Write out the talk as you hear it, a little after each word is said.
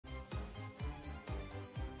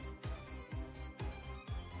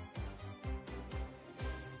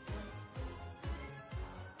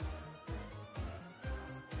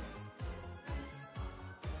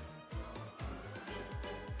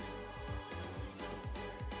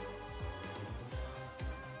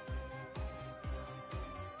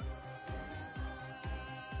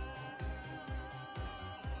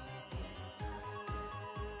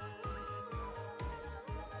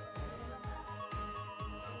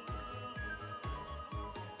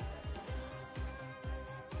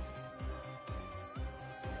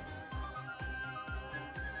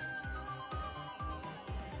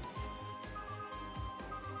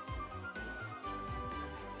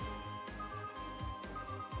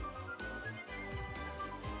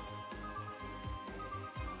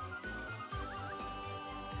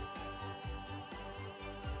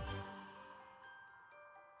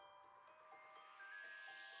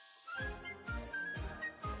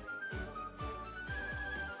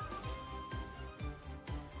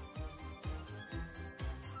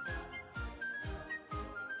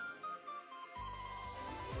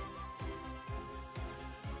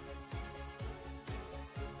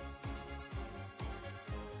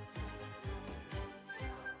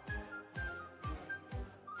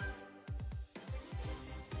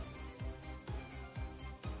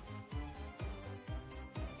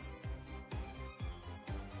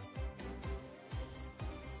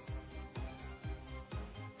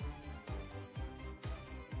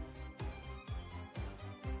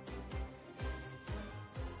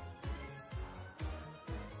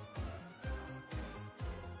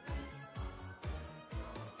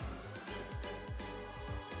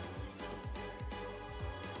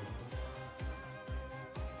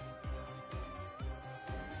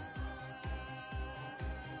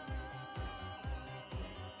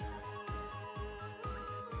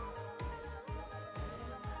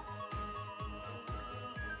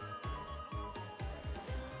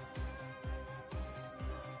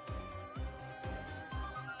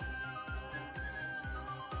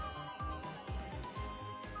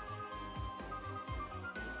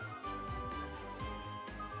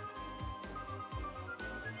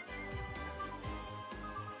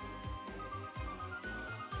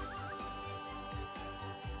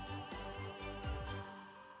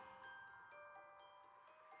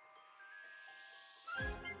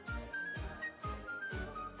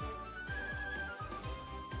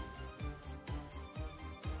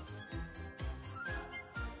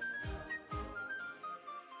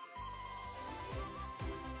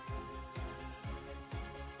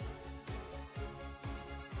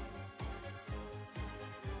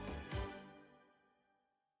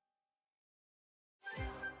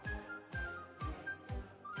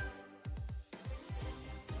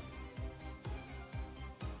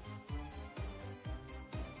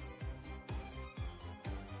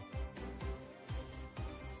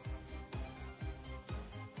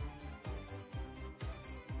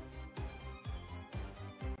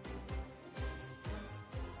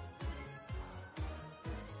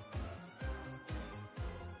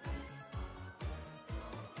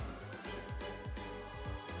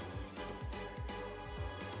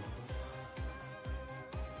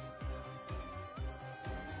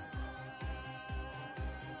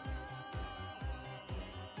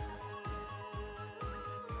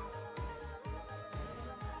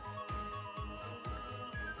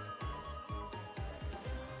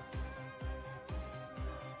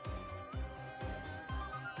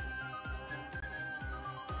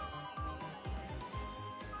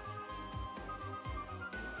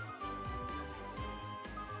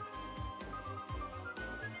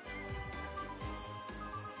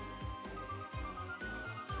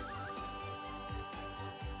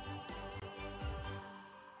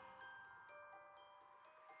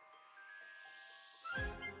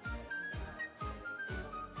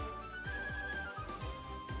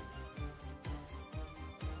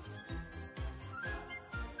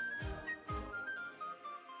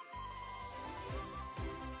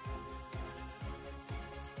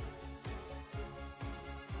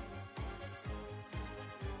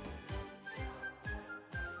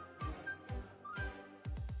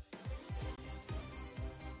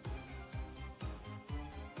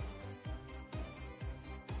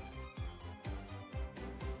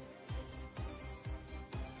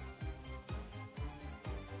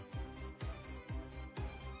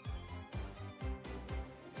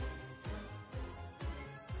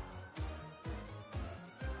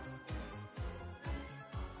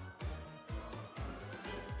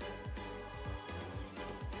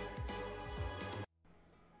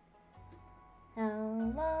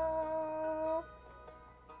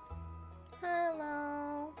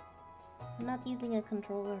I'm not using a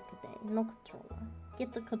controller today. No controller.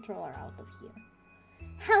 Get the controller out of here.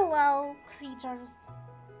 Hello, creatures.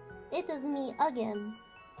 It is me again.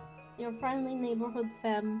 Your friendly neighborhood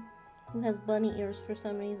femme who has bunny ears for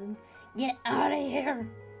some reason. Get out of here!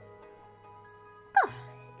 God.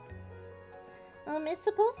 It's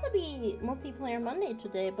supposed to be Multiplayer Monday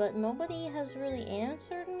today, but nobody has really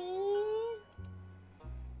answered me.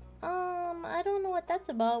 I don't know what that's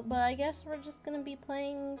about, but I guess we're just gonna be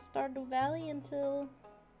playing Stardew Valley until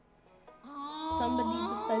somebody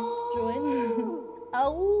decides to join.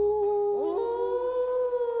 Oh,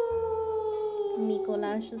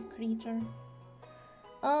 Nicolash's creature.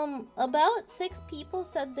 About 6 people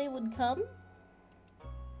said they would come,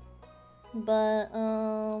 but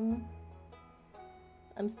I'm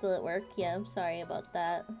still at work. Yeah, I'm sorry about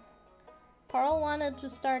that. Pearl wanted to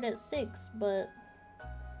start at 6, but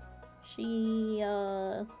she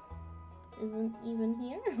isn't even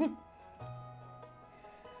here.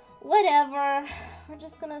 Whatever. We're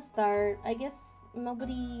just gonna start. I guess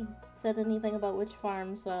nobody said anything about which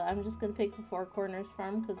farm, so I'm just gonna pick the Four Corners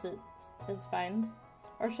farm because it is fine.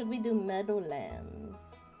 Or should we do Meadowlands?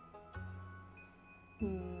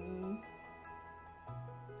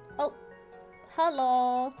 Oh,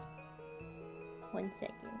 hello. 1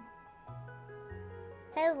 second.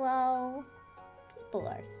 Hello. People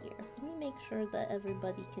are here. Let me make sure that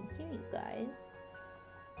everybody can hear you guys.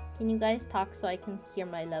 Can you guys talk so I can hear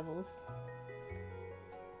my levels?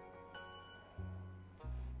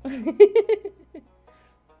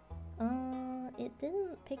 It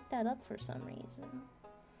didn't pick that up for some reason.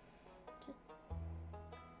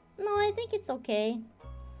 No, I think it's okay.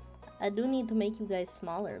 I do need to make you guys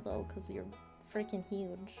smaller though, because you're freaking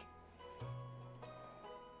huge.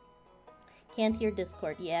 Can't hear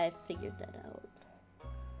Discord. Yeah, I figured that out.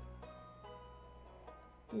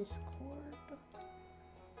 Discord.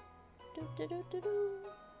 Do, do, do, do, do.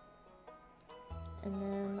 And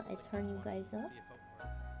then I turn you guys up.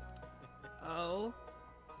 Oh.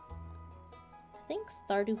 I think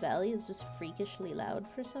Stardew Valley is just freakishly loud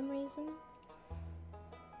for some reason.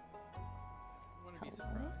 Wouldn't be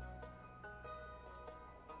surprised.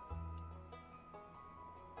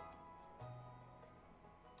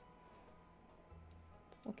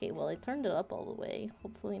 Okay, well I turned it up all the way.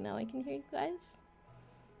 Hopefully now I can hear you guys.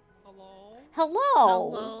 Hello?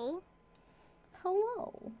 Hello! Hello.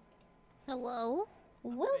 Hello! Hello.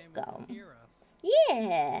 Welcome! Hear us.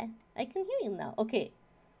 Yeah! I can hear you now. Okay.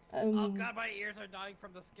 Oh god, my ears are dying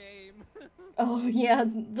from this game. Oh yeah,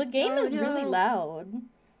 the game Oh, is really no. loud.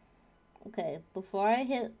 Okay, before I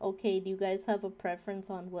hit okay, do you guys have a preference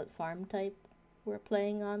on what farm type we're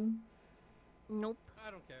playing on? Nope.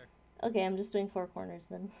 I don't care. Okay, I'm just doing Four Corners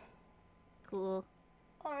then. Cool.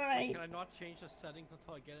 Wait, Alright. can I not change the settings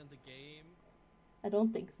until I get in the game? I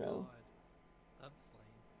don't think so. God. That's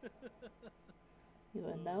lame. You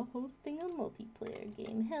are now hosting a multiplayer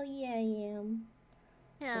game. Hell yeah, I am.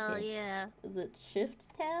 Hell Okay. yeah. Is it Shift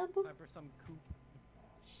Tab? Time for some coop.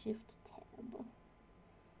 Shift Tab.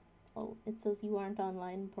 Oh, it says you aren't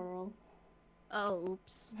online, Pearl. Oh,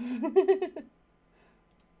 oops.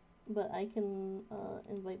 But I can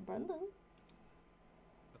invite Brendan.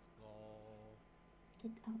 Let's go.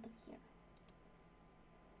 Get out of here.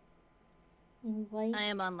 Invite. I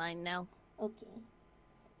am online now. Okay.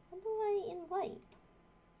 How do I invite?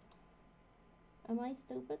 Am I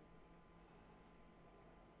stupid?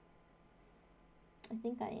 I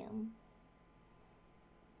think I am.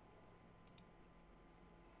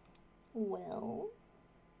 Well,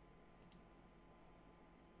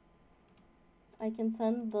 I can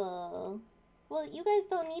send the... Well, you guys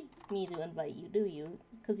don't need me to invite you, do you?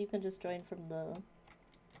 Because you can just join from the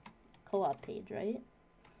co-op page, right?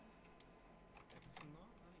 It's not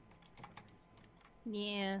letting me for some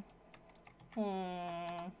reason.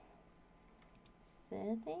 Yeah.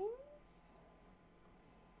 Settings?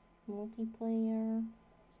 Multiplayer.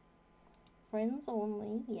 Friends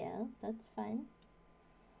only. Yeah, that's fine.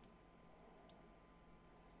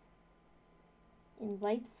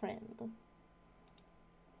 Invite friend.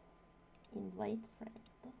 Invite friend.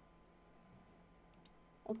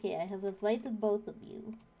 Okay, I have invited both of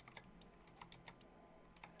you.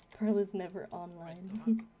 Pearl is never Right, online. don't have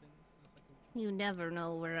things as I can You never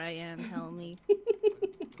know where I am, tell me.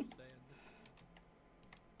 understand.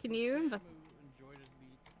 Can So you Spam invite?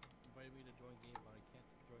 invited me to join game, but I can't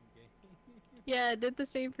join game. Yeah, it did the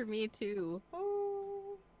same for me too.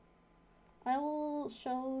 Oh, I will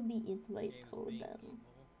show the invite Game's code being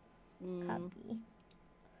then. Mm. Copy.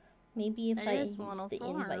 Maybe if I I use just wanna the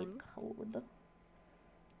invite farm. code,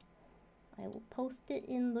 I will post it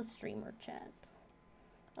in the streamer chat.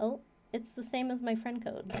 Oh, it's the same as my friend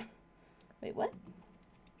code. Wait, what?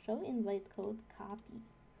 Show invite code, copy.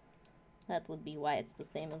 That would be why it's the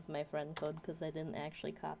same as my friend code, because I didn't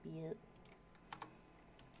actually copy it.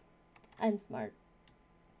 I'm smart.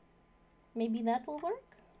 Maybe that will work?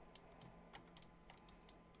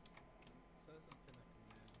 Says I'm connecting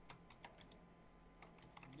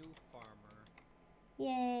now. New farmer.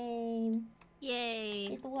 Yay!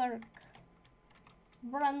 Yay! It worked.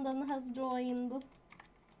 Brandon has joined.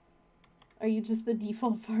 Are you just the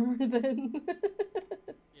default farmer then?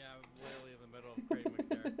 Yeah, I'm literally in the middle of creating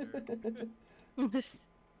my character.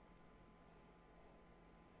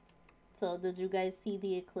 So, did you guys see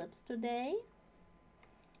the eclipse today?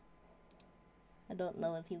 I don't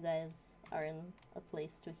know if you guys are in a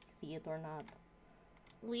place to see it or not.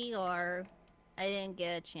 We are. I didn't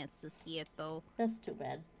get a chance to see it though. That's too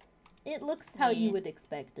bad. It looks how you Yeah. would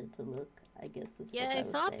expect it to look, I guess is Yeah, what I I would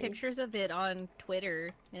saw say. pictures of it on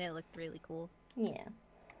Twitter, and it looked really cool. Yeah.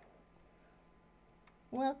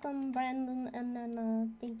 Welcome, Brandon and Nana.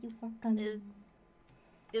 Thank you for coming.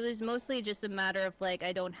 It was mostly just a matter of like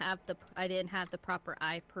I didn't have the proper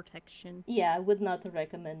eye protection. Yeah, I would not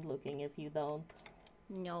recommend looking if you don't.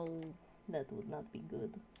 No, That would not be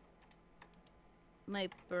good.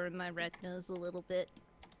 might burn my retinas a little bit.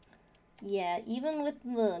 Yeah, even with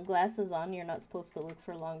the glasses on, you're not supposed to look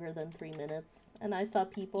for longer than 3 minutes. And I saw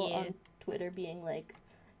people Yeah. on Twitter being like,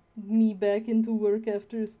 me back into work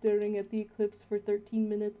after staring at the eclipse for 13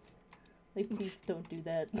 minutes. Like, please don't do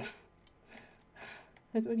that.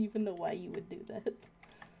 I don't even know why you would do that.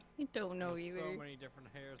 I don't know There's either. so many different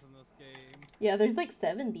hairs in this game. Yeah, there's like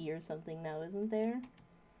 70 or something now, isn't there?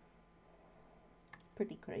 It's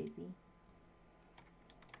pretty crazy.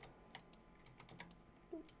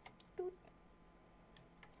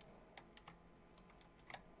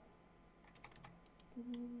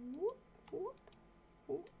 Whoop, whoop,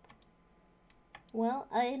 whoop. Well,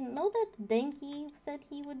 I know that Denki said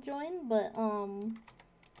he would join, but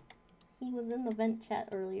he was in the vent chat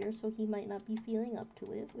earlier, so he might not be feeling up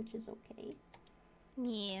to it, which is okay.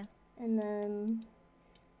 Yeah. And then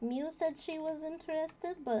Mew said she was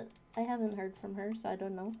interested, but I haven't heard from her, so I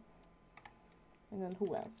don't know. And then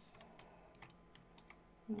who else?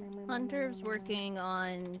 Hunter's working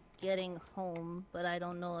on getting home, but I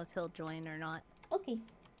don't know if he'll join or not. Okay.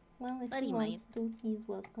 Well, if But he he wants to, he's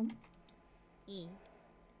welcome. Yeah.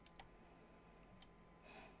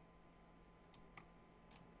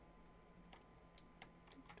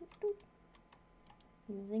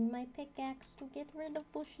 Using my pickaxe to get rid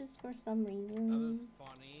of bushes for some That is reason.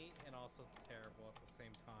 funny and also terrible at the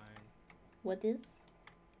same time. What is?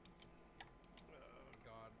 Oh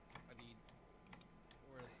god, I need...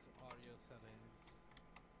 Where's audio settings?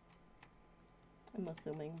 I'm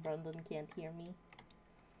assuming Brandon can't hear me.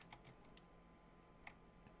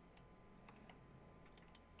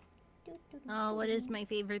 Oh, what is my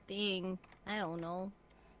favorite thing? I don't know.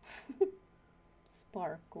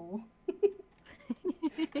 Sparkle.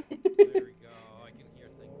 There we go, I can hear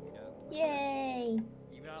things again. Yay!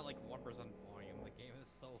 Even at like 1% volume, the game is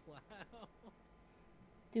so loud.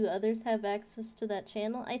 Do others have access to that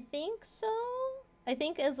channel? I think so. I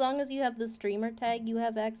think as long as you have the streamer tag, you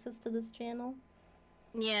have access to this channel.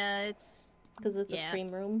 Yeah, it's... Because it's a Yeah.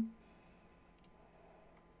 stream room.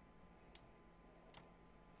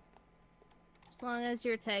 As long as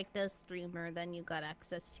you're tagged as streamer, then you got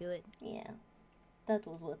access to it. Yeah. That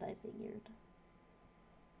was what I figured.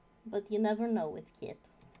 But you never know with Kit.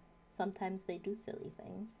 Sometimes they do silly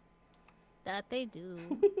things. That they do.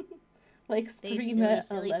 Like They stream silly, at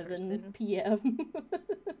silly 11 person. p.m.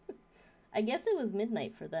 I guess it was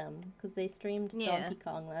midnight for them, because they streamed Yeah. Donkey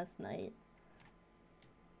Kong last night.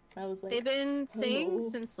 I was like, They've been saying hello.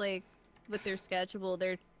 since like with their schedule,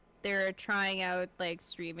 they're trying out like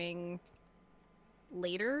streaming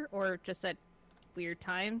later or just at weird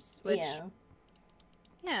times, which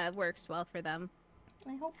yeah. it works well for them.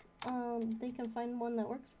 I hope they can find one that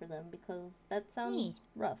works for them, because that sounds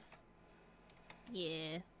rough.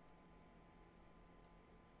 Yeah.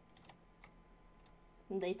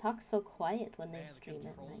 And they talk so quiet when they Man, the stream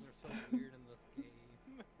at controls night. are so weird in this game.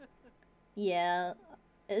 Yeah.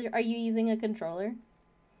 Are you using a controller?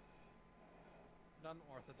 Not an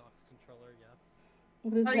orthodox controller, yes.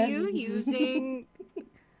 What does Are that you mean? using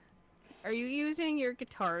Are you using your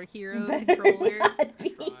Guitar Hero Better controller? not be.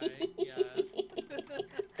 Try, yes.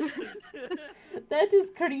 That is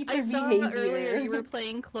creature I saw behavior. earlier you were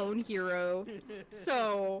playing Clone Hero,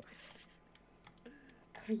 so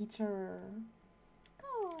Creature.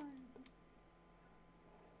 God.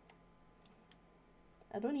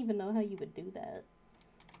 I don't even know how you would do that.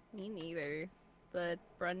 me neither. but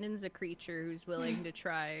Brendan's a creature who's willing to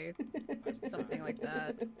try something like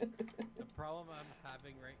that. The problem I'm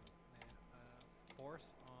having right now, force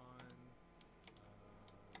on.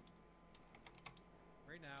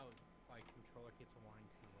 Right now, my controller keeps wanting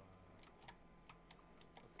to.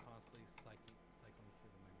 It's constantly cycling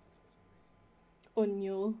through the menus for some reason. Oh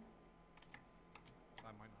no.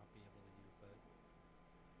 I might not be able to use it.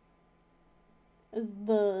 Is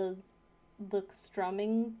the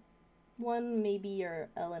strumming one maybe your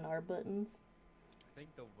L and R buttons? I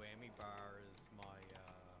think the whammy bar is my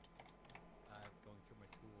going through my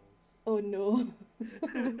tools. Oh no.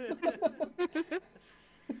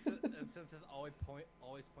 And since it always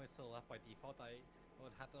points to the left by default, I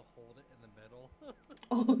would have to hold it in the middle.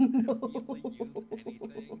 Oh no. To be able to use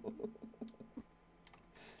anything.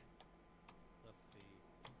 Let's see.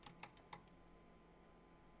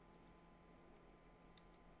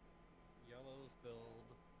 Yellow's build.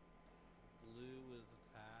 Blue is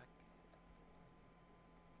attack.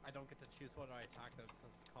 I don't get to choose whether I attack them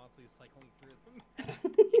since it's constantly cycling through them.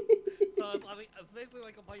 So it's basically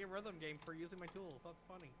like I'm playing a rhythm game for using my tools. That's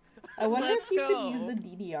funny. I wonder Let's if you go. could use a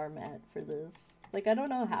DDR mat for this. Like, I don't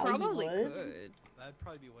know how Probably you would. could. That'd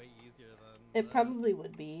probably be way easier than It this. probably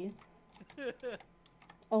would be.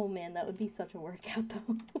 Oh man, that would be such a workout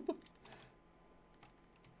though.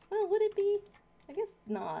 Well, would it be? I guess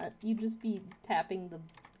not. You'd just be tapping the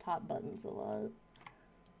top buttons a lot.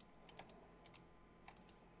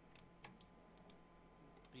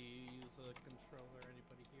 Do you use a controller,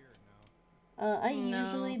 anybody here, or no? I No.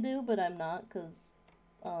 usually do, but I'm not, because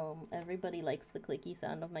everybody likes the clicky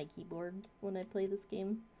sound of my keyboard when I play this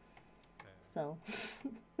game. Okay. So.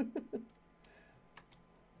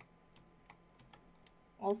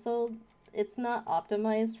 Also, it's not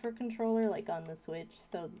optimized for controller like on the Switch,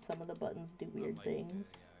 so some of the buttons do weird Unlike things.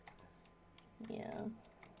 The, Yeah.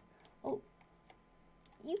 Oh.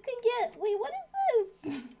 You can get. Wait, what is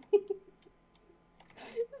this?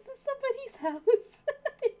 Is this somebody's house?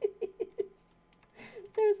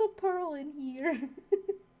 There's a Pearl in here.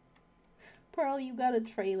 Pearl, you got a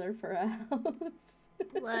trailer for a house.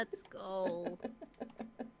 Let's go.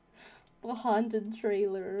 The haunted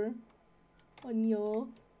trailer. On yo.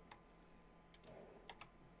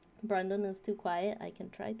 Brendan is too quiet. I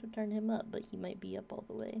can try to turn him up, but he might be up all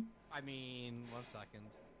the way. I mean, 1 second.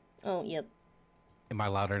 Oh, yep. Am I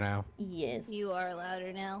louder now? Yes. You are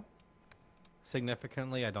louder now.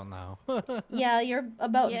 Significantly, I don't know. Yeah, you're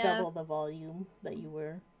about Yeah. double the volume that you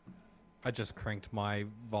were. I just cranked my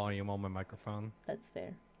volume on my microphone. That's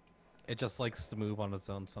fair. It just likes to move on its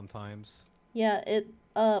own sometimes. Yeah,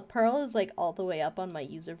 Pearl is like all the way up on my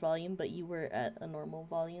user volume, but you were at a normal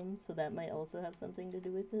volume, so that might also have something to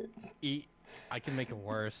do with it. I can make it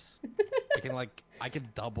worse. I can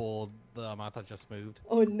double the amount I just moved.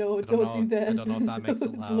 Oh no, I don't don't know do that. I don't know if that makes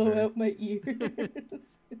it Blow louder. out my ears.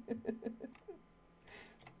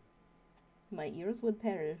 My ears would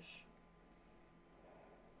perish.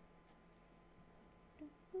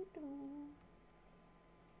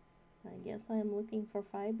 I guess I'm looking for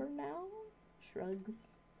fiber now. Shrugs.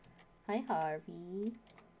 Hi, Harvey.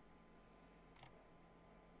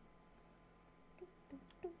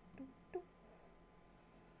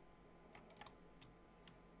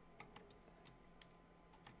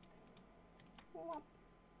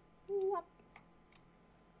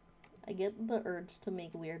 I get the urge to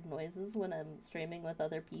make weird noises when I'm streaming with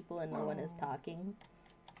other people and no one is talking.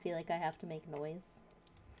 I feel like I have to make noise.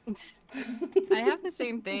 I have the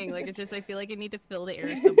same thing. Like, it's just, I feel like I need to fill the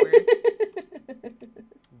air somewhere.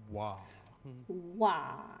 Wow.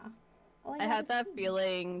 Wow. Oh, I had that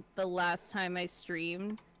feeling the last time I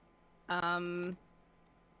streamed.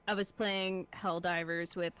 I was playing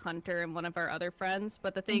Helldivers with Hunter and one of our other friends,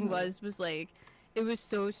 but the thing was like, it was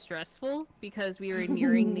so stressful because we were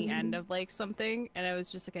nearing the end of like something, and I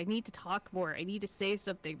was just like, I need to talk more, I need to say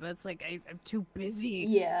something, but it's like I'm too busy.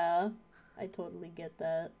 Yeah, I totally get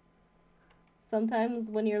that. Sometimes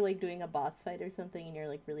when you're like doing a boss fight or something and you're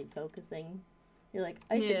like really focusing, you're like,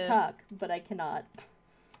 I should talk, but I cannot.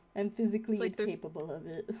 I'm physically like incapable of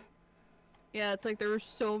it. Yeah, it's like there was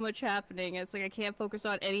so much happening. It's like I can't focus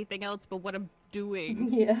on anything else but what I'm doing.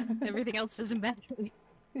 Yeah. Everything else doesn't matter.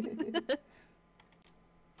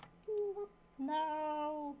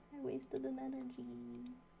 No, I wasted an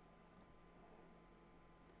energy.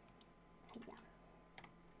 Yeah.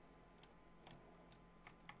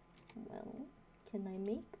 Well, can I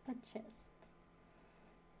make a chest?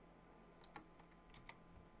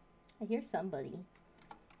 I hear somebody.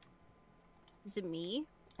 Is it me?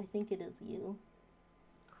 I think it is you.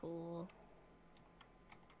 Cool.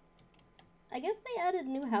 I guess they added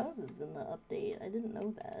new houses in the update. I didn't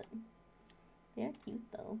know that. They're cute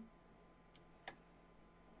though.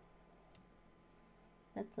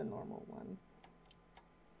 That's a normal one.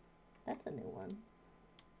 That's a new one.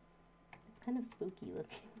 It's kind of spooky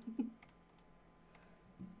looking.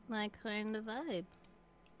 My kind of vibe.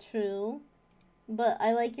 True. But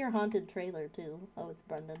I like your haunted trailer too. Oh, it's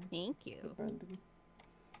Brendan. Thank you. Hey, Brendan.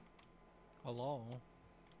 Hello.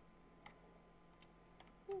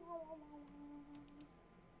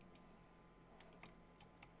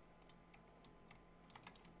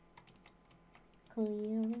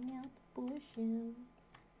 Clearing out the bushes.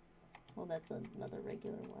 Oh, that's another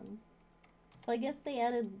regular one. So I guess they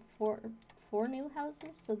added four new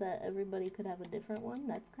houses so that everybody could have a different one.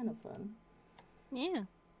 That's kind of fun. Yeah.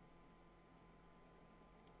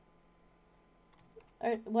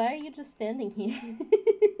 Why are you just standing here?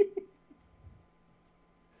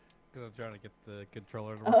 Because I'm trying to get the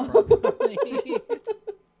controller to Oh. work properly.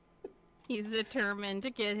 He's determined to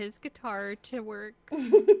get his guitar to work.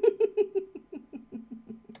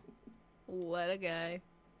 What a guy.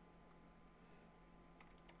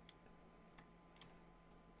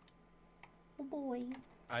 Oh boy.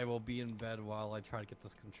 I will be in bed while I try to get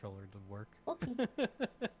this controller to work. Okay.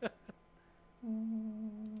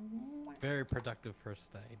 Very productive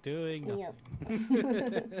first day. Doing Yep.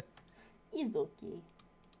 nothing. It's okay.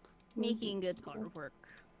 Making guitar work.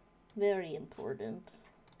 Very important.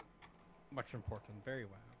 Much important. Very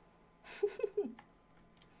well.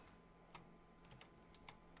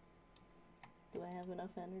 Do I have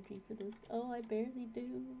enough energy for this? Oh, I barely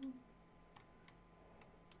do.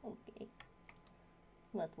 Okay.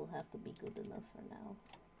 That will have to be good enough for now.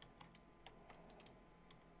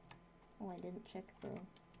 Oh, I didn't check the...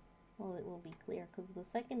 Well, it will be clear, because the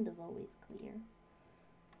second is always clear.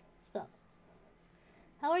 So.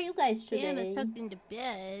 How are you guys today? Sam is tucked into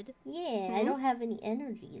bed. Yeah, I don't have any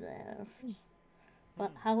energy left.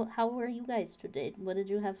 But how are you guys today? What did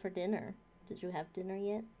you have for dinner? Did you have dinner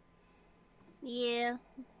yet? Yeah.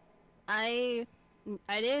 I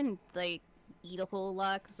didn't, like, eat a whole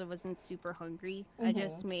lot because I wasn't super hungry. I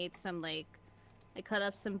just made some, like... I cut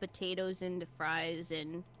up some potatoes into fries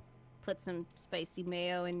and put some spicy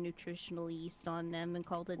mayo and nutritional yeast on them and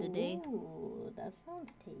called it a day. Ooh, that sounds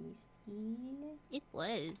tasty. It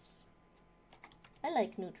was. I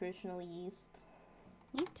like nutritional yeast.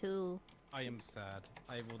 Me too. I am sad.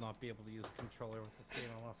 I will not be able to use a controller with this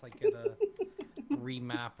game unless I get a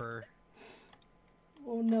remapper.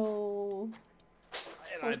 Oh no.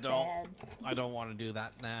 And So sad. I don't want to do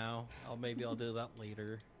that now. Maybe I'll do that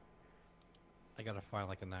later. I gotta find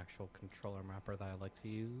like an actual controller mapper that I like to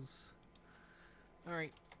use.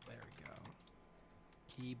 Alright, there we go.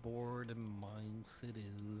 Keyboard and mouse it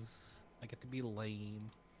is. I get to be lame.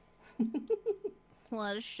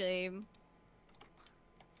 What a shame.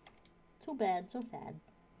 Too bad, so sad.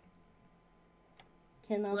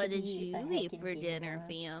 Cannot What did be you a eat heckin' for dinner,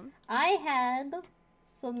 gamer. fam? I had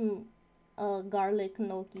some garlic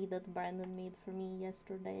gnocchi that Brandon made for me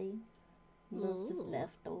yesterday. Those just Ooh.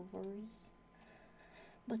 leftovers.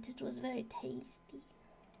 But it was very tasty.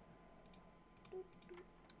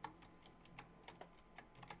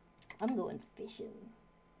 I'm going fishing.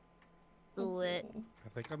 Lit. Okay. I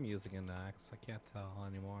think I'm using an axe. I can't tell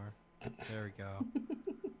anymore. There we go.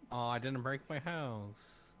 Oh, I didn't break my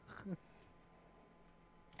house.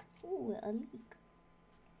 Ooh, a leek.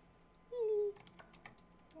 Leek.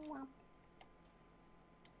 Whop.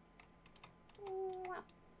 Whop.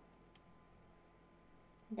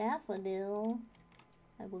 Daffodil.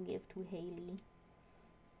 I will give to Haley.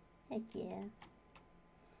 Heck yeah.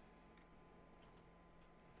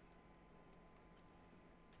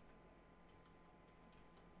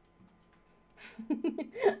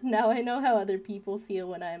 Now I know how other people feel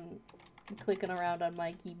when I'm clicking around on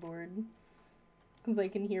my keyboard. Because I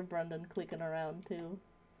can hear Brendan clicking around too.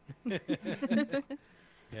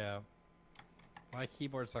 Yeah. My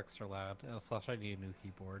keyboard's extra loud. Slash, I need a new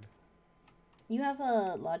keyboard. You have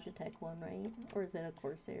a Logitech one, right? Or is it a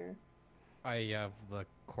Corsair? I have the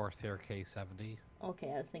Corsair K70.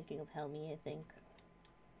 Okay, I was thinking of Helmy, I think.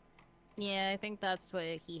 Yeah, I think that's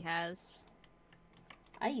what he has.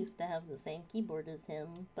 I used to have the same keyboard as him,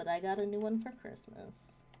 but I got a new one for Christmas.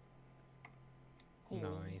 Haley,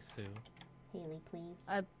 Nice, Sue. Haley,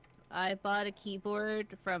 please. I bought a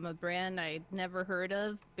keyboard from a brand I'd never heard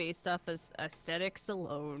of based off of aesthetics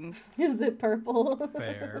alone. Is it purple?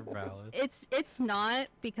 Fair, valid. It's not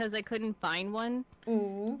because I couldn't find one.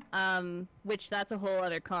 Which that's a whole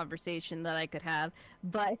other conversation that I could have.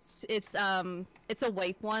 But it's a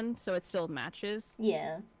white one, so it still matches.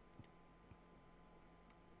 Yeah.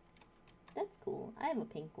 That's cool. I have a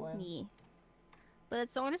pink one. Me. But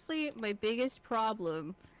it's honestly my biggest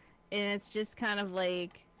problem and it's just kind of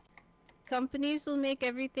like companies will make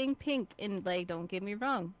everything pink, and like, don't get me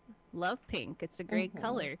wrong, love pink. It's a great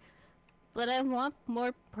color, but I want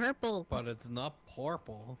more purple. But it's not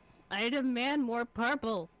purple. I demand more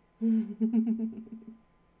purple.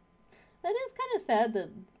 That is kind of sad that,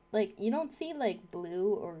 like, you don't see, like,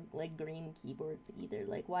 blue or, like, green keyboards either.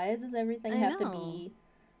 Like, why does everything have to be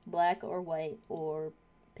black or white or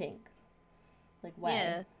pink? Like, why?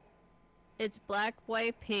 Yeah. It's black,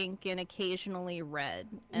 white, pink, and occasionally red.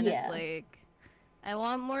 And it's like, I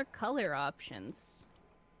want more color options.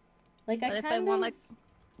 Like, I kind of,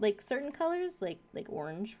 like, certain colors, like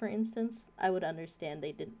orange, for instance, I would understand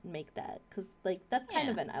they didn't make that. Because, like, that's kind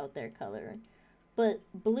of an out there color. But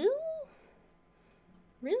blue?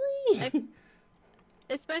 Really?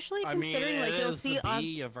 Especially considering, like, you'll see on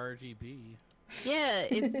of RGB. Yeah,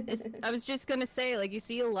 I was just gonna say, like, you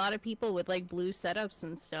see a lot of people with, like, blue setups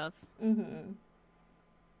and stuff. Mm-hmm.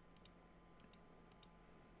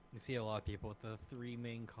 You see a lot of people with the 3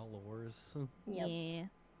 main colors. Yep. Yeah.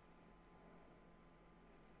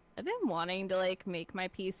 I've been wanting to, like, make my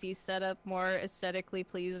PC setup more aesthetically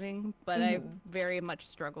pleasing, but I very much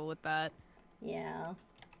struggle with that. Yeah.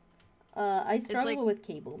 I struggle with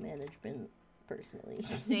cable management, personally.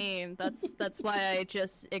 Same. That's why I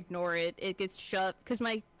just ignore it. It gets shoved, because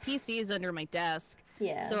my PC is under my desk.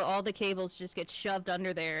 Yeah. So all the cables just get shoved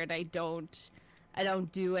under there, and I don't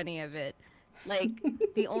do any of it. Like,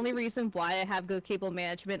 the only reason why I have good cable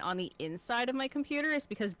management on the inside of my computer is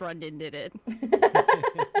because Brendan did it.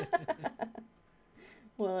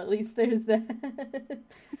 Well, at least there's that.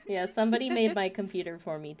 Yeah, somebody made my computer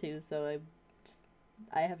for me too, so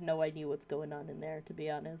I have no idea what's going on in there, to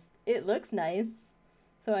be honest. It looks nice,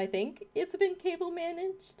 so I think it's been cable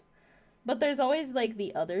managed. But there's always, like,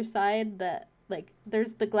 the other side that, like,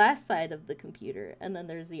 there's the glass side of the computer, and then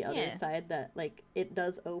there's the other side that, like, it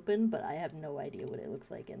does open, but I have no idea what it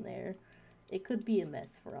looks like in there. It could be a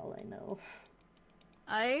mess for all I know.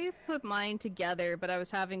 I put mine together, but I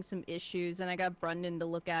was having some issues, and I got Brendan to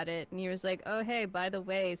look at it, and he was like, oh, hey, by the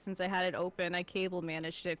way, since I had it open, I cable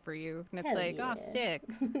managed it for you. And it's like, oh, sick.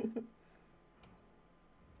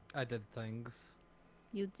 I did things.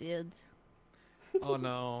 You did. Oh,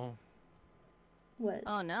 no. What?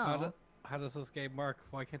 Oh, no. How does this game work?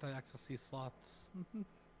 Why can't I access these slots?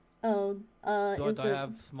 Do I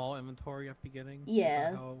have small inventory at the beginning?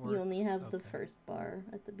 Yeah, you only have the first bar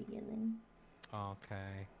at the beginning.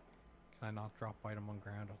 Okay. Can I not drop item on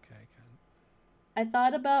ground? Okay, I can. I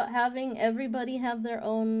thought about having everybody have their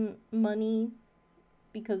own money,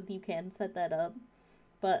 because you can set that up,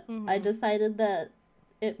 but I decided that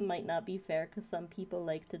it might not be fair, because some people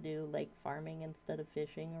like to do, like, farming instead of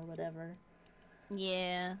fishing or whatever.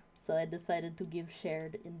 Yeah. So I decided to give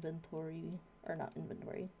shared inventory, or not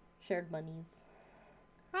inventory, shared monies.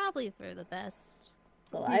 Probably for the best.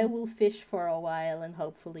 So I will fish for a while, and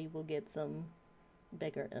hopefully we'll get some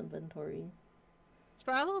bigger inventory. It's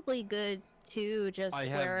probably good too, just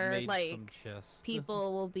where, like,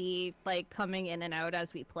 people will be, like, coming in and out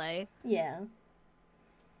as we play. Yeah.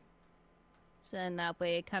 So then that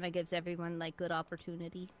way it kind of gives everyone, like, good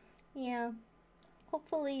opportunity. Yeah.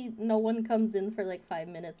 Hopefully no one comes in for, like, 5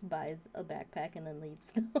 minutes, buys a backpack, and then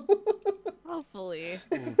leaves. Hopefully.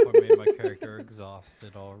 Oof, I made my character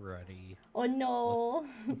exhausted already. Oh no.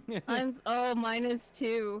 Oh, mine is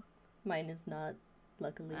too. Mine is not,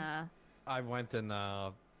 luckily. I went and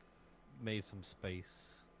made some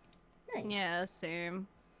space. Nice. Yeah, same.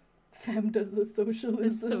 Fam does the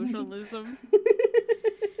socialism. Socialism.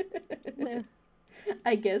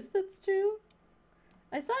 I guess that's true.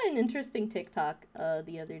 I saw an interesting TikTok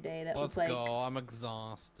the other day that was like... Let's go, I'm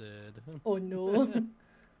exhausted. Oh no.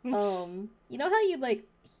 You know how you, like,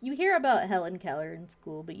 you hear about Helen Keller in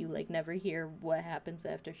school, but you, like, never hear what happens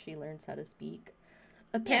after she learns how to speak?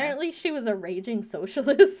 Apparently she was a raging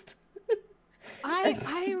socialist. I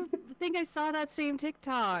think I saw that same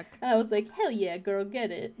TikTok. I was like, hell yeah, girl,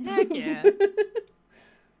 get it. Heck yeah.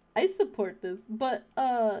 I support this, but,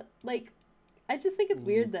 like, I just think it's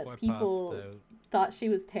weird that people thought she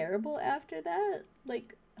was terrible after that.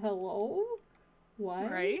 Like, hello? Why?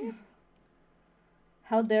 Right?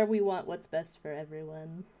 How dare we want what's best for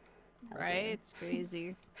everyone? Right? It's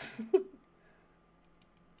crazy.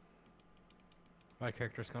 My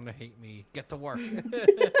character's gonna hate me. Get to work.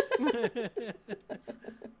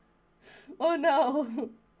 Oh no.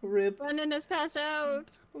 Rip. Brendan has passed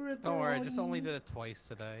out. Rip. Don't worry, I just only did it twice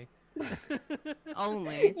today.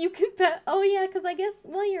 Only. You can oh yeah, because I guess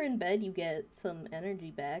while you're in bed you get some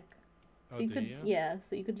energy back. So you could, yeah,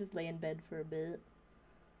 so you could just lay in bed for a bit.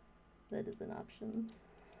 That is an option.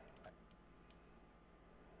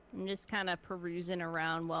 I'm just kind of perusing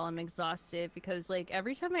around while I'm exhausted because, like,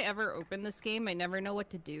 every time I ever open this game, I never know what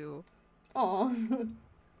to do. Oh.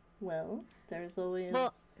 Well, there's always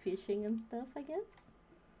Well- fishing and stuff, I guess.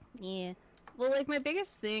 Yeah. Well, like, my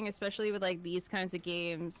biggest thing, especially with, like, these kinds of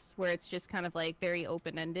games where it's just kind of, like, very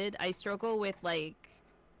open-ended, I struggle with, like,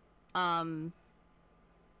 What to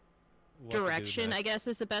do direction, I next. guess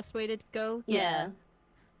is the best way to go. Yeah.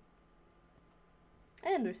 I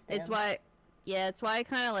understand. It's why I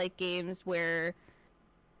kind of like games where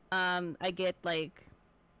I get like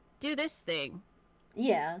do this thing.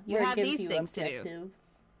 Yeah, You where it have gives these you things to do. objectives.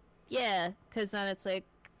 Yeah, cuz then it's like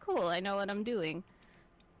cool, I know what I'm doing.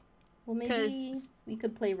 Well, maybe 'Cause- we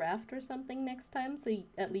could play Raft or something next time, so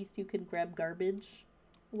at least you can grab garbage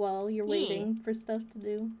while you're Yeah. waiting for stuff to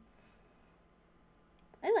do.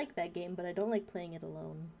 I like that game, but I don't like playing it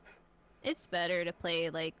alone. It's better to play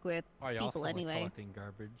like with I people also like anyway. collecting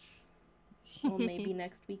garbage. Well, maybe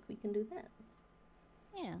next week we can do that.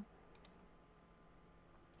 Yeah.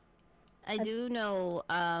 I do know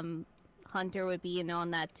Hunter would be in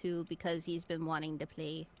on that too because he's been wanting to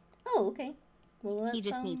play. Oh, okay. Well, that He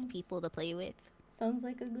just needs sounds- people to play with. Sounds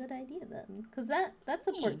like a good idea then, because that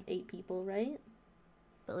supports 8 people, right?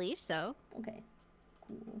 Believe so. Okay,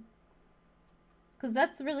 cool. Because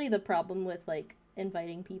that's really the problem with like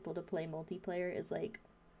inviting people to play multiplayer is like,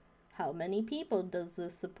 how many people does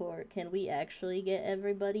this support? Can we actually get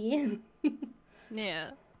everybody in?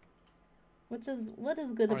 Yeah. Which is what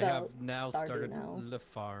is good I about have now Stardew started now. the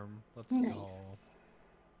farm. Let's Nice. go.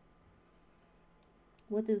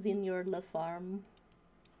 What is in your La Farm?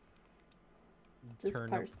 Just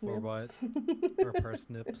Turn up for what? parsnips. Or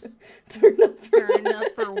parsnips. Turn up for Turn what?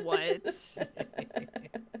 up for what?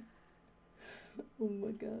 Oh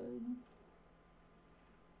my god.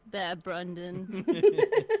 Bad Brendan.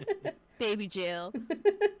 Baby jail.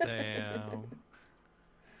 Damn.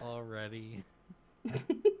 Already.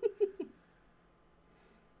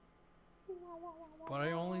 But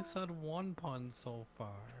I only said one pun so far.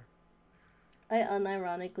 I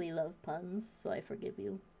unironically love puns, so I forgive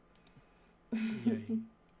you. Yay.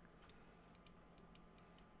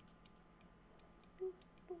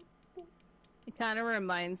 It kind of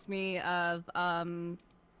reminds me of I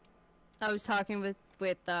was talking with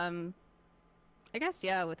I guess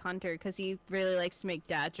yeah with Hunter because he really likes to make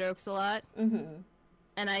dad jokes a lot, Mm-hmm.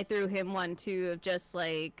 and I threw him one too of just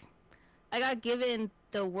like I got given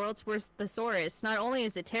the world's worst thesaurus. Not only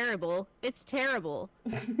is it terrible, it's terrible.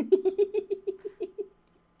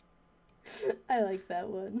 I like that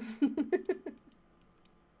one.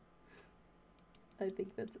 I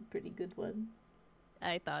think that's a pretty good one.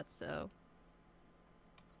 I thought so.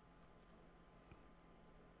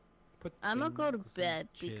 Put I'm gonna go to things in bed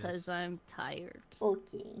chairs. because I'm tired.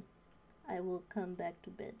 Okay. I will come back to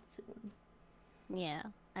bed soon. Yeah,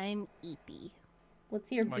 I'm eepy.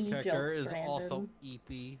 What's your My B character joke, is Brandon? also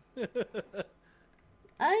eepy.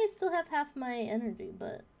 I still have half my energy,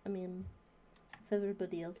 but I mean, if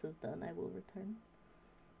everybody else is done, I will return.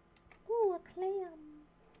 Ooh, a clam.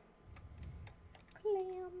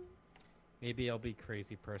 Clam. Maybe I'll be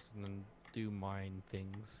crazy person and do mine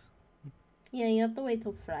things. Yeah, you have to wait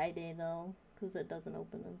till Friday though, because it doesn't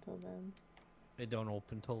open until then. It don't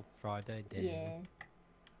open till Friday. Damn. Yeah.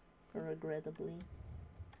 Regrettably.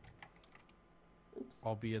 Oops.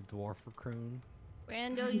 I'll be a dwarf raccoon.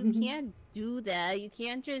 Brando, you can't do that. You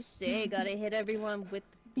can't just say gotta hit everyone with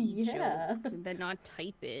the B Yeah. joke and then not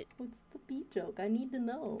type it. What's the B joke? I need to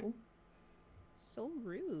know. So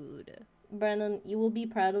rude. Brennan, you will be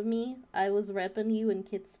proud of me. I was repping you in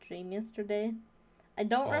Kit's stream yesterday. I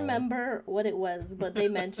don't Oh. remember what it was, but they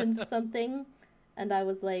mentioned something, and I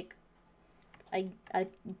was like, I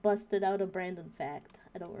busted out a Brandon fact.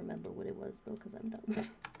 I don't remember what it was though, because I'm dumb.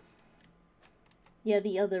 Yeah,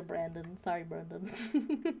 the other Brandon. Sorry, Brandon.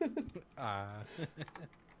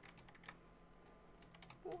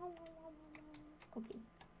 Okay.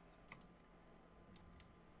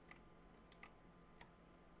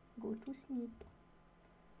 Go to sleep.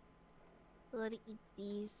 Bloody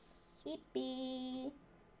eepies. Eepee.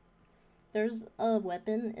 There's a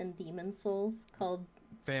weapon in Demon Souls called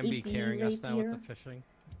Fan be Eepee carrying us now with rapier. the fishing.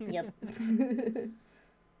 Yep.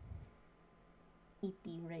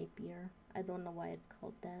 Eepee rapier. I don't know why it's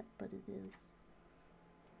called that, but it is.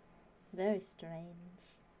 Very strange.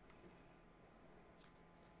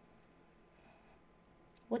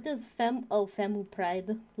 What does Femu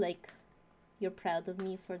pride? Like, you're proud of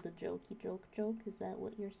me for the jokey joke? Is that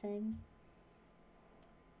what you're saying?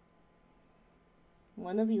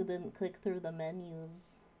 One of you didn't click through the menus.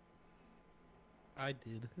 I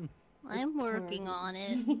did. I'm working on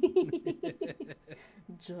it.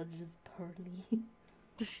 Judge is pearly.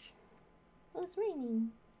 Oh, it's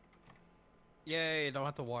raining. Yay, don't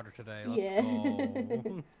have to water today. Let's Yeah.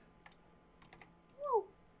 go. Whoa.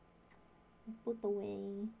 Put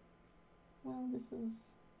away. Well, this is...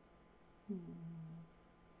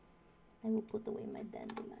 I will put away my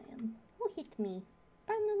dandelion. Who hit me?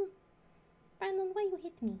 Brandon. Brandon, why you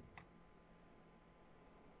hit me?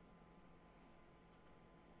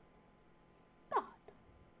 God.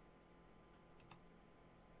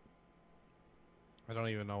 I don't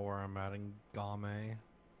even know where I'm at in Game.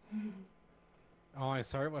 Oh, I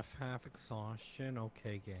started with half exhaustion.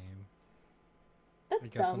 Okay, game. That's I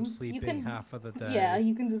guess dumb. I'm sleeping half of the day. Yeah,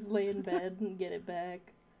 you can just lay in bed and get it back.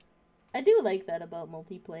 I do like that about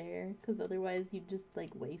multiplayer, because otherwise you just,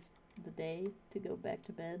 like, waste the day to go back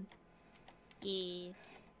to bed. Yeah.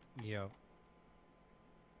 Yep.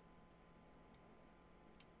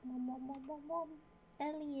 Mom, mom, mom, mom, mom.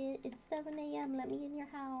 Elliot, it's 7 a.m. Let me in your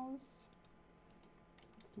house.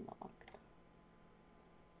 It's locked.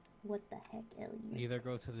 What the heck, Elliot? Either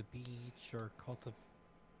go to the beach or cultivate.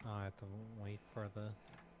 Oh, I have to wait for the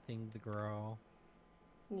thing to grow.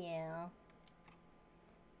 Yeah.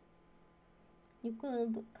 You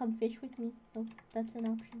could come fish with me, though. That's an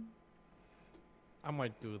option. I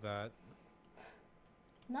might do that.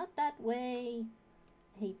 Not that way.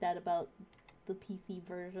 I hate that about the PC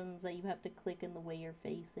versions, that you have to click in the way you're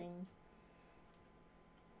facing.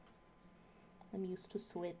 I'm used to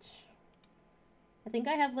Switch. I think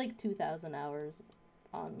I have like 2,000 hours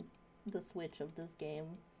on the Switch of this game.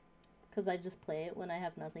 Because I just play it when I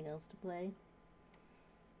have nothing else to play.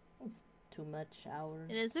 It's too much hours.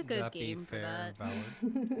 It is a good game for that.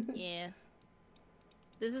 Yeah.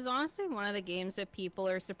 This is honestly one of the games that people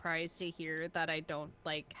are surprised to hear that I don't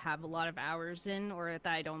like have a lot of hours in, or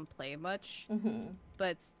that I don't play much.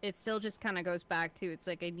 But it still just kind of goes back to, it's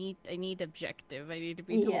like I need objective. I need to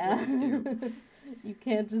be told what to do. You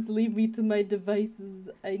can't just leave me to my devices.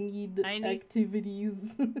 I need activities.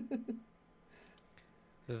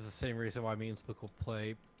 This is the same reason why me and Spook will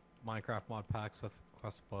play Minecraft mod packs with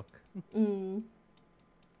Questbook.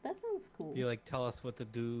 That sounds cool. You like tell us what to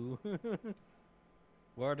do,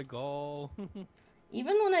 where to go.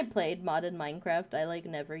 Even when I played modded Minecraft, I like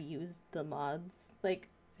never used the mods. Like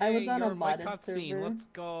Hey, I was on you're a in my modded cutscene. server. Let's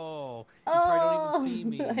go. You Oh, probably don't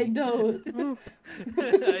even see me. I don't.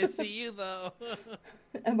 I see you though.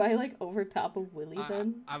 Am I like over top of Willy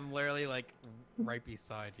then? I'm literally like right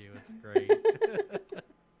beside you. It's great.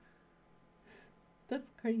 That's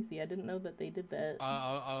crazy. I didn't know that they did that.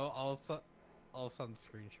 I'll send a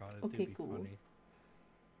screenshot. It'd Okay, be cool. funny.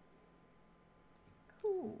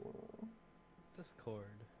 Cool. Discord.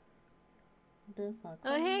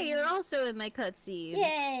 Oh hey, you're also in my cutscene.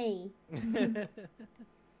 Yay!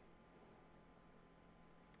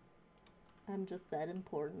 I'm just that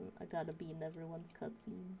important. I gotta be in everyone's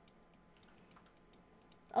cutscene.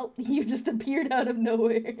 Oh, you just appeared out of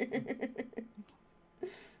nowhere.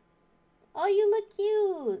 Oh, you look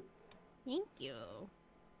cute! Thank you.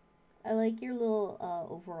 I like your little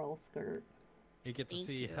overall skirt. You get to Thank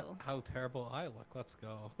see you. how terrible I look. Let's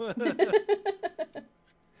go.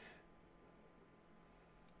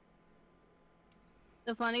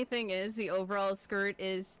 The funny thing is, the overall skirt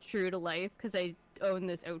is true to life because I own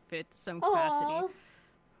this outfit to some capacity. Aww,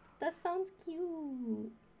 that sounds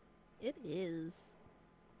cute. It is.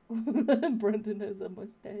 Brendan has a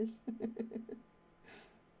mustache.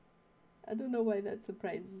 I don't know why that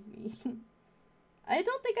surprises me. I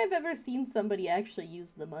don't think I've ever seen somebody actually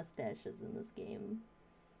use the mustaches in this game.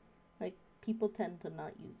 Like, people tend to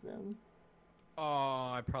not use them.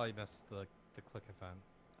 Oh, I probably missed the click event.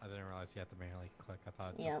 I didn't realize you had to manually click. I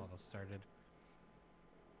thought it just auto started.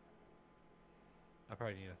 I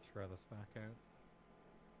probably need to throw this back out.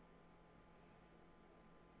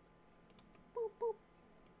 Boop, boop.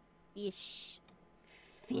 Ish.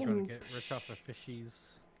 We're gonna get rich off of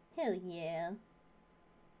fishies. Hell yeah.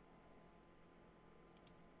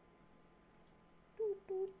 Doot,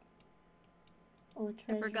 doot. Oh, I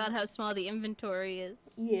treasure. forgot how small the inventory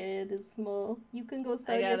is. Yeah, it is small. You can go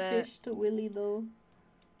sell your gotta- fish to Willy, though.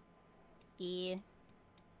 Yeah.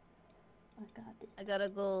 I got it. I gotta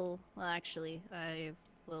go. Well, actually, I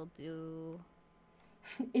will do.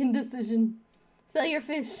 Indecision. Sell your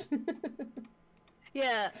fish.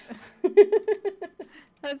 Yeah.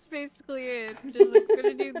 That's basically it. Just I'm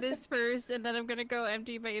gonna do this first, and then I'm gonna go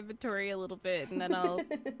empty my inventory a little bit, and then I'll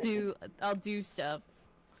do stuff.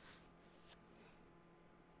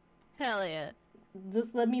 Hell yeah.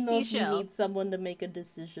 Just let me know if you Seashell. need someone to make a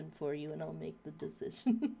decision for you, and I'll make the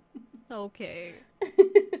decision. Okay.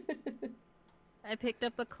 I picked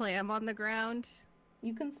up a clam on the ground.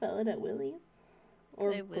 You can sell it at Willy's,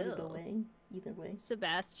 or I put it will. away. either way.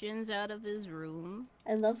 Sebastian's out of his room.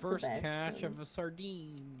 I love First Sebastian. catch of a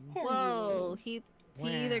sardine. Hell Whoa, yeah. he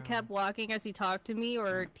either Wow. kept walking as he talked to me,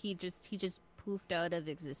 or he just poofed out of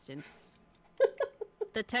existence.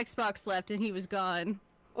 The text box left and he was gone.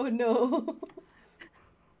 Oh no.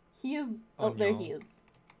 He is. Oh, There no. he is.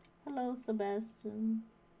 Hello, Sebastian.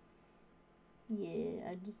 Yeah,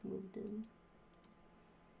 I just moved in.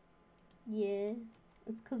 Yeah.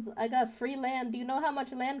 It's because I got free land. Do you know how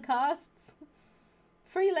much land costs?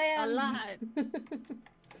 Free land! A lot.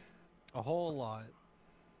 A whole lot.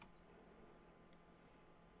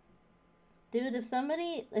 Dude, if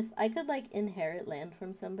I could like inherit land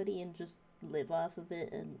from somebody and just live off of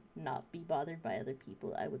it and not be bothered by other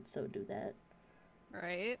people, I would so do that.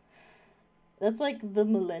 Right? That's like the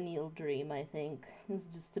millennial dream, I think, is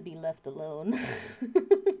just to be left alone.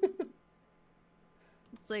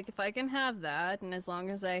 It's like, if I can have that, and as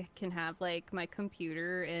long as I can have, like, my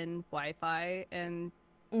computer and Wi-Fi and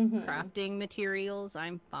crafting materials,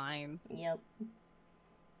 I'm fine. Yep.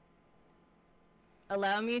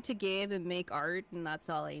 Allow me to game and make art, and that's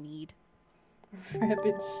all I need.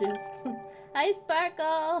 Rapid shift. Hi,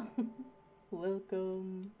 Sparkle!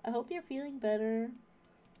 Welcome. I hope you're feeling better.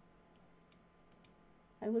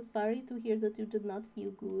 I was sorry to hear that you did not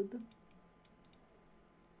feel good.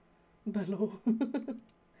 Bellow.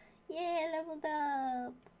 Yeah, leveled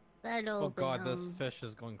up! Hello, Oh god, this fish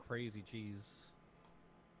is going crazy, jeez.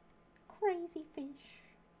 Crazy fish.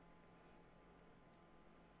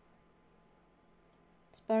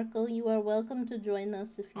 Sparkle, you are welcome to join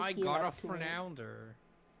us if you I feel got a up to it. flounder.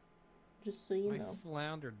 Just so you I know.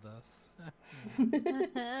 floundered this.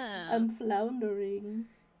 I'm floundering.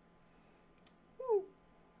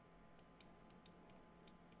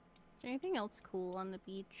 Is there anything else cool on the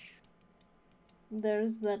beach?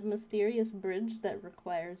 There's that mysterious bridge that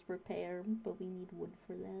requires repair, but we need wood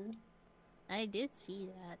for that. I did see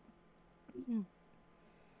that.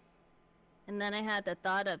 And then I had the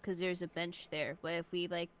thought of, because there's a bench there, what if we,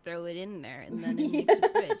 like, throw it in there and then it makes a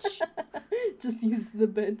bridge? Just use the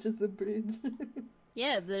bench as a bridge.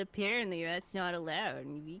 Yeah, but apparently that's not allowed,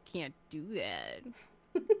 and we can't do that.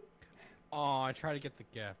 Oh, I tried to get the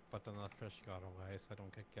gift, but then the fish got away, so I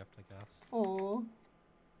don't get gift, I guess. Oh,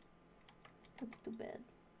 that's too bad.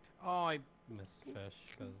 Oh, I missed fish,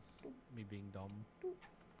 because me being dumb.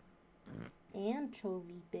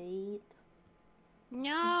 Anchovy bait.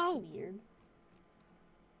 No! That's weird.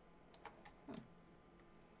 Huh.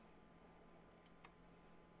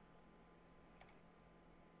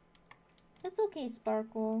 That's okay,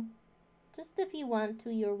 Sparkle. Just if you want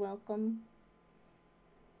to, you're welcome.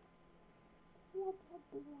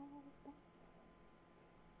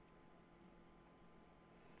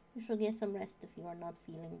 You should get some rest if you are not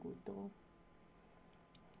feeling good, though.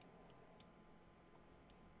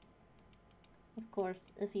 Of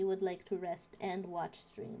course, if you would like to rest and watch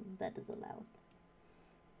stream, that is allowed.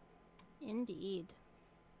 Indeed.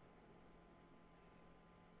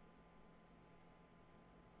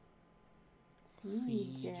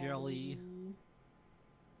 Sea jelly.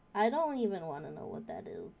 I don't even want to know what that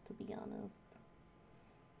is, to be honest.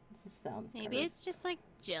 It just sounds Maybe gross. it's just like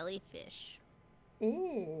jellyfish.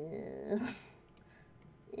 Ew.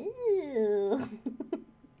 Ew.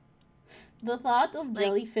 The thought of Like-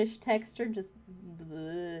 jellyfish texture just...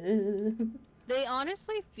 They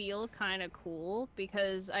honestly feel kind of cool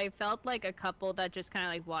because I felt like a couple that just kind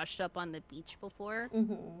of like washed up on the beach before.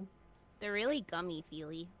 Mm-hmm. They're really gummy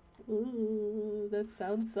feely. Ooh, that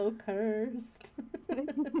sounds so cursed.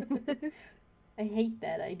 I hate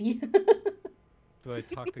that idea. Do I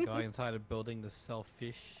talk the guy inside a building to sell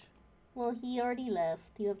fish? Well, he already left.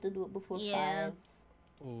 You have to do it before Yeah.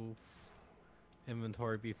 5. Oof.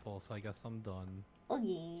 Inventory be full, so I guess I'm done.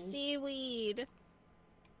 Okay. Seaweed.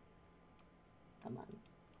 Come on.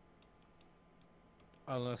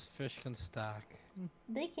 Unless fish can stack.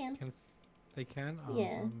 They can. They can? Oh,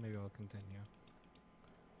 Yeah. well, maybe I'll continue.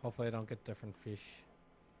 Hopefully I don't get different fish.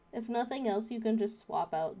 If nothing else, you can just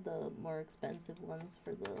swap out the more expensive ones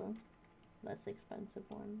for the less expensive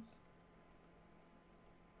ones.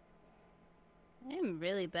 I'm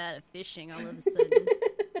really bad at fishing all of a sudden.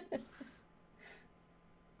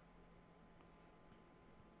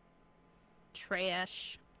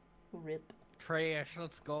 Trash. Rip. Trash,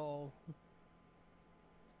 let's go.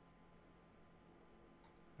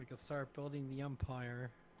 We can start building the empire.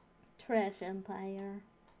 Trash empire.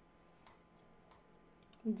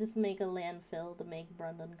 Just make a landfill to make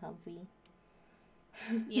Brandon comfy.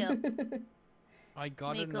 Yep. I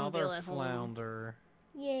got Make 'em another feel at home. flounder.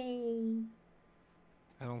 Yay.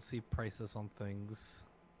 I don't see prices on things.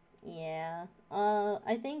 Yeah.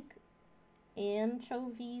 I think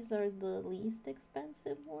Anchovies are the least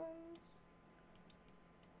expensive ones.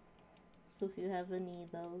 So if you have any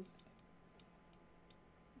of those,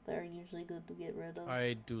 they're usually good to get rid of.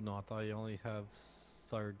 I do not. I only have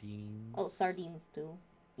sardines. Oh, sardines too.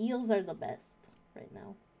 Eels are the best right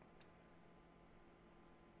now.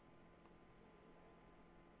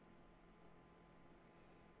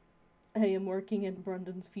 I am working in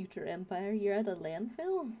Brundon's future empire. You're at a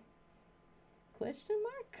landfill? Question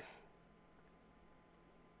mark?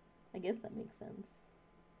 I guess that makes sense.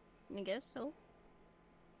 I guess so.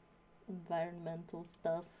 Environmental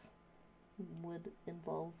stuff would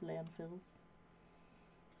involve landfills.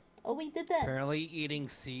 Oh, we did that. Apparently, eating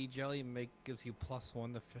sea jelly gives you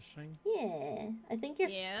 +1 to fishing. Yeah, I think you're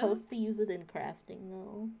Yeah. supposed to use it in crafting,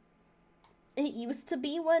 though. It used to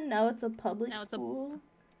be one, now it's a public school.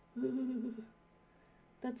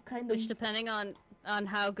 That's kind Which, of... depending on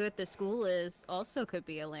how good the school is, also could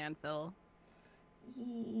be a landfill.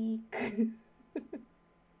 Eek.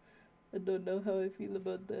 I don't know how I feel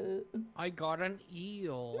about that. I got an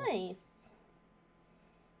eel. Nice.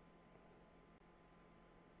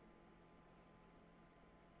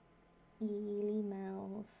 Eely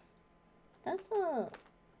mouth. That's a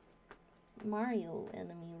Mario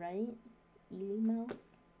enemy, right? Eely mouth.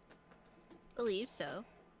 Believe so.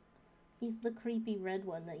 He's the creepy red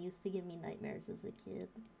one that used to give me nightmares as a kid.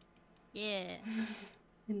 Yeah.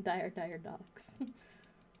 In Dire Docks.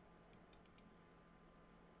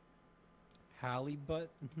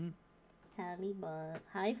 Halibut. Halibut.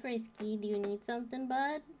 Hi, Frisky. Do you need something,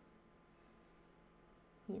 bud?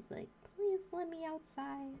 He's like, please let me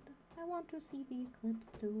outside. I want to see the eclipse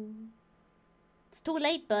too. It's too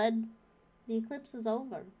late, bud. The eclipse is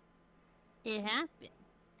over. It happened.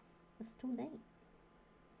 It's too late.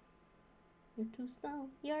 You're too slow.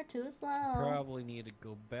 You're too slow. Probably need to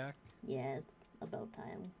go back. Yeah, it's about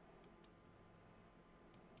time.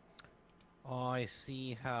 Oh, I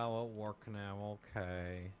see how it works now.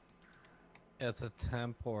 Okay. It's a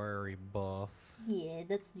temporary buff. Yeah,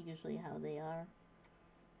 that's usually how they are.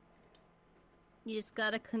 You just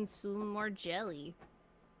gotta consume more jelly.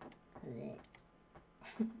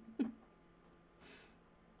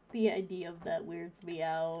 The idea of that weirds me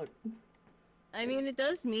out. I mean, it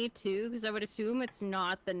does me too, because I would assume it's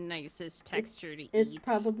not the nicest texture to It's eat.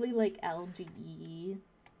 probably like algae.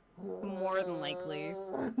 More than likely.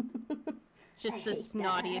 Just the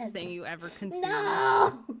snottiest thing you ever consumed.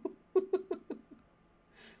 No!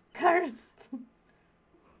 Cursed!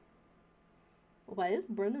 Why is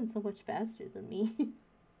Brennan so much faster than me?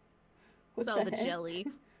 It's all the jelly.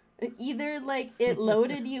 Either, like, it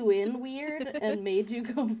loaded you in weird and made you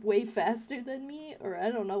go way faster than me, or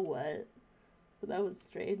I don't know what. But that was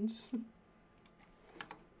strange.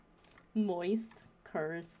 Moist.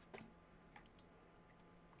 Cursed.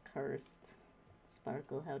 Cursed.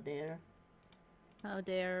 Sparkle, how dare. How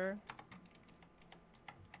dare.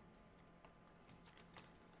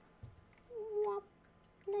 Wop.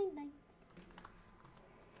 Night night.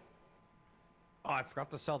 Oh, I forgot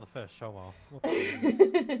to sell the fish. Oh well.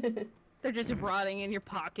 Whoopsies. They're just rotting in your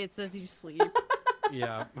pockets as you sleep.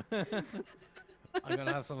 Yeah. I'm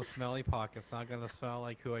gonna have some smelly pockets. Not gonna smell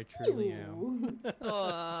like who I truly am.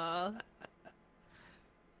 Aww.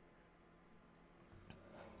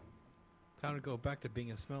 Time to go back to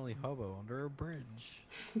being a smelly hobo under a bridge.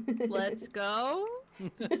 Let's go.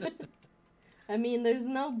 I mean, there's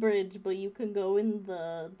no bridge, but you can go in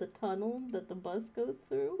the tunnel that the bus goes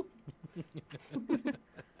through.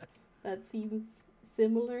 That seems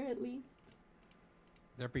similar, at least.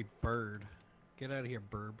 There be bird. Get out of here,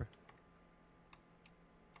 burb.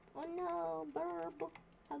 Oh no, burb.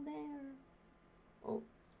 How there? Oh.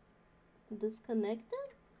 Disconnected?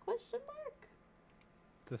 Question mark?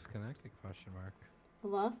 Disconnected? Question mark.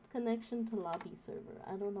 Lost connection to lobby server.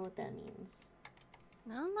 I don't know what that means.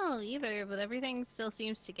 I don't know either, but everything still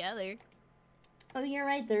seems together. Oh, you're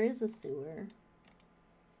right. There is a sewer.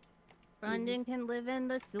 Brandon can live in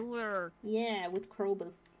the sewer. Yeah, with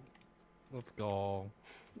Krobus. Let's go.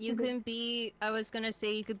 You can be, I was gonna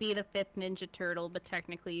say you could be the 5th Ninja Turtle, but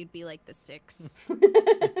technically you'd be like the 6th.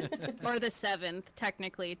 Or the 7th,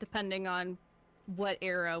 technically, depending on what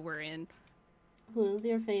era we're in. Who's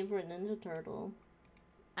your favorite Ninja Turtle?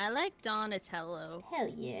 I like Donatello. Hell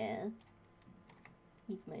yeah.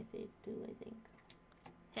 He's my fave too, I think.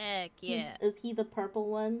 Heck yeah. Is he the purple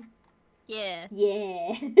one? Yeah.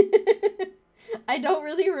 Yeah. I don't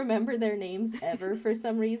really remember their names ever for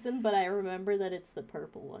some reason, but I remember that it's the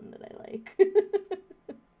purple one that I like.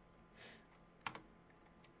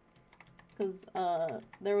 Because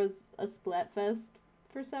there was a Splatfest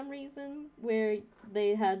for some reason, where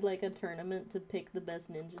they had like a tournament to pick the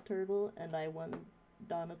best Ninja Turtle, and I won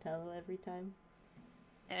Donatello every time.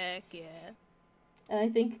 Heck yeah. And I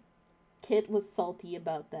think Kit was salty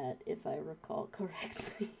about that, if I recall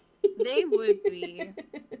correctly. They would be.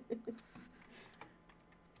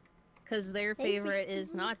 Because their favorite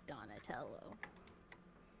is not Donatello.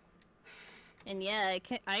 And yeah,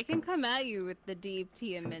 I can come at you with the deep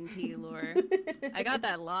TMNT lore. I got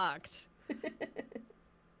that locked.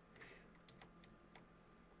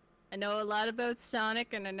 I know a lot about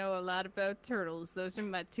Sonic and I know a lot about turtles. Those are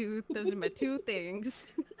my two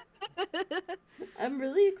things. I'm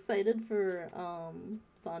really excited for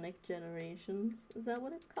Sonic Generations. Is that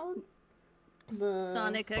what it's called? The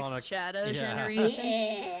Sonic X Shadow yeah.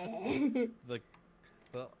 Generations. Yeah.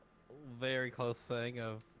 The very close thing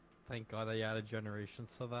of thank God they added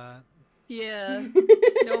generations to that. Yeah.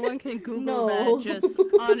 No one can Google No. that just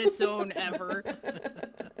on its own ever.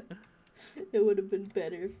 It would have been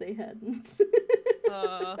better if they hadn't.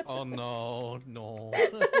 Oh no, no.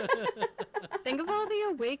 Think of all the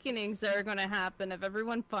awakenings that are gonna happen of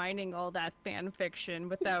everyone finding all that fan fiction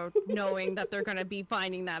without knowing that they're gonna be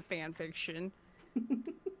finding that fan fiction.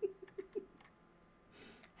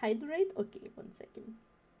 Hydrate? Okay, 1 second.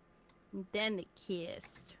 And then they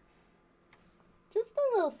kissed. Just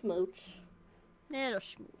a little smooch. Little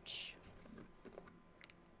smooch.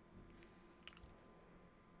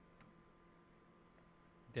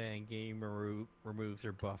 Dang, game removes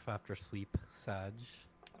your buff after sleep, Sag.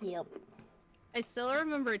 Yep. I still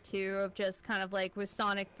remember too of just kind of like with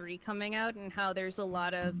Sonic 3 coming out and how there's a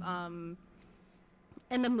lot of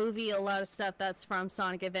in the movie a lot of stuff that's from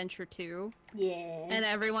Sonic Adventure 2. Yeah. And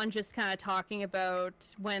everyone just kind of talking about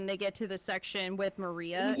when they get to the section with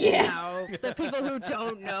Maria Yeah. and how the people who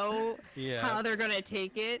don't know Yeah. how they're gonna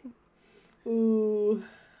take it. Ooh.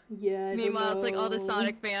 Yeah. I Meanwhile, don't it's like all the know.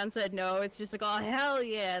 Sonic fans said no. It's just like, oh hell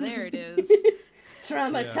yeah, there it is.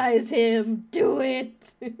 Traumatize him. Do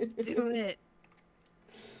it. Do it.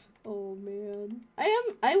 Oh man.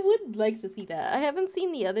 I would like to see that. I haven't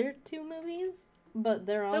seen the other 2 movies, but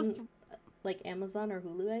they're on like Amazon or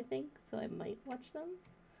Hulu, I think, so I might watch them.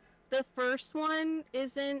 The first one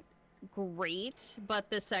isn't great, but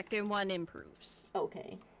the second one improves.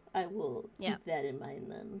 Okay. I will Yeah. keep that in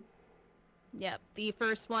mind then. Yep, the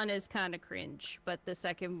first one is kind of cringe, but the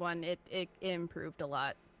second one it improved a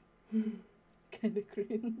lot. Kind of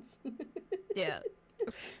cringe. Yeah.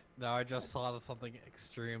 Now I just saw something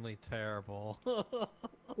extremely terrible.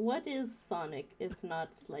 What is Sonic if not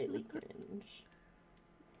slightly cringe?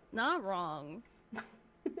 Not wrong.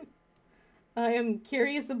 I am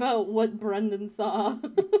curious about what Brendan saw.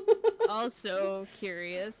 Also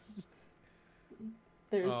curious.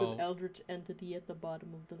 There's Oh. an eldritch entity at the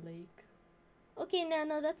bottom of the lake. Okay,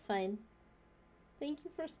 Nana, that's fine. Thank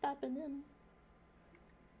you for stopping in.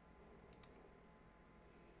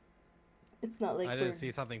 It's not like I we're... didn't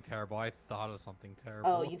see something terrible. I thought of something terrible.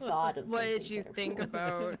 Oh, you thought of What something did you terrible. think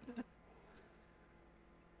about?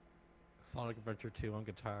 Sonic Adventure 2 on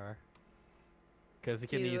guitar. Because you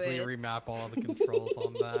can Do easily it. remap all the controls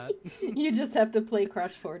on that. You just have to play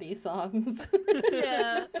Crush 40 songs.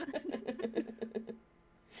 Yeah.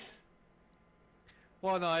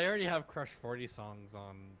 Well, no, I already have Crush 40 songs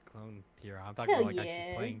on Clone Hero. I'm talking Hell about like yeah.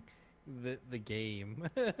 actually playing the game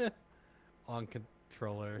on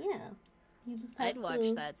controller. Yeah. You just have I'd watch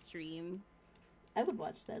to... that stream. I would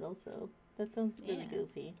watch that also. That sounds really Yeah.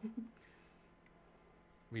 goofy.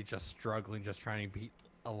 Me just struggling, just trying to beat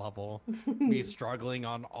a level. Me struggling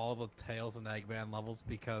on all the Tails and Eggman levels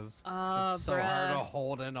because Oh, it's so hard to bruh.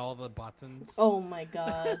 hold in all the buttons. Oh my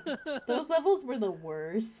god. Those levels were the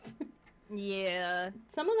worst. Yeah.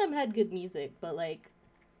 Some of them had good music, but like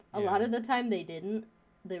a lot Yeah. of the time they didn't.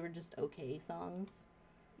 They were just okay songs.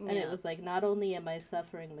 And Yeah. it was like, not only am I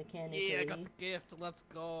suffering mechanically, Yeah, I got the gift. Let's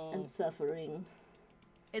go. I'm suffering.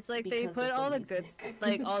 It's like they because put of the all the good, music.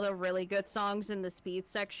 like all the really good songs in the speed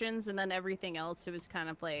sections, and then everything else it was kind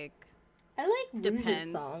of like I like Rouge's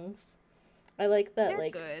Depends. songs. I like that they're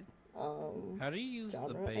like good. How do you use the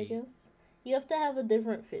genre, I bait? guess. You have to have a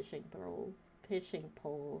different fishing pole.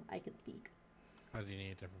 I can speak. How do you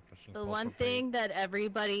need a different fishing The pole one for bait? thing that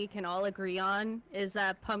everybody can all agree on is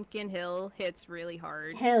that Pumpkin Hill hits really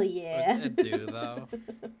hard. Hell yeah. It do though.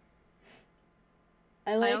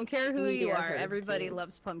 I I don't care who Meteor you are, Herd, everybody too.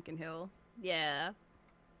 loves Pumpkin Hill. Yeah.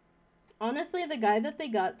 Honestly, the guy that they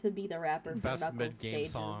got to be the rapper for Best Knuckles mid-game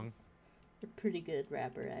stages, song. a pretty good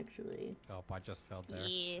rapper actually. Oh, I just fell there. Yeah,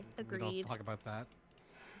 We agreed. don't talk about that.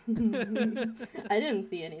 I didn't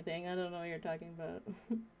see anything. I don't know what you're talking about.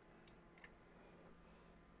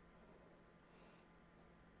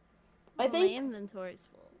 I My think inventory's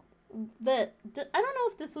full. I don't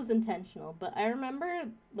know if this was intentional, but I remember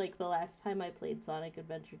like the last time I played Sonic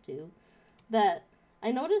Adventure 2 that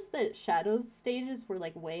I noticed that Shadow's stages were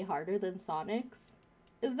like way harder than Sonic's.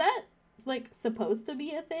 Is that like supposed to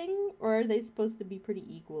be a thing, or are they supposed to be pretty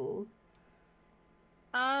equal?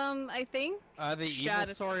 I think The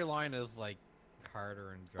Shadow- evil storyline is like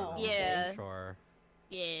harder in general. Oh, Yeah. Sure.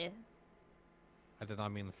 Yeah. I did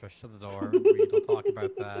not mean the fish to the door. We don't talk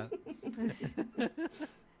about that.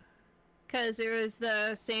 Because it was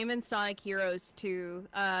the same in Sonic Heroes 2.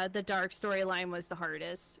 The dark storyline was the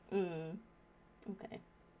hardest. Okay.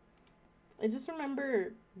 I just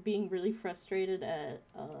remember being really frustrated at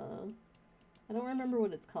I don't remember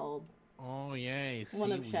what it's called. Oh yay!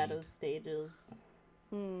 One of seaweed. Shadow's stages.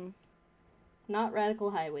 Not Radical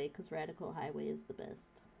Highway, because Radical Highway is the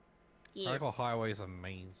best. Yes. Radical Highway is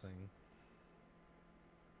amazing.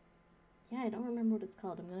 Yeah, I don't remember what it's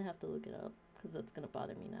called. I'm gonna have to look it up, because that's gonna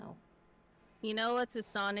bother me now. You know what's a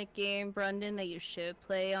Sonic game, Brendan, that you should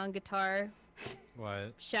play on guitar?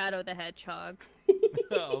 What? Shadow the Hedgehog.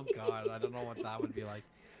 Oh god, I don't know what that would be like.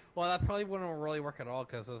 Well, that probably wouldn't really work at all,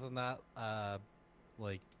 because isn't that,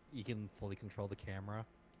 like, you can fully control the camera?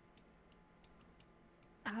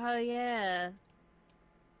 Oh, yeah.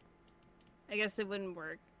 I guess it wouldn't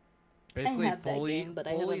work. Basically, I have fully, that game, but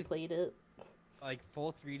I fully, haven't played it. like,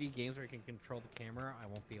 full 3D games where you can control the camera, I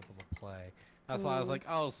won't be able to play. That's why I was like,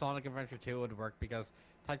 oh, Sonic Adventure 2 would work, because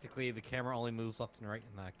technically the camera only moves left and right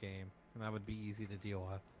in that game, and that would be easy to deal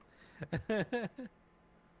with.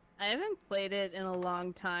 I haven't played it in a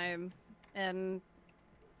long time, and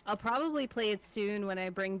I'll probably play it soon when I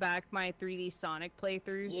bring back my 3D Sonic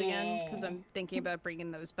playthroughs again, because Yeah. I'm thinking about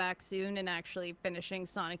bringing those back soon and actually finishing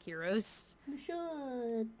Sonic Heroes. You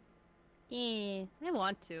should. Yeah, I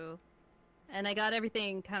want to. And I got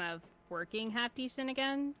everything kind of working half decent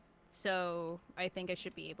again, so I think I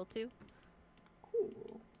should be able to.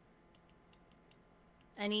 Cool.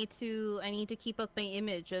 I need to keep up my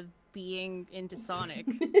image of being into Sonic.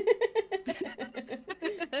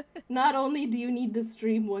 Not only do you need to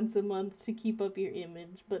stream once a month to keep up your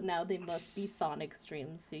image, but now they must be Sonic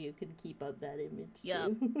streams so you can keep up that image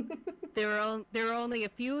Yup. too. There are only a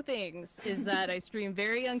few things. Is that I stream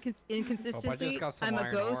very inconsistently. got some I'm a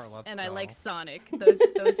iron ore, ghost, let's and I like go. Sonic.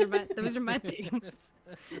 Those are my things.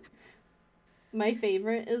 My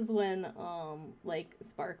favorite is when like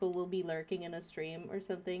Sparkle will be lurking in a stream or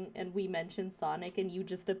something and we mention Sonic and you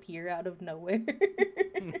just appear out of nowhere.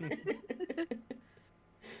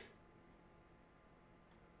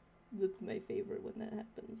 That's my favorite when that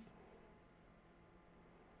happens.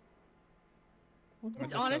 What It's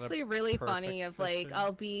just had a honestly really funny. perfect Of like, fishing.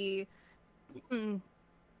 I'll be.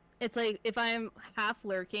 It's like if I'm half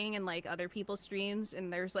lurking in like other people's streams,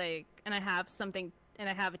 and there's like, and I have something, and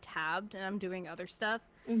I have it tabbed, and I'm doing other stuff.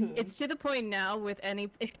 Mhm. It's to the point now with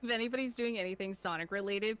if anybody's doing anything Sonic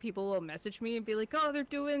related, people will message me and be like, "Oh, they're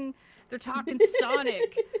talking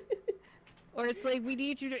Sonic," or it's like, "We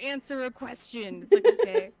need you to answer a question." It's like,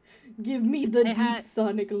 okay. Give me the I deep had-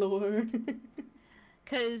 Sonic lore.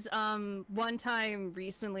 Cause one time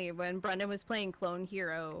recently when Brendan was playing Clone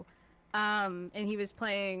Hero, and he was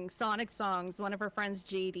playing Sonic songs, one of our friends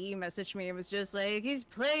JD messaged me and was just like, he's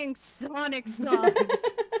playing Sonic songs.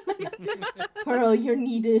 Pearl, you're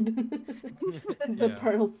needed. The Yeah.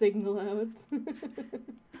 Pearl signal out.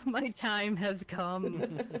 My time has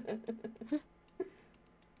come.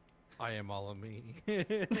 I am all of me.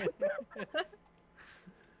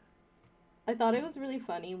 I thought it was really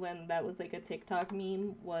funny when that was like a TikTok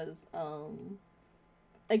meme was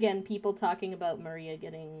again people talking about Maria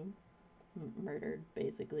getting murdered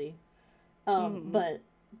basically. But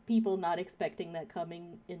people not expecting that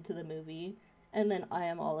coming into the movie, and then I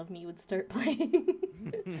Am All of Me would start playing.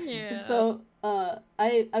 Yeah. So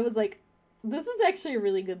I was like, this is actually a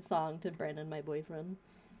really good song to Brandon, my boyfriend.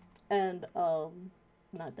 And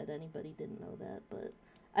not that anybody didn't know that, but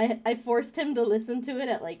I forced him to listen to it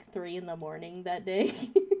at like 3 in the morning that day.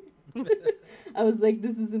 I was like,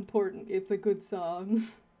 this is important. It's a good song.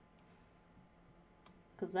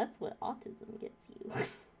 Because that's what autism gets you. 'Cause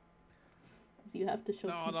you have to show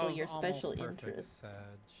No, that people was your special almost perfect, interests Sag.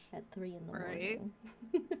 at 3 in the Right. morning.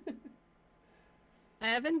 I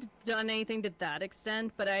haven't done anything to that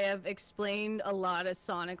extent, but I have explained a lot of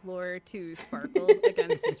Sonic lore to Sparkle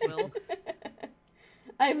against his will.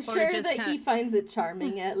 I'm Or sure just that he can't- finds it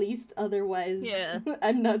charming, at least. Otherwise, Yeah.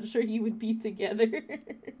 I'm not sure you would be together.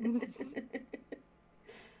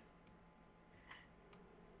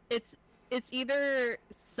 It's either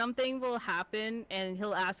something will happen and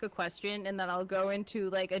he'll ask a question and then I'll go into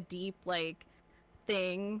like a deep like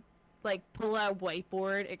thing like pull out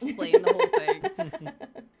whiteboard, explain the whole thing.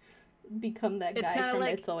 Become that It's guy kinda from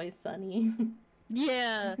like- It's Always Sunny.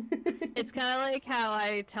 Yeah. It's kind of like how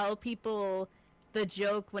I tell people the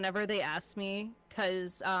joke whenever they ask me,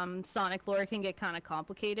 because Sonic lore can get kind of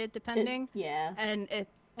complicated depending, Yeah.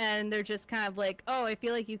 and they're just kind of like, oh, I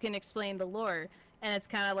feel like you can explain the lore, and it's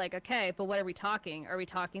kind of like, okay, but what are we talking? Are we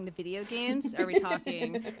talking the video games? Are we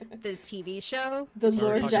talking the TV show? The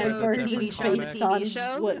Sorry, lore talking about the diverges different based comics. on TV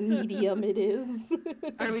show? what medium it is.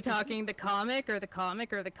 Are we talking the comic or the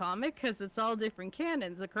comic or the comic? Because it's all different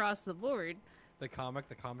canons across the board. The comic,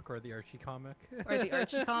 or the Archie comic. Or the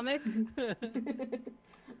Archie comic.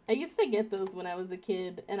 I used to get those when I was a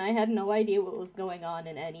kid, and I had no idea what was going on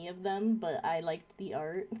in any of them, but I liked the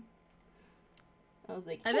art. I was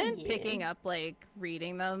like, I've "Hell been yeah." picking up, like,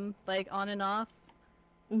 reading them, like, on and off,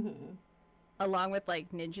 Mhm. along with,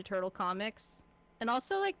 like, Ninja Turtle comics. And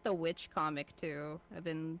also, like, the Witch comic, too. I've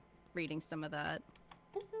been reading some of that.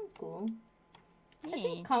 That sounds cool. I Yeah.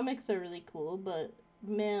 think comics are really cool, but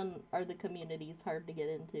man, are the communities hard to get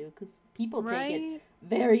into, because people take it Right?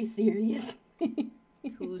 very seriously.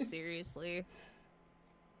 Too seriously.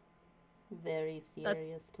 Very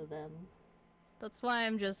serious to them. That's why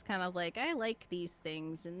I'm just kind of like, I like these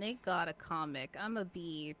things, and they got a comic. I'ma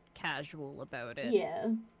be casual about it.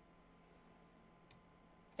 Yeah.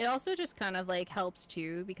 It also just kind of, like, helps,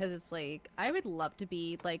 too, because it's like, I would love to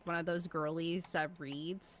be, like, one of those girlies that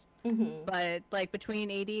reads, Mhm. but, like, between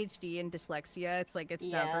ADHD and dyslexia, it's like, it's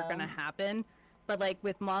never Yeah. gonna happen. But, like,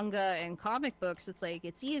 with manga and comic books, it's like,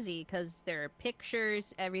 it's easy, because there are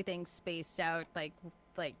pictures, everything's spaced out, like,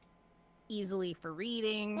 easily for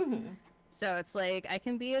reading. Mhm. So it's like, I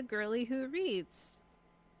can be a girly who reads.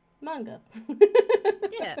 Manga.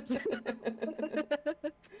 Yeah.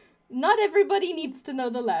 Not everybody needs to know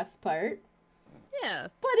the last part, Yeah.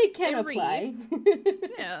 but it can And read. apply.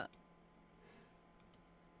 Yeah.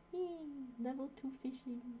 Yay, level 2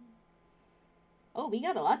 fishing. Oh, we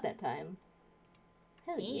got a lot that time.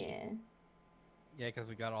 Hell Yeah. yeah. Yeah, because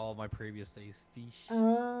we got all of my previous days' fish.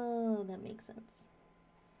 Oh, that makes sense.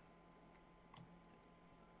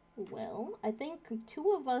 Well, I think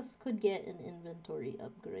 2 of us could get an inventory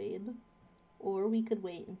upgrade, or we could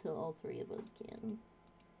wait until all 3 of us can.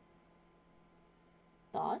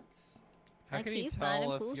 Thoughts? How I can you keep finding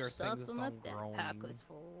tell cool if your stuff thing's and my done growing? backpack was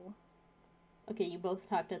full. Okay, you both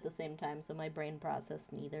talked at the same time, so my brain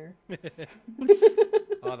processed neither.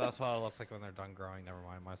 Oh, that's what it looks like when they're done growing. Never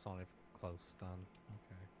mind, mine's only close done.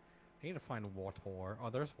 Okay. I need to find water. Oh,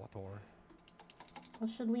 there's water.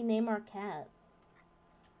 What should we name our cat?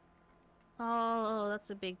 Oh, that's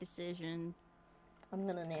a big decision. I'm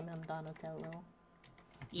gonna name him Donatello.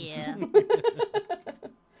 Yeah.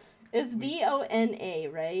 It's Dona,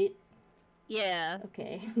 right? Yeah.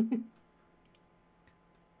 Okay.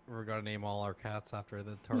 We're gonna name all our cats after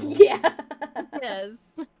the turtles. Yeah. Yes.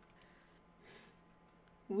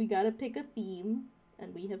 We gotta pick a theme,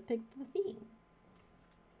 and we have picked the theme.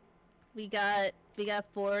 We got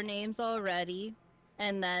 4 names already,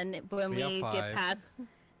 and then when We have we get 5. past,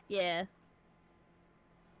 yeah,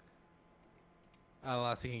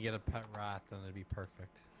 Unless you can get a pet rat, then it'd be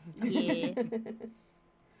perfect. yeah,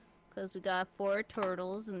 because we got 4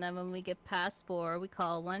 turtles, and then when we get past 4, we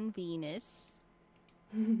call one Venus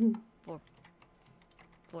for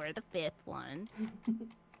the 5th one.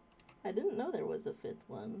 I didn't know there was a 5th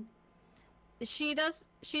one. She doesn't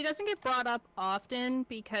get brought up often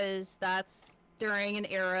because that's during an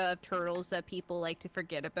era of turtles that people like to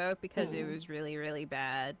forget about because it was really, really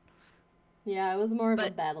bad. Yeah, I was more of a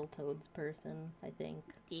But- Battletoads person, I think.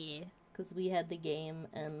 Yeah. Because we had the game,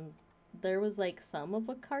 and there was, like, some of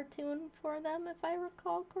a cartoon for them, if I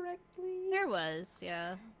recall correctly. There was,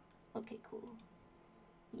 yeah. Okay, cool.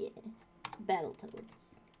 Yeah.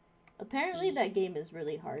 Battletoads. Apparently that game is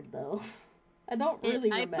really hard, though. I don't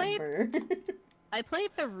really I played- remember. I played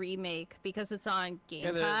the remake because it's on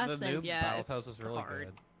Game Yeah, Pass, the new and yeah, Battletoads it's is really hard.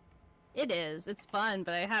 good. It is. It's fun,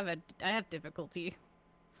 but I have difficulty.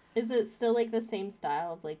 Is it still, like, the same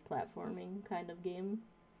style of, like, platforming kind of game?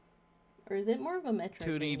 Or is it more of a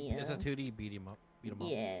Metroidvania? 2D. It's a 2D beat 'em up.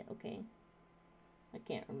 Yeah, okay. I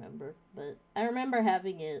can't remember, but I remember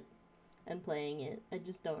having it and playing it. I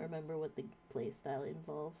just don't remember what the play style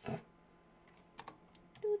involves.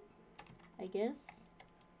 Doot. I guess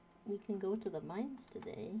we can go to the mines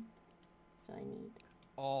today. So I need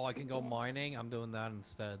Oh, I can go Yes. mining. I'm doing that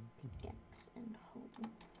instead. pickaxe and hoe.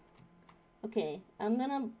 Okay, I'm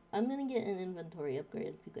gonna get an inventory upgrade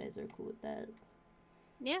if you guys are cool with that.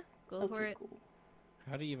 Yeah, go for Okay, it. cool.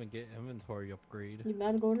 How do you even get inventory upgrade? You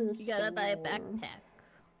gotta go to the You gotta buy a store backpack.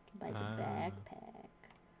 to buy the Ah. backpack.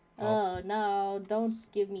 Oh no, don't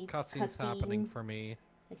give me Cutscene's happening for me.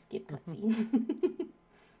 I skip cutscene.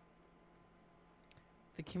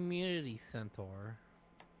 The community centaur.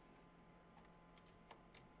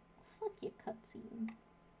 Fuck your cutscene.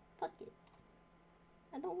 Fuck it.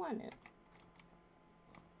 I don't want it.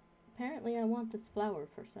 Apparently I want this flower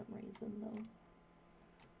for some reason though.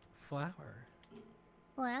 Flower.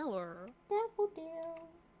 Flower. Daffodil.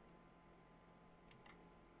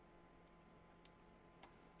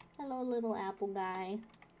 Hello, little apple guy.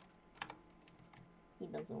 He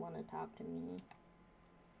doesn't want to talk to me.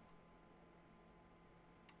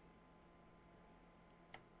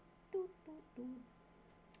 Doot, doot, doot.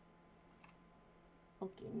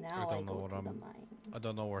 Okay, now I go to the mine. I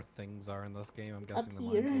don't know where things are in this game. I'm Up guessing the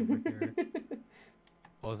here. mine's over here.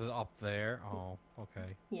 Oh, is it up there? Oh,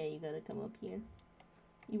 okay. Yeah, you gotta come up here.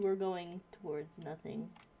 You were going towards nothing.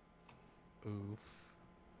 Oof.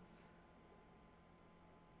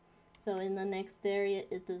 So in the next area,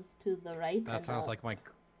 it is to the right. That and sounds up. like my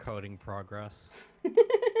coding progress.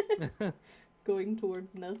 Going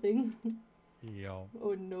towards nothing. Yo.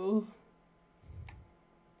 Oh no.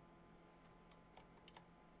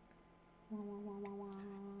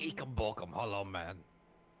 Eekum bokum, hello man.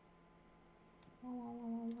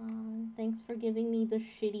 Thanks for giving me the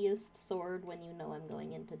shittiest sword when you know I'm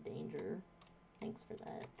going into danger. Thanks for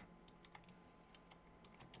that.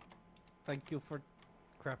 Thank you for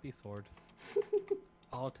crappy sword.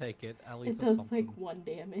 I'll take it. At least It it's does something. like 1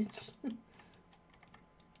 damage.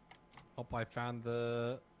 Oh, I found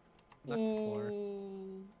the next floor.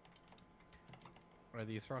 Yay. Are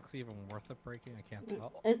these rocks even worth it breaking? I can't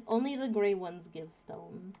tell. Only the gray ones give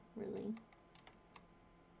stone, really.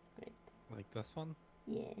 Great. Like this one?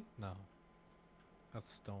 Yeah. No. That's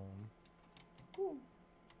stone. Ooh.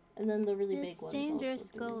 And then the really big It's ones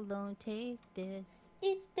dangerous, also go do. alone, take this.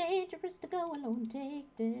 It's dangerous to go alone, take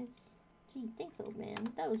this. Gee, thanks, old man.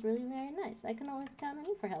 That was really very nice. I can always count on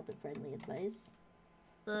you for help and friendly advice.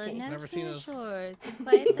 The Okay. never seen us- short,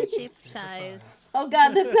 quite the cheap Super size. Oh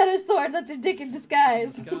god, that's not a sword, that's a dick in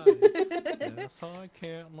disguise. Yes, I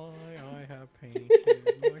can't lie. I have painted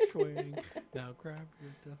my swing. Now grab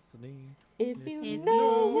your destiny. If you If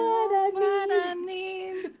know you what I what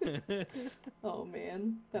mean. I mean. Oh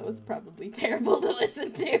man, that was probably terrible to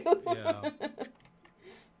listen to. Yeah.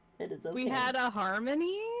 It is okay. We had a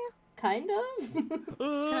harmony? Kind of?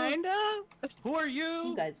 Kinda? Who are you?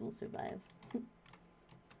 You guys will survive.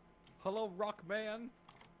 Hello, Rockman.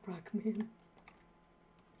 Rockman.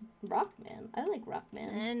 Rockman? I like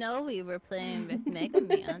Rockman. I know we were playing with Mega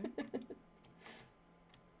Man.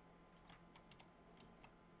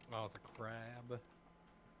 Oh, it's a crab.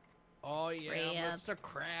 Oh yeah, Crab. Mr.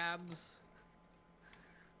 Krabs.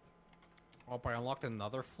 Oh, I unlocked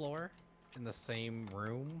another floor in the same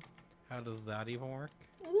room. How does that even work?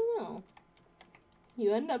 I don't know.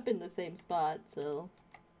 You end up in the same spot, so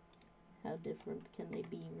how different can they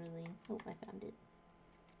be, really? Oh, I found it.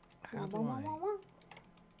 How do Wah, I? wah, wah, wah.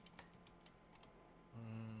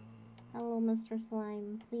 Hello, Mr.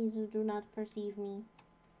 Slime. Please do not perceive me.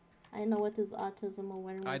 I know it is autism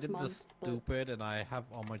awareness I did month, this but... stupid, and I have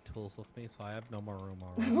all my tools with me, so I have no more room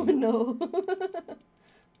Oh already. no.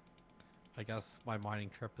 I guess my mining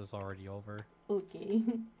trip is already over. Okay,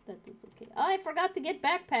 that is okay. Oh, I forgot to get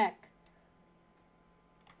backpack.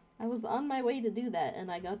 I was on my way to do that, and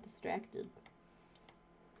I got distracted.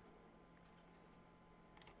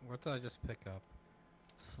 What did I just pick up?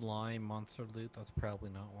 Slime monster loot, that's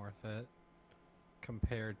probably not worth it.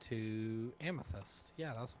 Compared to amethyst.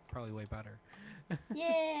 Yeah, that's probably way better.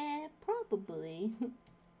 Yeah, probably.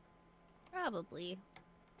 Probably.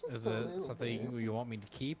 Just Is a it little something bit. you want me to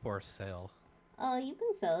keep or sell? You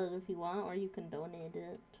can sell it if you want, or you can donate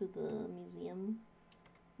it to the museum.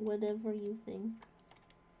 Whatever you think.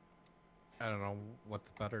 I don't know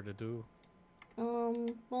what's better to do.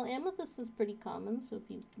 Well, amethyst is pretty common, so if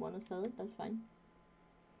you want to sell it, that's fine.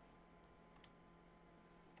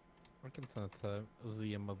 I can send it to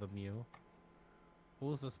Museum of the Mew.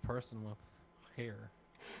 Who is this person with hair?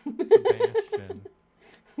 Sebastian.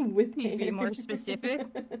 With Can you be hair. more specific?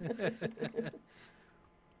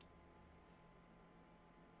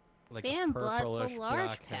 Like Damn, a blood purplish the large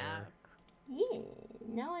black hair. pack. Yeah,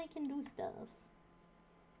 now I can do stuff.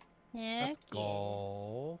 Heck Let's yeah.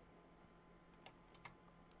 go.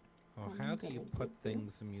 Oh, I'm how do you gonna put get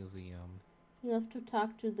things this. in museum? You have to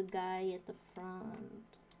talk to the guy at the front.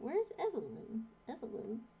 Where's Evelyn?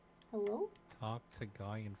 Evelyn? Hello? Talk to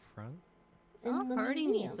guy in front? Stop In the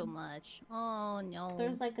hurting me museum. so much. Oh no.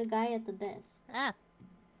 There's like a guy at the desk. Ah,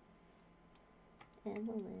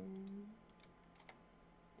 Evelyn.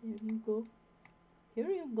 There you go. Here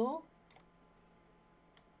you go.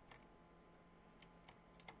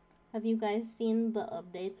 Have you guys seen the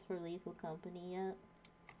updates for Lethal Company yet?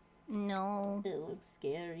 No. It looks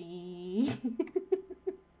scary.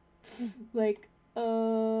 Like,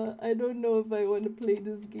 I don't know if I want to play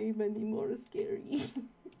this game anymore. It's scary.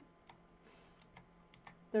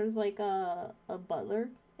 There's like a butler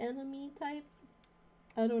enemy type.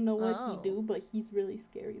 I don't know what he do, but he's really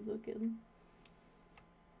scary looking.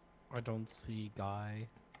 I don't see Guy.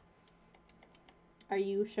 Are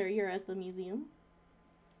you sure you're at the museum?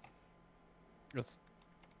 It's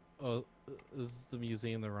is the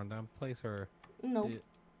museum the rundown place or No.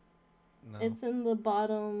 no? It's in the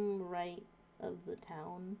bottom right of the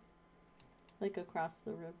town. Like across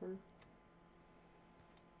the river.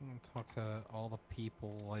 I'm gonna talk to all the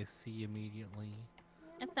people I see immediately.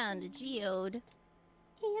 I found a geode.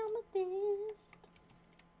 Amethyst.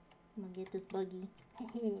 I'm gonna get this buggy.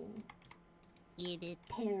 Eat it.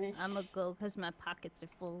 Perish. I'ma go because my pockets are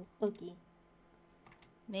full. Buggy.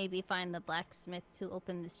 Maybe find the blacksmith to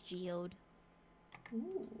open this geode.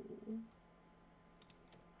 Ooh.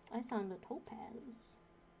 I found a topaz.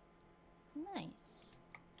 Nice.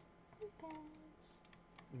 Topaz.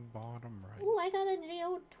 Bottom right. Ooh, I got a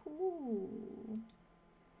geode too.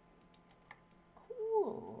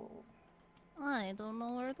 Cool. I don't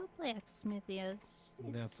know where the blacksmith is.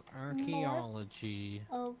 That's It's archaeology.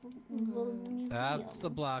 Of the museum. That's the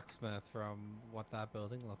blacksmith from what that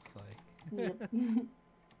building looks like. Yep.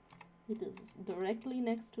 It is directly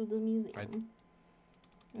next to the museum.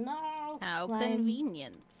 No. How slime.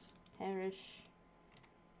 convenient. Perish.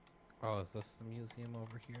 Oh, is this the museum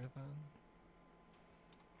over here then?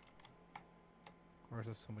 Or is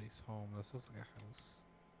this somebody's home? This is like a house.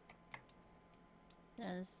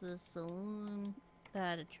 That's the saloon.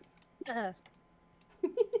 I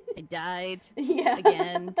died Yeah.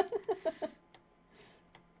 again.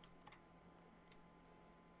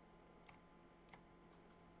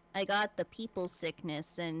 I got the people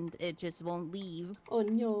sickness and it just won't leave. Oh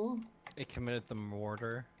no. It committed the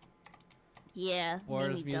murder. Yeah,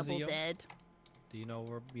 Where's made me double museum? dead. Do you know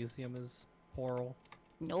where museum is? Plural?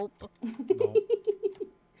 Nope.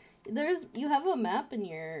 No. You have a map in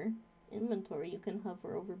your inventory. You can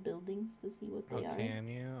hover over buildings to see what they Oh, are. can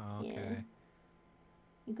you? Okay. Yeah.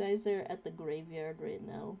 You guys are at the graveyard right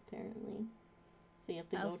now, apparently. So you have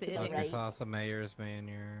to go to the Outfitting. Okay, right. so that's the mayor's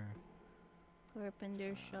manor.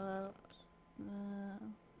 Carpenter shop.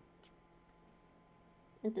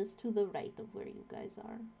 It is to the right of where you guys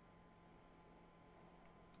are.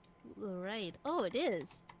 Right. Oh, it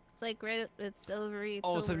is. It's like right. It's over.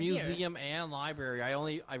 Oh, it's a over here. museum and library.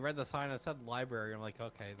 I read the sign that said library. I'm like,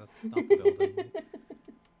 okay, that's not the building.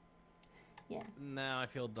 Yeah. Now I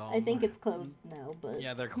feel dumb. I think it's closed now, but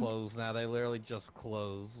Yeah, they're closed now. They literally just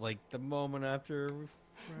closed. Like the moment after we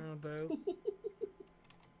found out.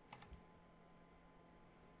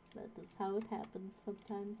 that is how it happens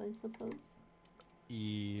sometimes, I suppose.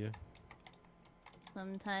 Yeah.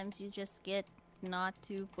 Sometimes you just get not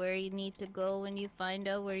to where you need to go when you find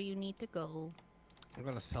out where you need to go. I'm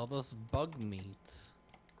gonna sell this bug meat.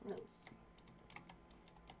 Gross.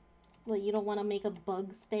 Well, you don't want to make a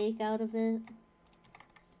bug steak out of it?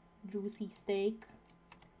 Juicy steak?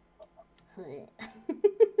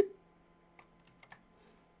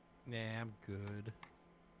 Yeah, I'm good.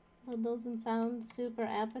 That doesn't sound super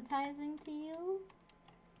appetizing to you?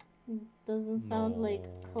 Doesn't sound like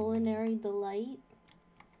No. culinary delight?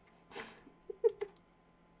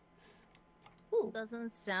 Ooh.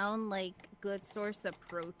 Doesn't sound like good source of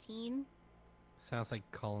protein. Sounds like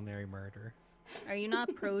culinary murder. Are you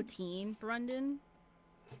not protein, Brendan?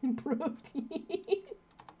 Protein.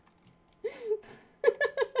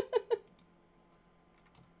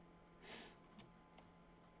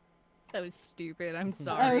 That was stupid. I'm I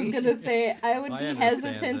sorry. was gonna say, I would I be understand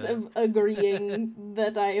hesitant that. of agreeing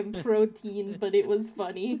that I am protein, but it was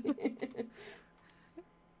funny.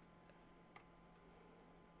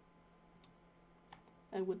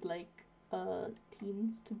 I would like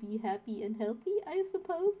teens to be happy and healthy, I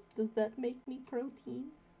suppose. Does that make me protein?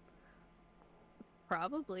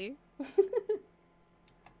 Probably.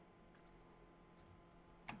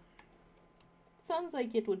 Sounds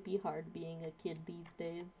like it would be hard being a kid these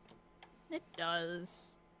days. It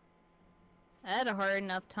does. I had a hard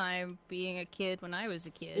enough time being a kid when I was a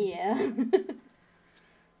kid. Yeah.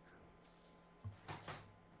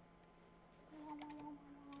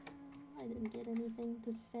 I didn't get anything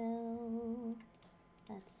to sell.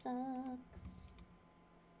 That sucks.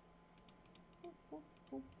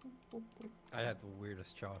 I had the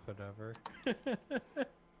weirdest childhood ever.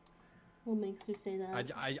 What makes you say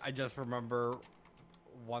that? I just remember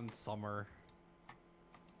one summer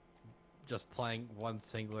just playing one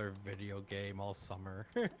singular video game all summer.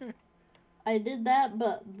 I did that,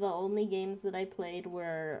 but the only games that I played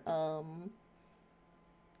were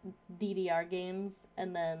DDR games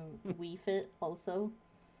and then Wii Fit also,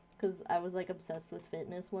 because I was like obsessed with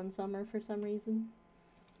fitness one summer for some reason.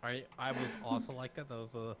 I was also like that. That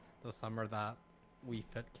was the summer that Wii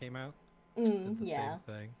Fit came out. Mm, Did the yeah,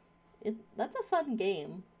 same thing. that's a fun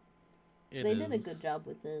game. They did a is. good job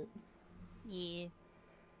with it. Yeah.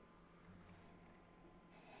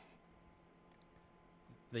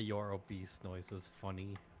 The You're Obese noise is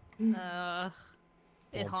funny. It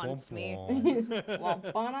Womp, haunts womp, me.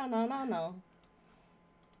 womp. Well, no.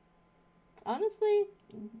 Honestly,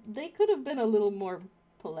 they could have been a little more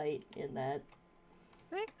polite in that.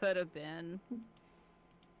 It could have been.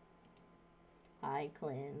 Hi,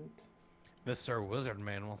 Clint. Mr.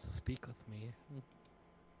 Wizardman wants to speak with me.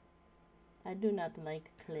 I do not like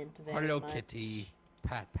Clint very Hello, much. kitty.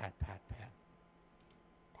 Pat, pat, pat, pat.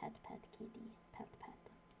 Pat, pat, kitty. Pat, pat.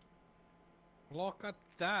 Look at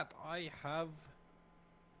that. I have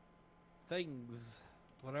things.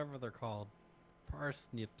 Whatever they're called.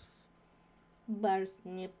 Parsnips.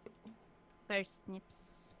 Barsnip.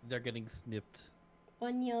 Parsnips. They're getting snipped.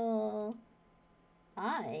 Onyo.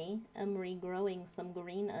 I am regrowing some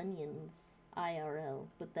green onions. IRL,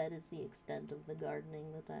 but that is the extent of the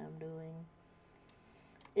gardening that I am doing.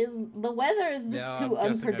 The weather is just Yeah, too I'm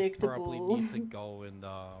guessing unpredictable. I probably need to go and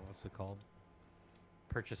what's it called?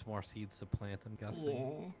 Purchase more seeds to plant. I'm guessing.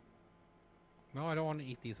 Yeah. No, I don't want to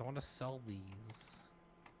eat these. I want to sell these.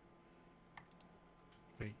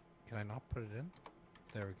 Wait, can I not put it in?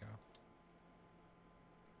 There we go.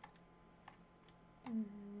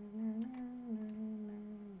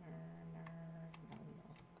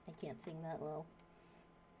 I can't sing that well,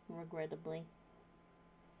 regrettably.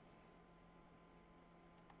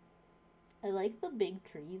 I like the big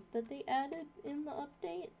trees that they added in the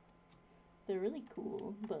update. They're really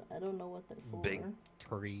cool, but I don't know what they're for. Big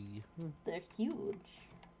tree. They're huge.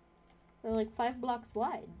 They're like 5 blocks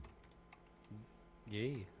wide.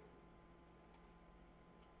 Yay.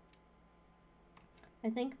 I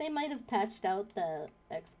think they might have patched out the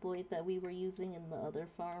exploit that we were using in the other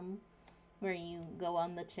farm, where you go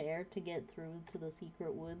on the chair to get through to the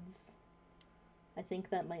secret woods. I think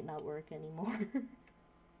that might not work anymore.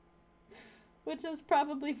 Which is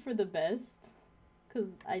probably for the best, because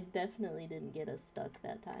I definitely didn't get us stuck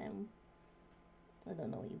that time. I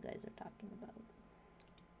don't know what you guys are talking about.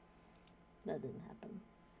 That didn't happen.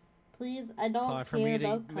 Please, I don't Time for care me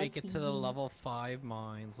about to make it to the cutscenes. level 5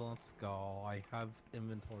 mines. Let's go. I have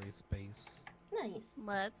inventory space. Nice.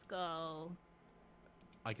 Let's go.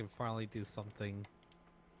 I can finally do something.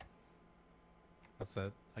 That's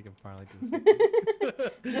it. I can finally do something.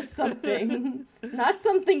 Just something. Not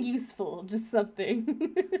something useful, just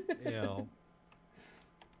something. Ew.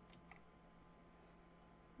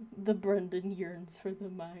 The Brendan yearns for the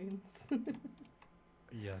mines.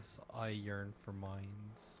 Yes, I yearn for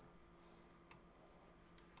mines.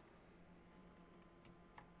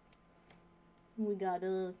 We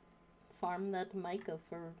gotta farm that mica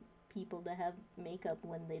for people to have makeup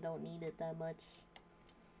when they don't need it that much.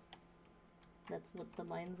 That's what the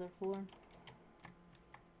mines are for.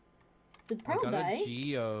 Did Pearl I got die? a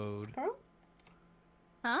geode. Pearl?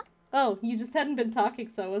 Huh? Oh, you just hadn't been talking,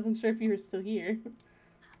 so I wasn't sure if you were still here.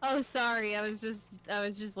 Oh, sorry. I was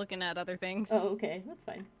just looking at other things. Oh, okay, that's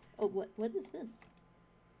fine. Oh, what is this?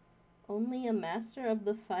 Only a master of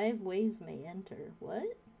the 5 ways may enter.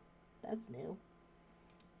 What? That's new.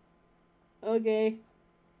 Okay.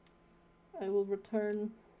 I will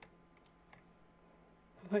return.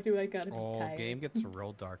 Why do I gotta be tired? Game gets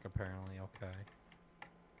real dark apparently. Okay.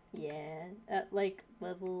 Yeah, at like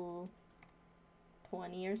level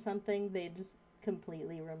 20 or something, they just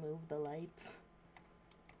completely remove the lights.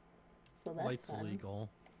 So that's Light's fun. legal.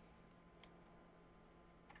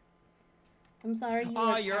 I'm sorry you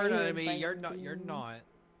Oh, were you're an tired enemy. by You're not. You're being- not.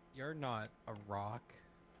 You're not a rock.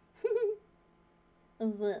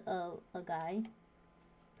 Is it a guy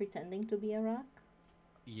pretending to be a rock?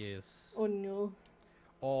 Yes. Oh no.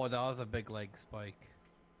 Oh, that was a big leg spike.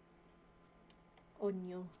 Oh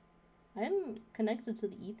no. I'm connected to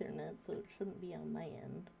the Ethernet, so it shouldn't be on my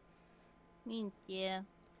end. Yeah.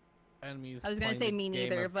 Enemies. I was gonna playing say the me game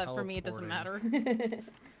neither, of but for me it doesn't teleporting. matter.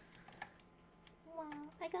 Wow,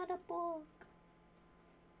 I got a book.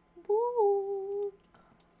 Book.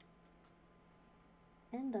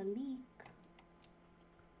 And a leak.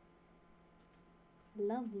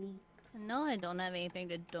 Love leaks. No, I don't have anything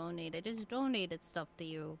to donate. I just donated stuff to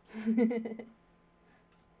you.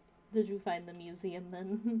 Did you find the museum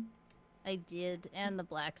then? I did, and the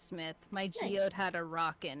blacksmith. My Nice. geode had a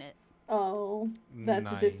rock in it. Oh, that's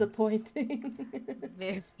Nice. disappointing.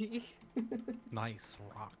 Very. Nice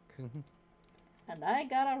rock. And I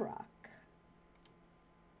got a rock.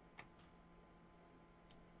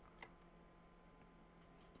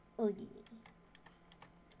 Oogie.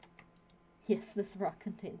 Yes, this rock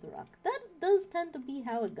contains a rock. That does tend to be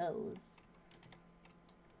how it goes.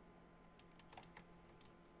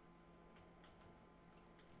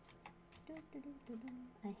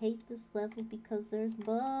 I hate this level because there's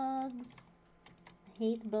bugs. I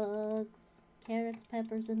hate bugs. Carrots,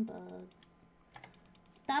 peppers, and bugs.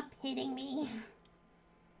 Stop hitting me!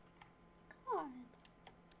 God.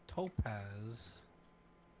 Topaz.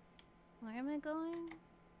 Where am I going?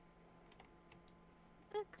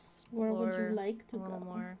 Where would you Explore like to a little go?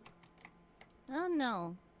 more. Oh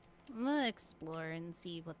no. I'm gonna explore and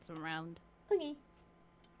see what's around. Okay.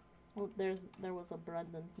 Well, there was a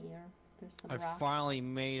Brendan here. There's some I rocks. finally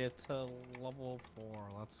made it to level 4.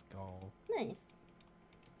 Let's go. Nice.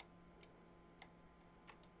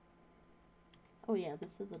 Oh yeah,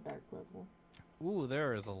 this is a dark level. Ooh,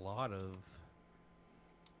 there is a lot of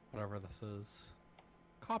whatever this is.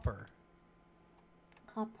 Copper.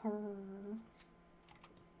 Copper.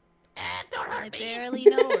 I barely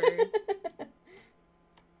know her.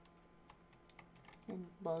 And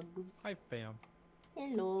bugs. Hi, fam.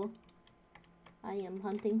 Hello. I am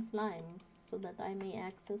hunting slimes so that I may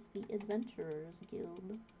access the Adventurers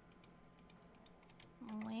Guild.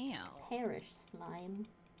 Wow. Perish, slime.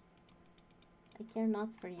 I care not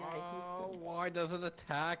for your Oh, existence. why does it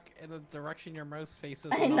attack in the direction your mouse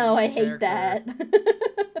faces? I and know, not I the hate that.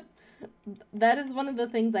 character? That is one of the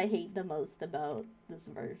things I hate the most about this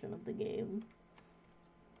version of the game.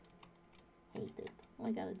 Hate it. Oh,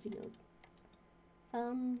 I got a geode.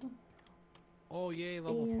 Found. Oh, yay,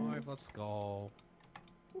 level 5. Stairs. Let's go.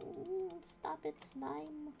 Stop it,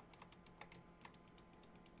 slime.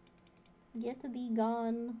 Get thee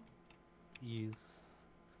gone. Yes.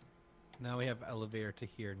 Now we have elevator to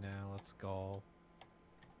here now. Let's go.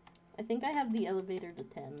 I think I have the elevator to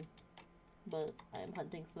 10, but I'm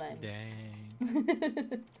hunting slimes.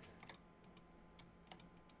 Dang.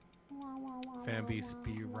 Famby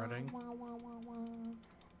speed running.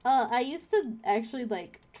 I used to actually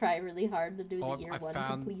like try really hard to do the Oh, year I one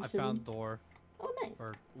found completion. door. Oh, nice.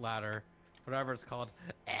 Or ladder. Whatever it's called.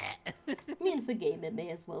 I mean, it's a game. It may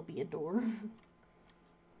as well be a door.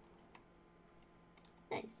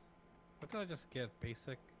 Nice. What did I just get?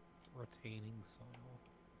 Basic retaining soil.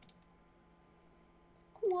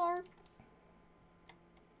 Quartz.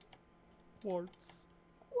 Quartz.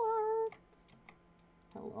 Quartz.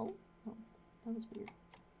 Hello? Oh, that was weird.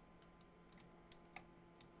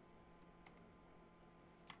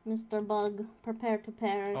 Mr. Bug, prepare to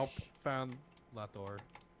perish. Oh, found that door.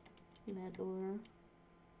 That door.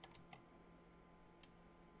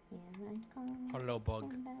 Here I come. Hello,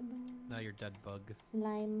 bug. from that door. Now you're dead, bug.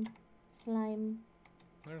 Slime. Slime.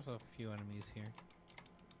 There's a few enemies here.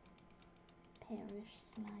 Perish,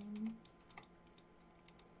 slime.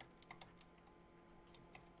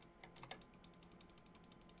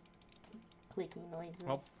 Clicky noises.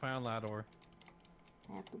 Oh, found that door.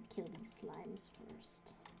 I have to kill these slimes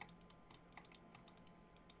first.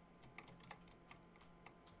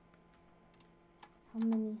 How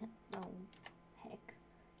many? Oh, heck.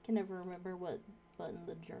 Can never remember what button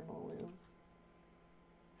the journal is.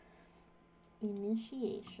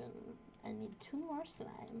 Initiation. I need 2 more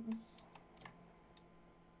slimes.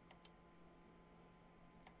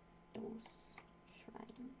 Those.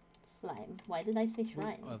 Shrine. Slime. Why did I say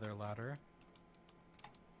shrine? Ooh, other ladder.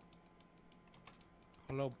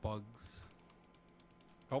 Hello, bugs.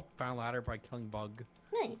 Oh, found ladder by killing bug.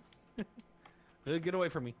 Nice. Get away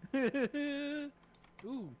from me.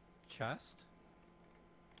 Ooh, chest.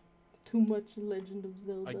 Too much Legend of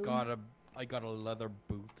Zelda. I got a leather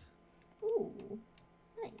boot. Ooh,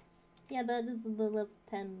 nice. Yeah, that is the level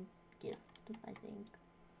 10 gift, I think.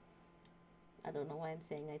 I don't know why I'm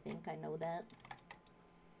saying I think. I know that.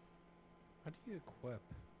 How do you equip?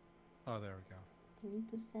 Oh, there we go.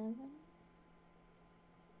 3 to 7.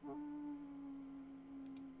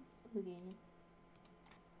 Okay.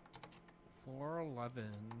 Floor 11.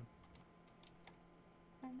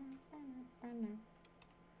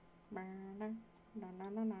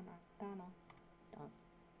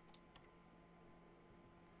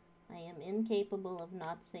 I am incapable of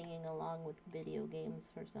not singing along with video games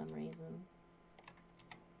for some reason.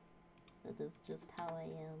 That is just how I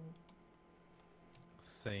am.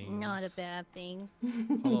 Same. Not a bad thing.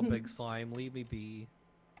 Hello, big slime. Leave me be.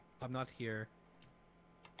 I'm not here.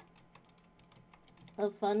 A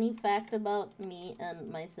funny fact about me and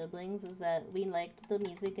my siblings is that we liked the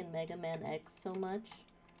music in Mega Man X so much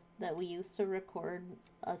that we used to record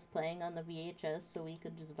us playing on the VHS so we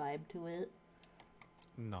could just vibe to it.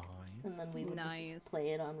 Nice. And then we would Nice. just play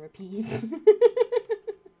it on repeat.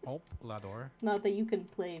 Oh, Lador. Not that you can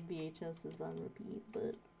play VHSs on repeat,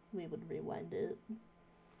 but we would rewind it.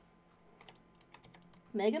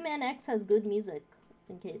 Mega Man X has good music,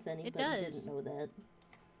 in case anybody does. didn't know that.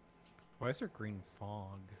 Why is there green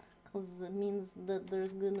fog? Because it means that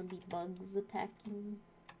there's gonna be bugs attacking.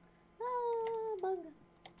 Ah, bug.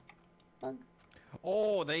 Bug.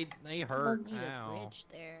 Oh, they hurt. Need a Ow. bridge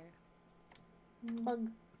there. Bug.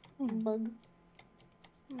 Bug.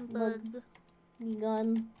 Bug. Be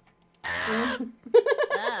gone. Ah.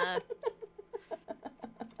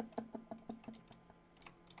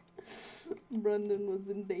 Brendan was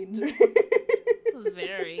in danger.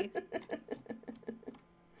 Very.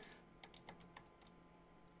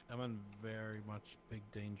 I'm in very much big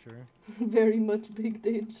danger. Very much big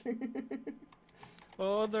danger.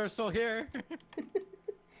 Oh, they're still here.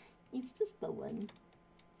 He's just the one.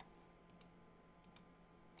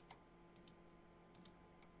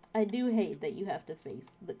 I do hate that you have to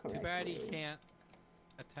face the correct Too bad he way. can't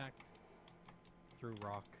attack through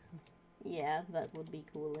rock. Yeah, that would be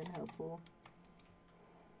cool and helpful.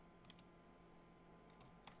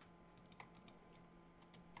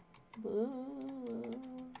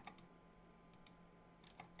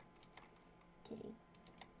 Okay.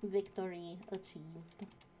 Victory achieved.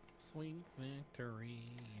 Sweet victory.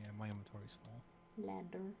 Yeah, my inventory's full.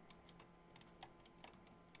 Ladder.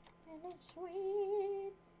 And it's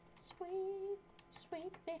sweet, sweet,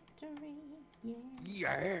 sweet victory. Yeah.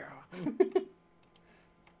 Yeah.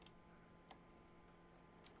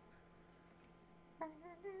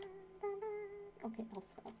 Okay, I'll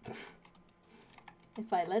stop.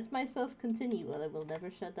 If I let myself continue, I will never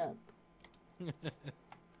shut up.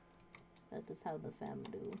 That is how the fam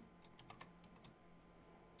do.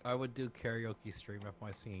 I would do karaoke stream if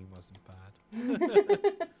my singing wasn't bad.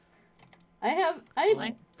 I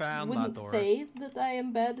Found that wouldn't door. say that I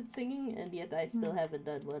am bad at singing, and yet I still haven't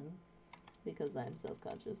done one because I'm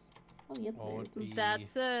self-conscious. Oh, yep, Oh, there it it'd is. be-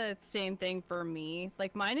 That's the same thing for me.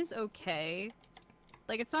 Like, mine is okay.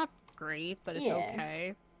 Like, it's not great, but it's Yeah.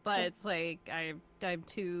 okay. But it's like, I'm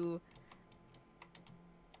too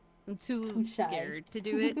Too shy. scared to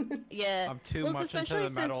do it. Yeah. I'm too Well, much into especially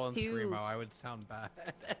the metal and since too- screamo. I would sound bad.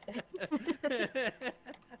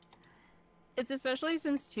 It's especially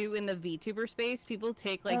since too in the VTuber space, people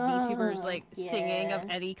take like VTubers Oh, like singing of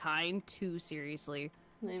yeah. any kind too seriously.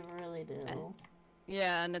 They really do.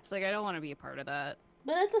 Yeah, and it's like I don't want to be a part of that.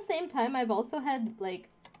 But at the same time, I've also had, like,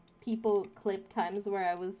 people clip times where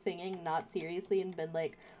I was singing not seriously and been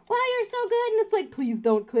like, wow, you're so good! And it's like, please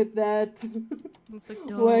don't clip that. It's like,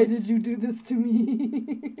 Why don't. did you do this to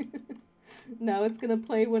me? Now it's gonna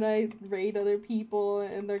play when I raid other people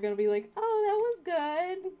and they're gonna be like, oh, that was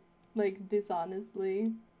good. Like,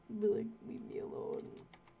 dishonestly. Be like, leave me alone.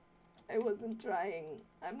 I wasn't trying.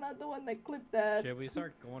 I'm not the one that clipped that. Should we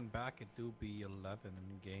start going back? It do be 11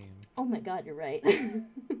 in game. Oh my god, you're right.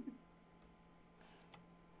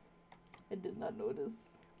 I did not notice.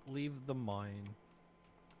 Leave the mine.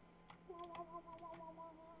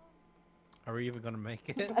 Are we even gonna make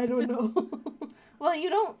it? I don't know. Well, you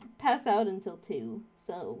don't pass out until 2,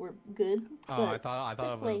 so we're good. Oh, I but thought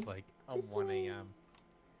this it way. was like a This 1 way. a.m.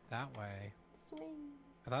 That way. This way.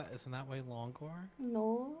 I thought isn't that way Longor?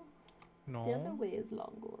 No, No. the other way is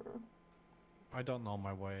Longor. I don't know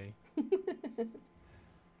my way.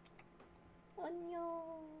 Oh no.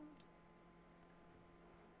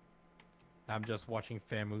 I'm just watching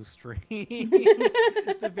Famu stream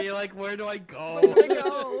to be like, where do I go? Where do I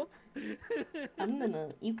go?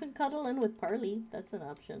 You can cuddle in with Parley. That's an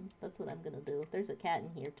option. That's what I'm gonna do. There's a cat in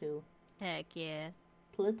here too. Heck yeah.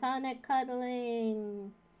 Platonic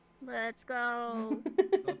cuddling. Let's go.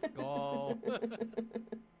 Let's go.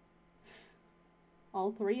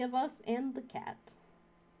 All 3 of us and the cat.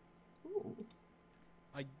 Ooh.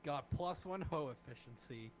 I got +1 hoe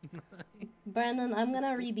efficiency. Brandon, I'm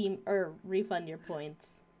gonna redeem or refund your points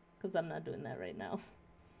because I'm not doing that right now.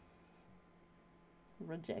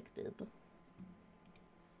 Rejected.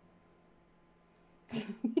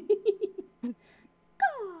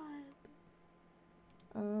 God.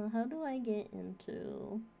 How do I get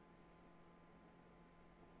into?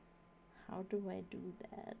 How do I do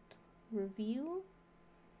that? Review.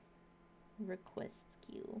 Request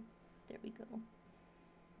queue. There we go.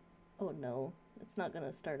 Oh no, it's not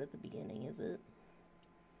gonna start at the beginning, is it?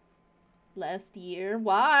 Last year?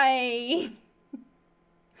 Why?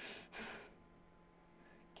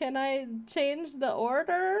 Can I change the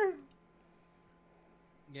order?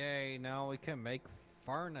 Yay, now we can make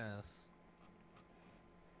furnace.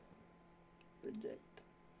 Reject.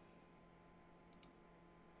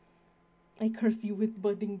 I curse you with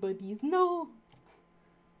budding buddies. No!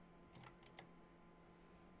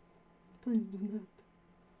 Please do not.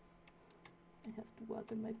 I have to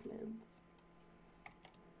water my plants.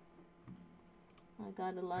 I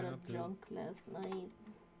got a lot of junk last night.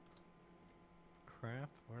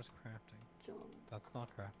 Craft? Where's crafting? Junk. That's not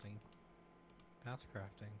crafting. That's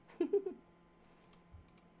crafting.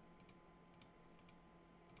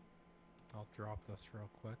 I'll drop this real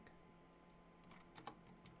quick.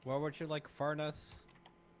 Where would you like furnace?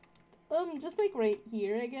 Just like right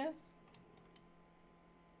here, I guess.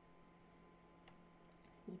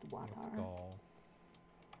 Need water. Let's go.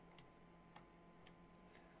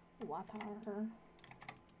 Water.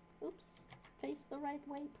 Oops. Face the right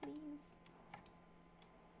way, please.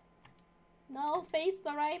 No, face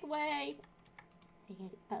the right way.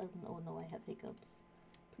 No, I have hiccups.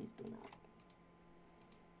 Please do not.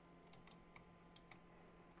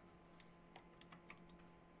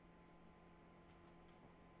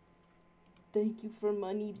 Thank you for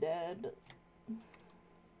money, Dad.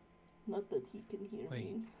 Not that he can hear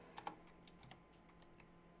me.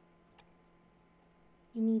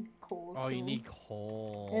 You need coal. Oh, too. you need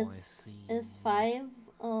coal. I see. It's 5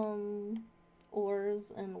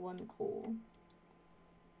 ores and 1 coal.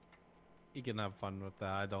 You can have fun with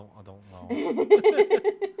that. I don't know.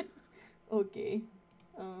 Okay.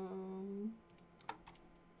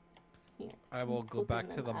 Here. I will go Put back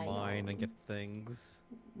in to the an mine and iron. get things.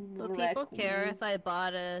 Will people care if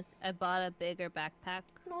Raccoons. I bought a bigger backpack?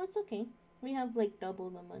 No, it's okay. We have like double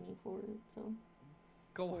the money for it, so.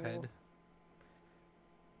 Go Cool. ahead.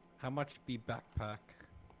 How much be backpack?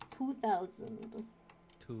 2,000.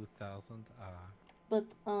 2,000. But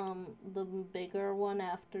the bigger one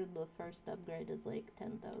after the first upgrade is like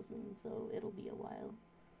 10,000, so it'll be a while.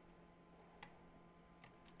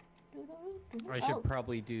 I should Oh,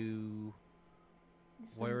 probably do.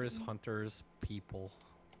 Where is something. Hunter's people?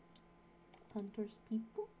 Hunter's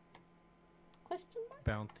people? Question mark?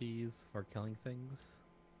 Bounties for killing things.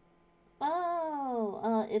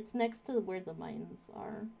 Oh, it's next to where the mines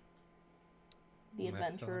are. The Next to them.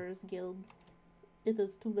 Adventurers Guild. It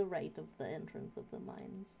is to the right of the entrance of the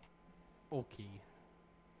mines. Okay.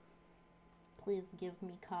 Please give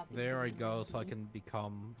me coffee. There I bean, go, so I lady. can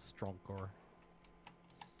become stronger.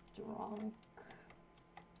 Strong.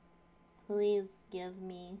 Please give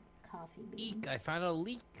me coffee bean. Eek! I found a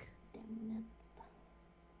leek! Damn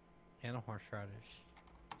And a horseradish.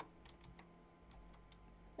 it.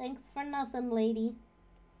 Thanks for nothing, lady.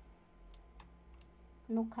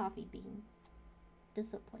 No coffee bean.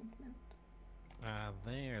 Disappointment.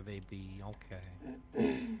 There they be.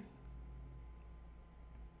 Okay.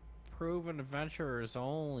 Proven adventurers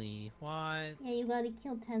only. What? Yeah, you gotta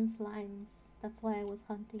kill 10 slimes. That's why I was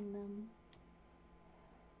hunting them.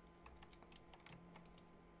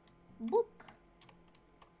 Book!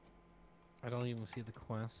 I don't even see the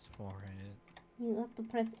quest for it. You have to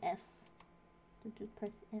press F. Did you press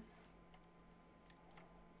F?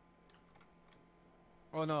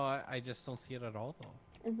 Oh no, I just don't see it at all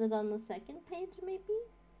though. Is it on the second page, maybe?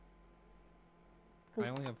 I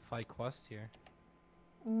only have 5 quests here.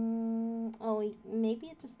 Maybe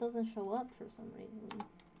it just doesn't show up for some reason.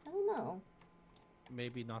 I don't know.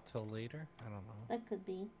 Maybe not till later? I don't know. That could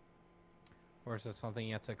be. Or is it something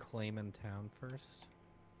you have to claim in town first?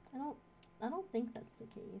 I don't think that's the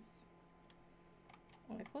case.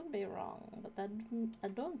 I could be wrong, but I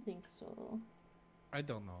don't think so. I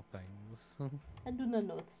don't know things. I do not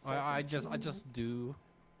know stuff I in just things. do.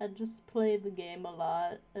 I just play the game a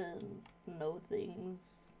lot and know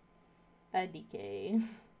things. I decay.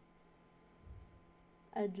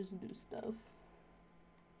 I just do stuff.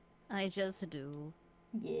 I just do.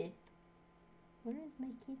 Yeah. Where is my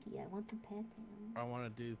kitty? I want to pet him. I want to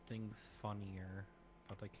do things funnier,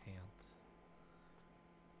 but I can't.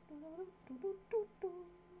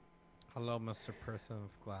 Hello, Mr. Person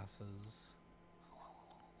with Glasses.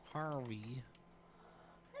 Harvey.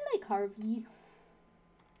 I like Harvey.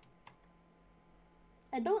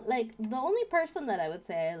 I don't like, the only person that I would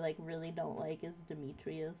say I like really don't like is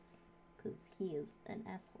Demetrius, because he is an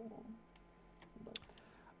asshole. But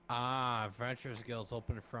Adventures Guild's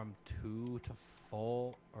open from 2 to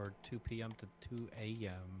 4 or 2 p.m. to 2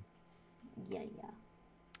 a.m. yeah.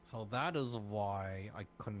 So that is why I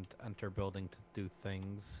couldn't enter building to do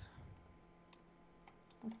things.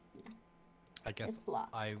 Let's see. I guess It's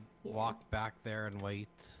locked. I Yeah. walk back there and wait.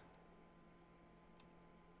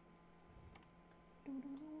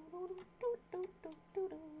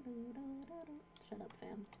 Shut up,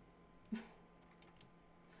 fam.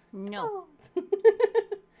 No. Oh.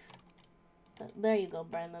 there you go,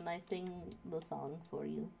 Brandon. I sing the song for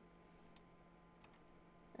you.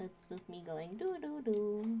 It's just me going doo doo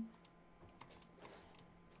doo.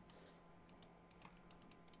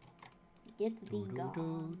 Get thee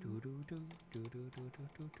gone. Do do do do do do do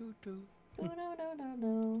do do do do do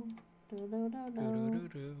do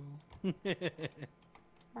do.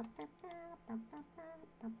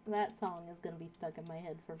 That song is gonna be stuck in my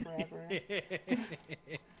head for forever.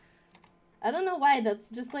 I don't know why, that's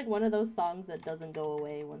just like one of those songs that doesn't go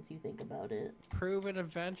away once you think about it. Proven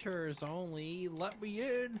adventurers only. Let me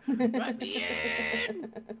in. Let me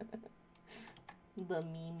in. The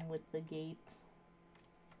meme with the gate.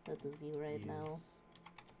 That is you right now.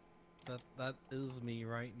 That is me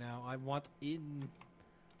right now. I want in.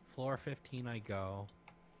 Floor 15 I go.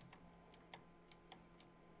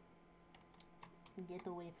 Get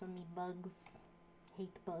away from me, bugs.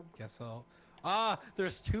 Hate bugs. Guess so. Ah,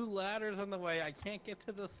 there's 2 ladders on the way. I can't get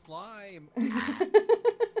to the slime.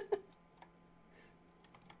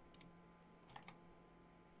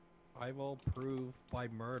 I will prove by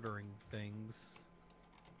murdering things.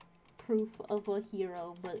 Proof of a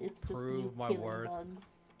hero, but it's just Prove you my killing worth. bugs.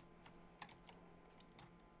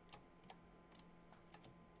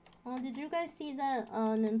 Oh, did you guys see that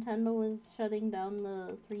Nintendo is shutting down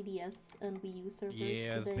the 3DS and Wii U servers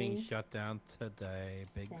Yeah, today? it's being shut down today.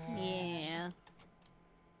 Big Sad. sad. Yeah.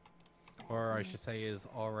 Or I should say is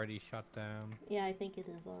already shut down. Yeah, I think it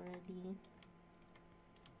is already.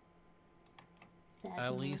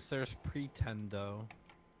 At least Sadness. there's Pretendo.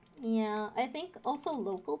 Yeah, I think also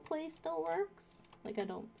local play still works. Like, I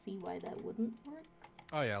don't see why that wouldn't work.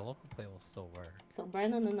 Oh yeah, local play will still work. So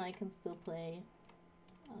Brandon and I can still play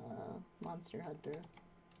Monster Hunter.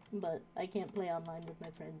 But I can't play online with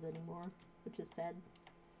my friends anymore, which is sad.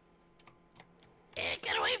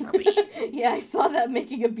 Get away from me! Yeah, I saw that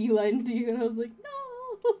making a beeline to you and I was like,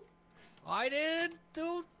 no! I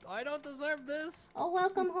don't deserve this. Oh,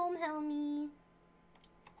 welcome home, Helmy.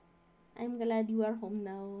 I'm glad you are home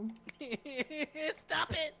now.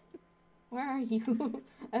 Stop it! Where are you?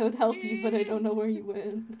 I would help you, but I don't know where you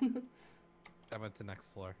went. I went to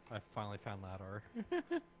next floor. I finally found ladder.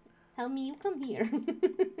 Helmy, you come here.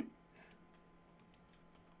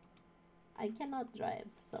 I cannot drive,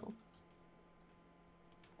 so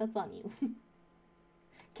that's on you.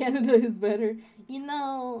 Canada is better. You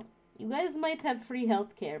know, you guys might have free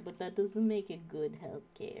healthcare, but that doesn't make it good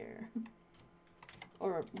healthcare.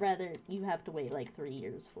 Or rather, you have to wait like 3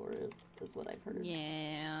 years for it, is what I've heard.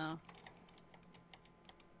 Yeah.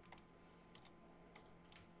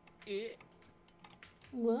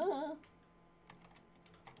 Whoa.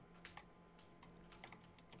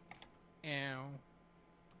 Ow.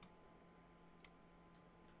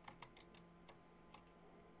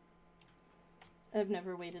 I've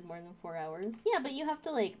never waited more than 4 hours. Yeah, but you have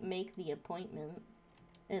to like make the appointment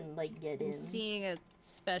and like get in. Seeing a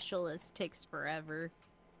specialist takes forever.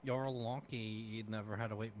 You're lucky you never had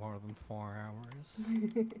to wait more than 4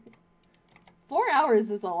 hours. 4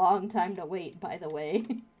 hours is a long time to wait, by the way.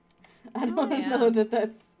 I don't know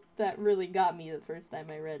that really got me the first time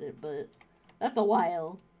I read it, but that's a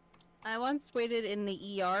while. I once waited in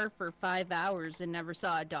the ER for 5 hours and never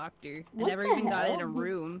saw a doctor. What I never the even got in a hell?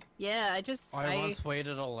 room. Yeah, I once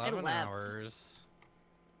waited 11 left. hours.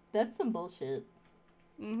 That's some bullshit.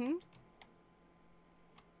 Mm-hmm.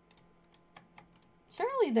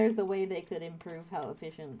 Surely there's a way they could improve how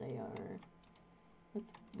efficient they are.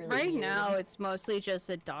 That's really Right weird. now, it's mostly just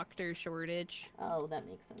a doctor shortage. Oh, that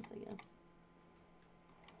makes sense, I guess.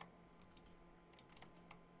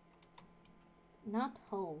 Not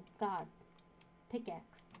hoe. God. Pickaxe.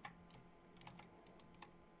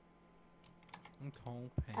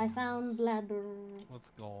 I found ladder.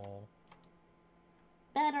 Let's go.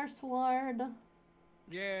 Better sword.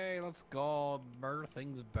 Yay, let's go. Murder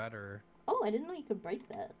things better. Oh, I didn't know you could break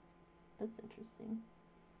that. That's interesting.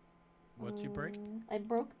 What'd you break? I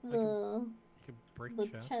broke the You can break the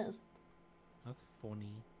chest. chest. That's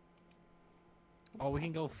funny. Oh, we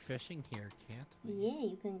can go fishing here, can't we? Yeah,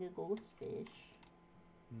 you can get ghost fish.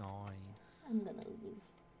 Nice. I'm gonna leave.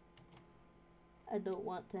 I don't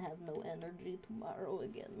want to have no energy tomorrow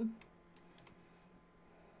again.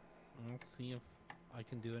 Let's see if I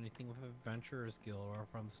can do anything with Adventurers Guild or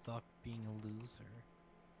if I'm stuck being a loser.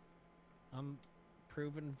 I'm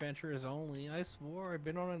proven adventurers only. I swore I've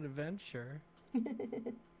been on an adventure.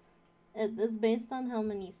 It's based on how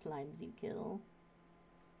many slimes you kill.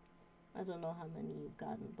 I don't know how many you've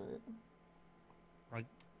gotten, but...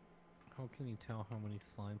 How can you tell how many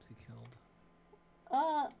slimes you killed?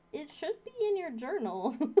 It should be in your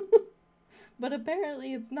journal. But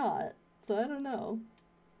apparently it's not, so I don't know.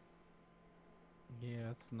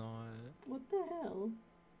 Yeah, it's not. What the hell?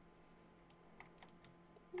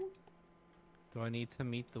 Do I need to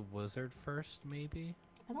meet the wizard first, maybe?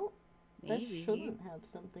 I don't. Maybe. That shouldn't have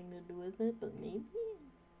something to do with it, but maybe.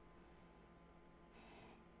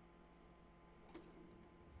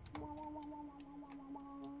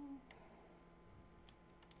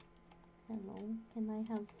 Hello, can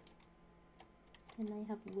I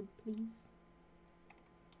have wood, please?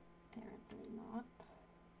 Apparently not.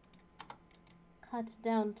 Cut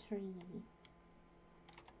down tree.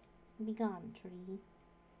 Be gone, tree.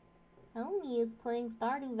 Homie is playing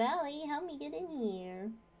Stardew Valley. Help me get in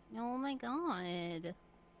here. Oh my god.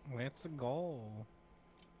 Let's go.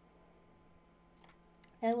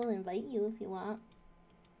 I will invite you if you want.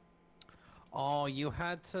 Oh, you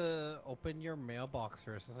had to open your mailbox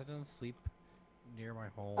first, since I didn't sleep near my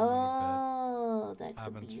home in a Oh, that bit. I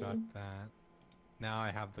could haven't be. checked that. Now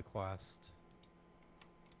I have the quest.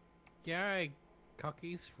 Yay!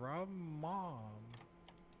 Cookies from mom.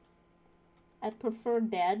 I prefer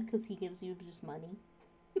dad because he gives you just money.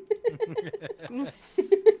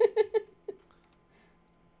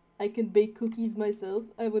 I can bake cookies myself.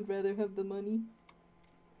 I would rather have the money.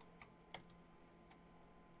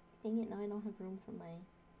 Dang it, now I don't have room for my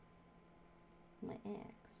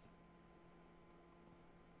axe.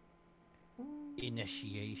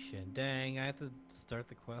 Initiation. Dang, I have to start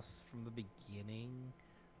the quest from the beginning.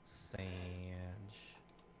 Sange.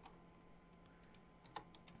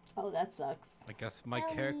 Oh, that sucks. I guess my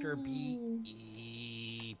character be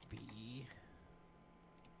Eepy.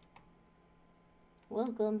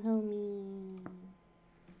 Welcome, homie.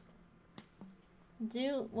 Do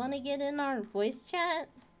you want to get in our voice chat,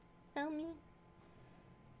 homie?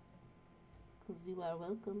 Because you are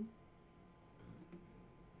welcome.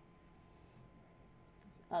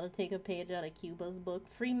 Ought to take a page out of Cuba's book.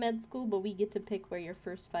 Free med school, but we get to pick where your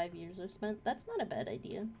first 5 years are spent. That's not a bad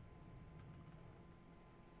idea.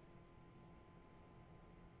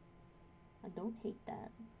 I don't hate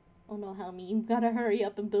that. Oh no, Helmy, you gotta hurry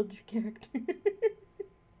up and build your character.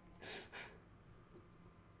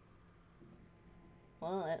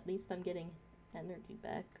 Well, at least I'm getting energy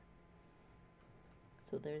back.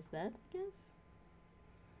 So there's that, I guess?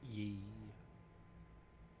 Yee.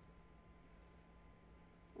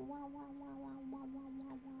 Wah, wah, wah, wah, wah, wah,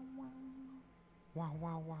 wah, wah, wah. Wah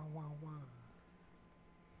wah wah wah wah.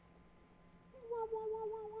 Wah, wah, wah,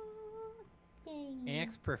 wah, wah. Yay.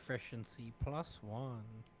 Axe proficiency +1.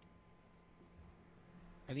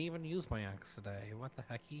 I didn't even use my axe today. What the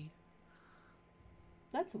hecky?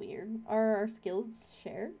 That's weird. Are our skills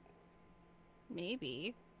shared?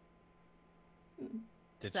 Maybe.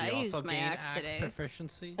 Did So you I also used my gain axe axe today.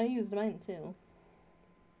 proficiency? I used mine too.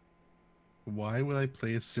 Why would I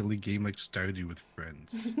play a silly game like Stardew with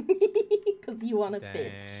friends? Because you want to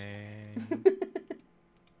fish. Dang.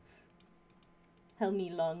 Helmy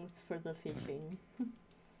longs for the fishing.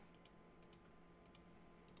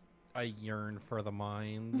 I yearn for the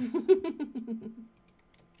mines.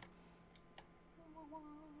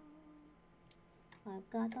 I've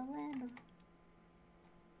got the ladder.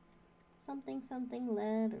 Something something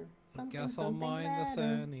ladder. Something Guess I'll something mine this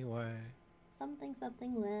ladder. anyway. Something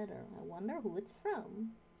something ladder. I wonder who it's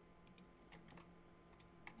from.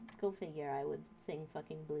 Go figure. I would sing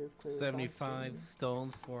fucking Blues Clues. 75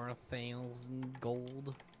 stones for 1,000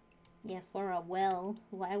 gold. Yeah, for a well.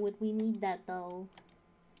 Why would we need that though?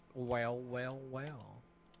 Well, well, well.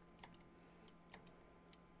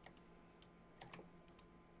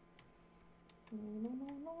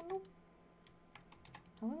 No.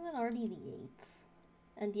 How is it already the 8th?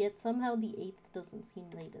 And yet somehow the 8th doesn't seem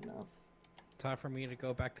late enough. Time for me to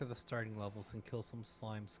go back to the starting levels and kill some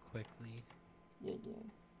slimes quickly. Yeah.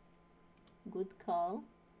 Good call.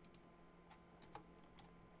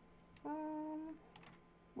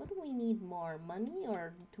 What do we need more? Money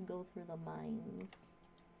or to go through the mines?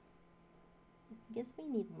 I guess we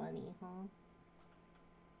need money, huh?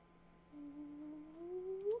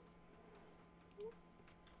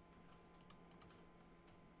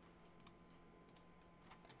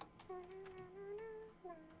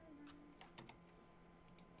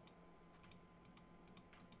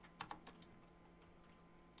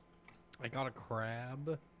 I got a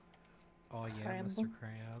crab. Oh yeah, Crab. Mr.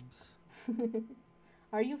 Krabs.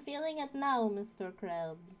 Are you feeling it now, Mr.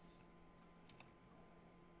 Krabs?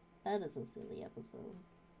 That is a silly episode.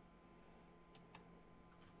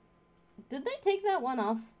 Did they take that one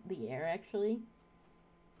off the air, actually?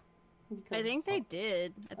 I think they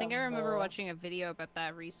did. I think I of remember the- watching a video about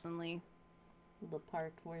that recently. The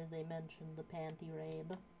part where they mentioned the panty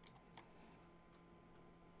raid.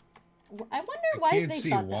 I wonder why can't they see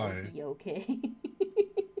thought that why. would be okay.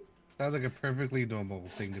 Sounds like a perfectly normal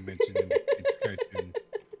thing to mention in its cartoon.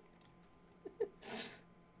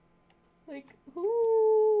 Like,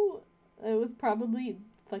 who? It was probably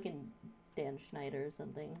fucking Dan Schneider or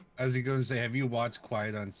something. I was going to say, have you watched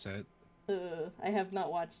Quiet on Set? I have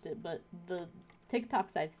not watched it, but the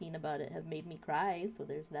TikToks I've seen about it have made me cry, so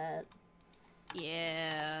there's that.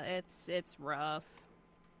 Yeah, it's rough.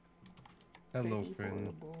 Hello, Pretty friend.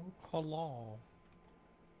 horrible. Hello.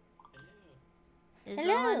 It's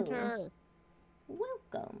Hello. Hunter.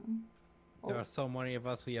 Welcome. There Oh, are so many of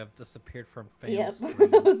us we have disappeared from yep. famous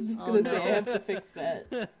I was just Oh, gonna say no. I have to fix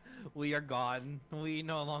that. We are gone. We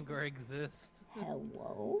no longer exist.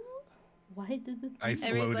 Hello? Why did it? I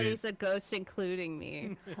floated. Everybody's a ghost, including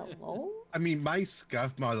me. Hello? I mean, my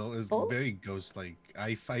scuff model is Oh. very ghost-like.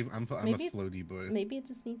 I'm Maybe a it- floaty boy. Maybe it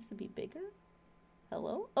just needs to be bigger?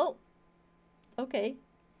 Hello? Oh! Okay.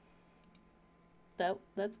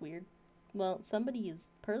 That's weird. Well,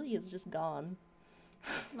 Pearly is just gone.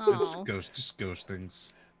 It's Oh, just ghost things.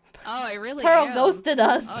 I really Pearl am. ghosted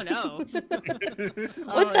us! Oh no. What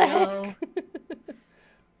Oh, the no. heck?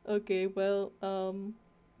 Okay, well,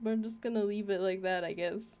 we're just gonna leave it like that, I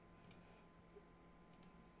guess.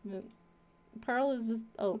 But Pearl is just.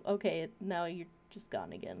 Oh, okay, now you're just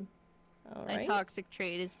gone again. My Alright. toxic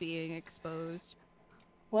trait is being exposed.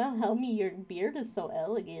 Well, Helmy, your beard is so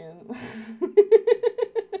elegant.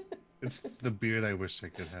 It's the beard I wish I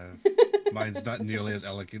could have. Mine's not nearly as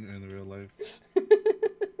elegant in real life.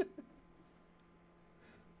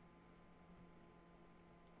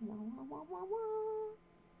 Wah, wah, wah, wah, wah.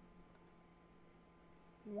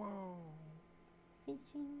 Wow.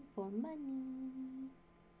 Fishing for money.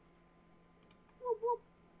 Whoop, whoop.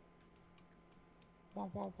 Wow,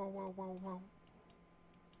 wow, wow, wow, wow, wow.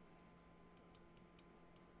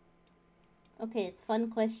 Okay, it's fun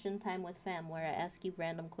question time with fam where I ask you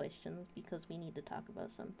random questions because we need to talk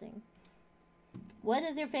about something. What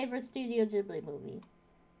is your favorite Studio Ghibli movie?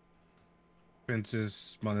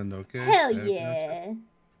 Princess Mononoke. Hell I pronounce it. yeah!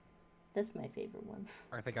 That's my favorite one.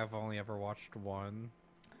 I think I've only ever watched one.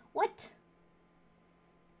 What?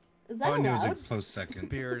 Is that Oh, and it allowed? was a close second.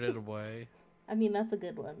 Spirited Away. I mean, that's a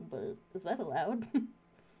good one, but is that allowed?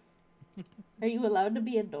 Are you allowed to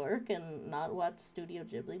be a dork and not watch Studio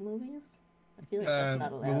Ghibli movies? I feel like that's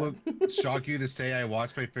not allowed. Will it shock you to say I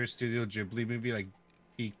watched my first Studio Ghibli movie like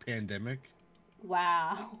peak pandemic?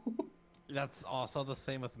 Wow. That's also the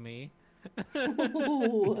same with me.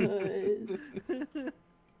 What?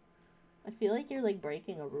 I feel like you're like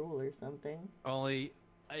breaking a rule or something. Only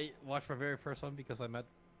I watched my very first one because I met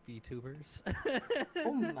VTubers.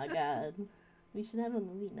 Oh my god. We should have a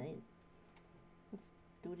movie night. Of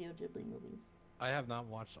Studio Ghibli movies. I have not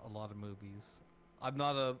watched a lot of movies. I'm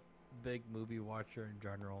not a big movie watcher in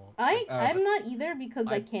general. I'm not either because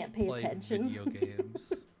I I can't pay play attention. video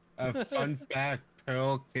games. A fun fact: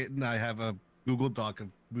 Pearl, Kit, and I have a Google Doc of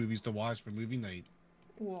movies to watch for movie night.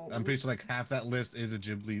 Well, I'm pretty sure like half that list is our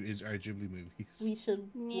Ghibli movies. we should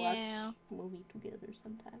Yeah. watch a movie together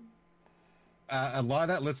sometime. A lot of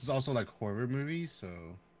that list is also like horror movies, so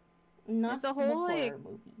Not It's a the whole, horror like-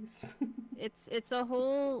 movies. It's a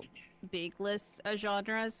whole big list of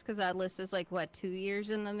genres because that list is like what 2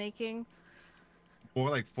 years in the making.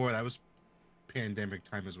 four. That was pandemic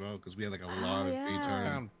time as well because we had like a lot of free yeah. I time.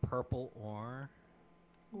 found Purple Ore.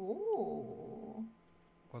 Oh,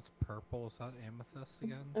 What's purple? Is that amethyst it's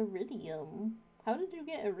again? iridium. How did you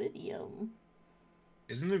get iridium?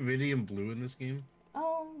 Isn't iridium blue in this game?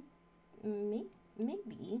 Oh,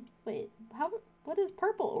 maybe. Wait, what is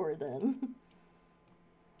purple ore then?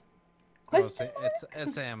 Oh, Question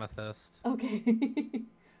it's amethyst. Okay.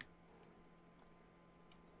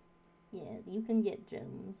 Yeah, you can get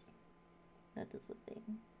gems. That is a thing.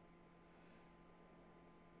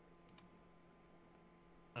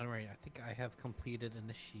 Alright, I think I have completed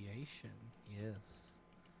initiation. Yes.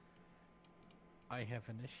 I have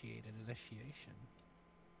initiated initiation.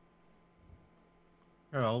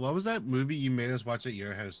 Earl, what was that movie you made us watch at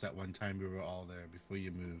your house that one time we were all there before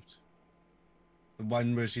you moved? The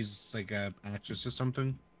one where she's like a actress or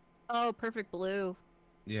something? Oh, Perfect Blue.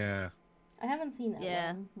 Yeah. I haven't seen that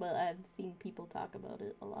Yeah. one, but I've seen people talk about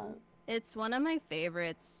it a lot. It's one of my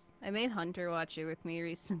favorites. I made Hunter watch it with me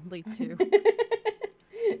recently too.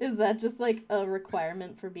 Is that just like a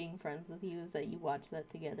requirement for being friends with you? Is that you watch that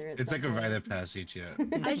together? At It's some like a rite point? of passage, yeah.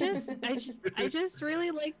 I just really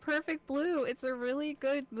like Perfect Blue. It's a really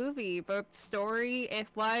good movie, both story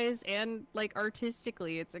wise and like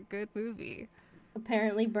artistically. It's a good movie.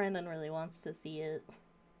 Apparently, Brandon really wants to see it.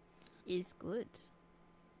 Is good.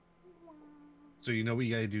 So you know what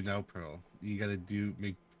you gotta do now, Pearl? You gotta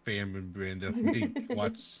make Fam and Branda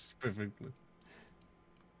watch perfectly.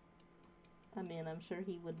 I mean, I'm sure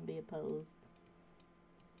he wouldn't be opposed.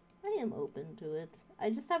 I am open to it. I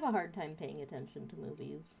just have a hard time paying attention to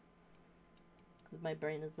movies. Because my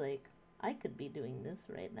brain is like, I could be doing this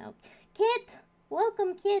right now. Kit!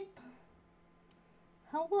 Welcome, Kit!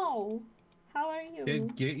 Hello! How are you?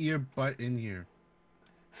 Get your butt in here.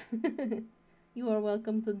 You are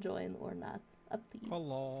welcome to join or not. Up to you.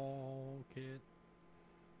 Hello, kid.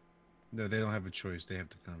 No, they don't have a choice. They have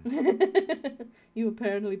to come. You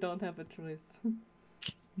apparently don't have a choice.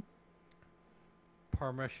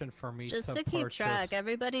 Permission for me Just to to keep purchase track,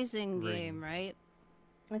 everybody's in ring. game, right?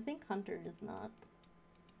 I think Hunter is not.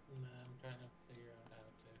 No, I'm trying to figure out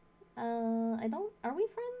how to. I don't. Are we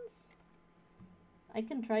friends? I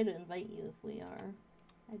can try to invite you if we are.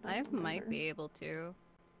 I I don't might remember. be able to.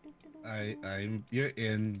 You're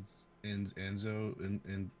in Enzo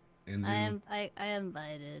and Enzo. I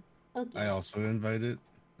invited. Okay. I also invited.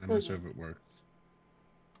 I'm not sure if it works.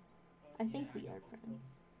 I think we are friends.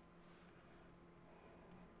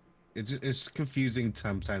 It's confusing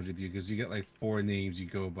sometimes with you because you get like 4 names you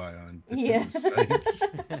go by on different Yeah. sites.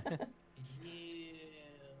 Yeah.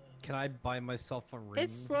 Can I buy myself a ring?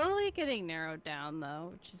 It's slowly getting narrowed down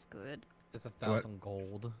though, which is good. It's 1,000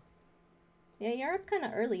 gold. Yeah, you're up kind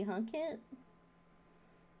of early, huh, Kit?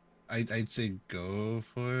 I'd say go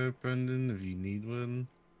for it, Brendan, if you need one.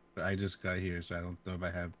 But I just got here, so I don't know if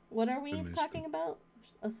I have. What are we Permission. talking about?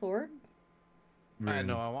 A sword? I ring.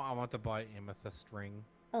 know. I want to buy amethyst ring.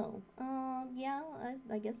 Oh, yeah.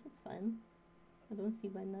 I guess it's fine. I don't see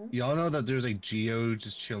why not. Y'all know that there's a Geo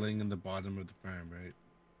just chilling in the bottom of the farm, right?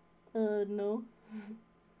 No.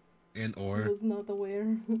 And I or was not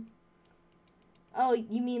aware. Oh,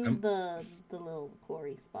 you mean Um, the little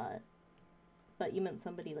quarry spot? Thought you meant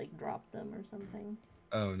somebody like dropped them or something.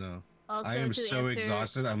 oh no, Also, I am to so answer,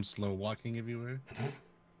 exhausted. I'm slow walking everywhere.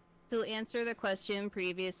 To answer the question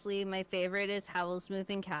previously, my favorite is Howl's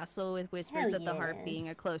Moving Castle with Whispers Hell of the Heart yeah. being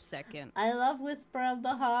a close second. I love Whisper of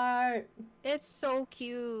the Heart. It's so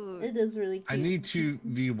cute. It is really cute. I need to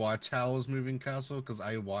rewatch Howl's Moving Castle because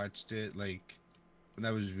I watched it like when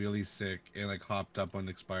I was really sick and like hopped up on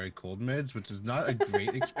expired cold meds, which is not a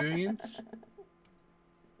great experience.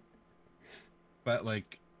 But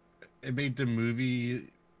like, it made the movie.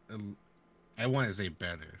 I want to say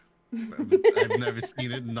better. But I've never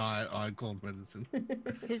seen it not on cold medicine.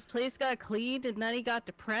 His place got cleaned and then he got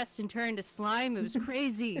depressed and turned to slime. It was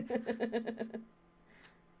crazy.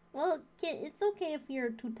 Well, Kit, it's okay if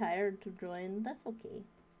you're too tired to join. That's okay.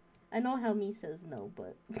 I know how me says no,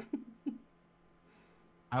 but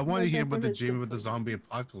I want to hear about the Neighborhood's dream good with the for zombie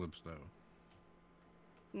apocalypse,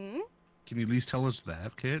 though. Hmm? Can you at least tell us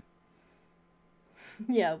that, Kit?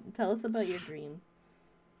 yeah, tell us about your dream.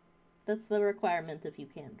 That's the requirement if you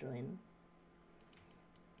can't join.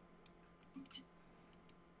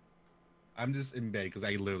 I'm just in bed because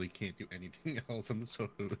I literally can't do anything else. I'm so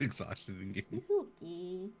exhausted in games. It's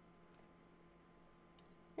okay.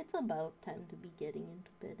 It's about time to be getting into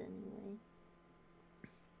bed anyway.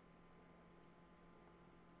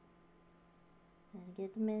 I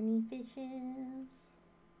get many fishes.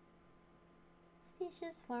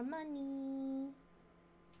 Fishes for money.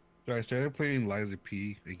 So I started playing Liza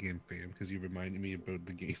P again, fam, because you reminded me about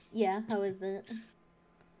the game. Yeah, how is it?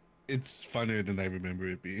 It's funner than I remember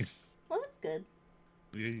it being. Well, that's good.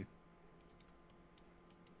 Yeah.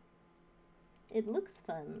 It looks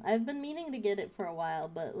fun. I've been meaning to get it for a while,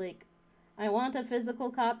 but like, I want a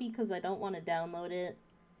physical copy because I don't want to download it.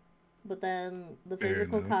 But then the Fair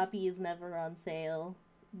physical enough. copy is never on sale,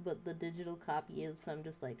 but the digital copy is. So I'm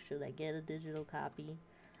just like, should I get a digital copy?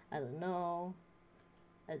 I don't know.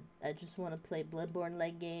 I just want to play Bloodborne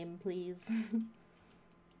leg game, please.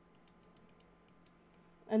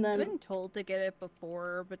 And I've then been told to get it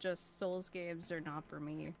before, but just Souls games are not for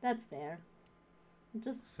me. that's fair.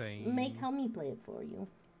 Just Same. make Helmy play it for you,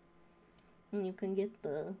 and you can get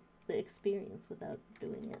the experience without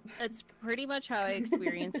doing it. That's pretty much how I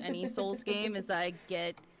experience any Souls game, is I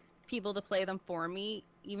get people to play them for me,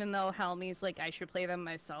 even though Helmy's like, I should play them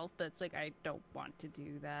myself, but it's like, I don't want to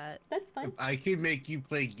do that. That's fine. If I can make you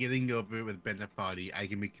play Getting Over It with Benefati, I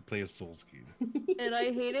can make you play a Souls game. And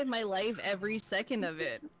I hated my life every second of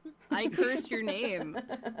it. I cursed your name.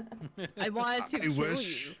 I wanted to kill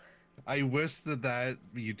you. I wish that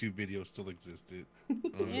YouTube video still existed.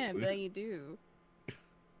 Honestly. Yeah, but you do.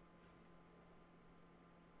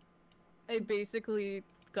 I basically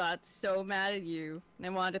got so mad at you, and I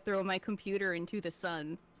wanted to throw my computer into the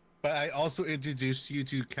sun. But I also introduced you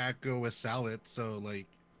to Kako with Salad, so like,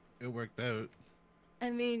 it worked out. I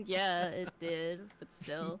mean, yeah, it did, but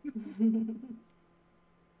still.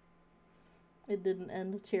 It didn't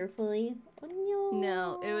end cheerfully. Oh, no.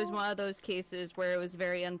 No, it was one of those cases where it was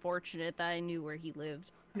very unfortunate that I knew where he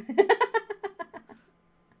lived.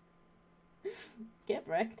 Get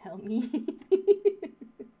wrecked, tell me.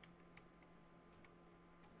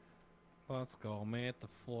 Let's go. I'm at the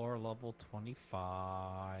floor level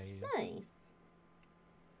 25. Nice.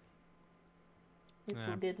 It Yeah,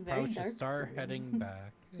 will get very probably dark should start soon. heading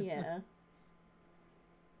back. Yeah.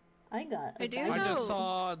 I got a I do dog. I know. just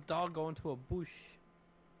saw a dog go into a bush.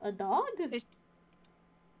 A dog? It's-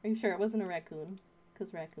 Are you sure it wasn't a raccoon?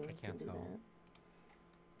 Because raccoons I can't can do tell.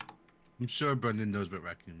 I'm sure Brendan knows what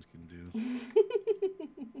raccoons can do. that.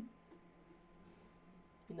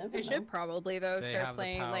 You never I know. should probably, though, They start have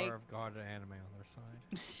playing, the power like, of God and anime on their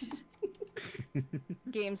side.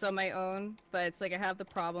 games on my own, but it's like I have the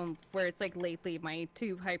problem where it's like lately my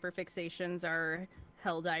two hyperfixations are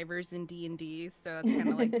Helldivers and D&D, so that's kind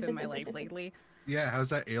of like been my life lately. Yeah, how's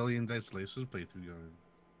that Alien Isolation playthrough going?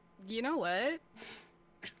 You know what?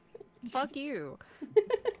 Fuck you.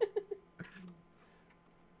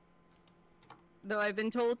 Though I've been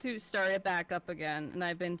told to start it back up again, and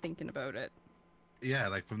I've been thinking about it. Yeah,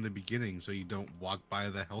 like from the beginning, so you don't walk by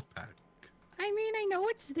the health pack. I mean, I know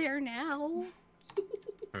it's there now.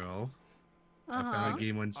 Pearl, I Uh-huh. found a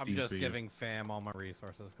game on I'm Steam just for you. giving fam all my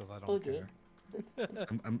resources because I don't Okay. care.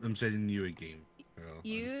 I'm sending you a game, Pearl, on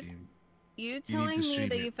You- Steam. You need telling to me stream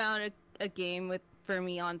that it. you found a game for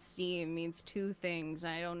me on Steam means two things.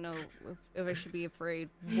 I don't know if I should be afraid.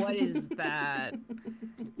 What is that?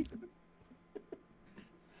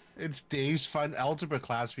 It's Dave's Fun Algebra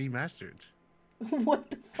Class Remastered. What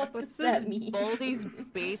the fuck What's does this that mean? Baldi's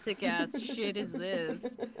basic ass shit is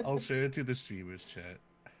this? I'll share it to the streamers chat.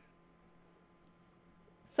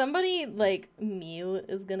 Somebody like Mew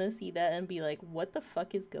is gonna see that and be like, "What the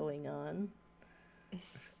fuck is going on?"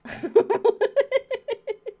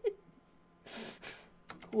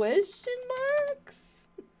 Question marks?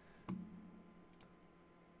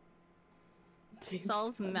 Dave's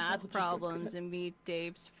Solve fun math algebra problems class. and meet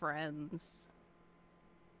Dave's friends.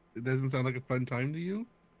 It doesn't sound like a fun time to you?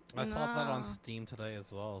 I saw that on No. Steam today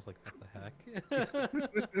as well. I was like, what the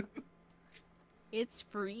heck? It's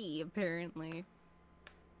free, apparently.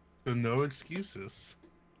 So no excuses.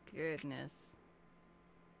 Goodness.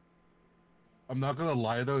 I'm not gonna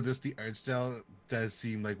lie though, just the art style does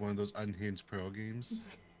seem like one of those unhinged Pearl games.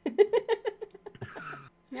 You're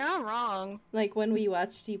not wrong. Like when we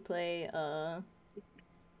watched you play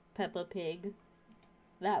Peppa Pig,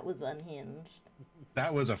 that was unhinged.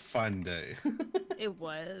 That was a fun day. It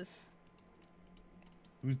was.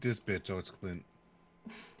 Who's this bitch? Oh, it's Clint.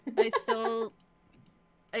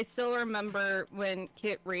 I still remember when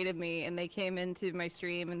Kit rated me and they came into my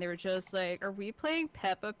stream and they were just like, "Are we playing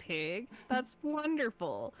Peppa Pig? That's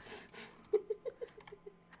wonderful."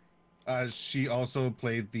 She also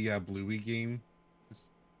played the Bluey game.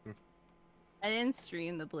 I didn't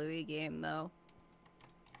stream the Bluey game though.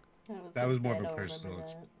 That was more sad, of a I don't personal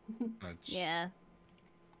remember Touch. Yeah.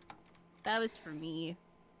 That was for me.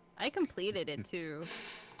 I completed it too.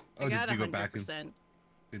 Oh, I got did you go back 100%. and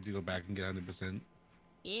did you go back and get 100%?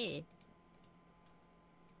 Yeah.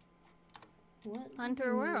 that. What?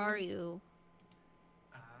 Hunter, where are you?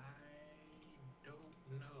 I don't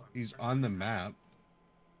know. I'm He's trying on to the map.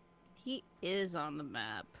 He is on the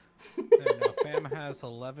map. There, no, fam has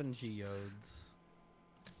 11 geodes.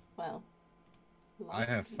 Wow. I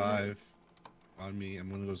have Lots of 5 notes. on me. I'm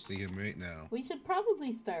gonna go see him right now. We should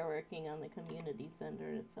probably start working on the community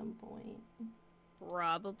center at some point.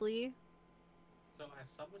 Probably. So, as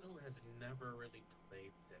someone who has never really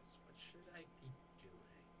played this, what should I be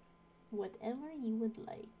doing? Whatever you would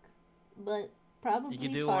like. But probably You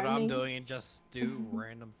can do farming, what I'm doing and just do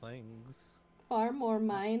random things. farm or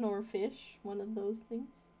mine or fish, one of those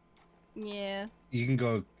things. Yeah. You can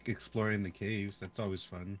go exploring the caves. That's always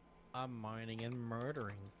fun. I'm mining and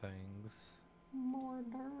murdering things.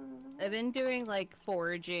 Murder. I've been doing like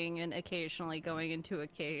foraging and occasionally going into a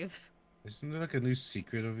cave. Isn't there like a new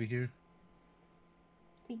secret over here?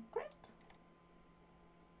 Secret?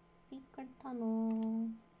 Secret tunnel.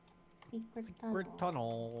 Secret Secret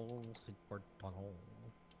tunnel. Secret tunnel.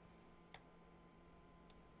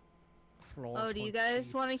 Floor Oh, do you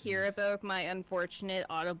guys want to hear 25. about my unfortunate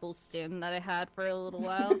audible stim that I had for a little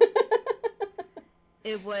while?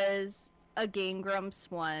 It was a Game Grumps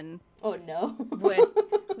one Oh no.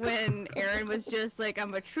 when Aaron was just like,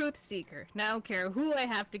 "I'm a truth seeker. Now I don't care who I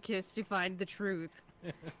have to kiss to find the truth."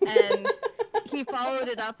 And he followed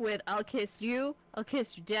it up with, "I'll kiss you, I'll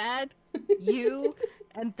kiss your dad, you,"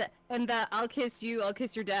 and the "I'll kiss you, I'll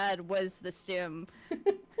kiss your dad" was the stim.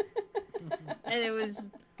 And it was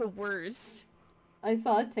the worst. I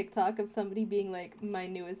saw a TikTok of somebody being like, my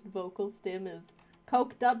newest vocal stim is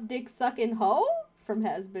coked up dick sucking hoe from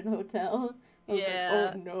Has Been Hotel. I was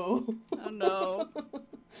Yeah. like, oh no. Oh no.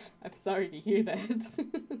 I'm sorry to hear that.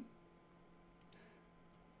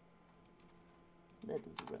 That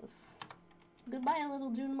is rough. Goodbye,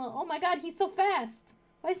 little Junimo. Oh my god, he's so fast!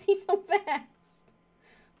 Why is he so fast?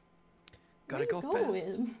 Gotta Where go you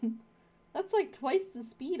fast. going? That's like twice the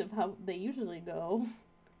speed of how they usually go.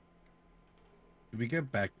 Did we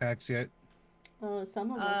get backpacks yet? Oh,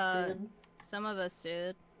 some of us did. Some of us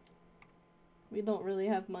did. We don't really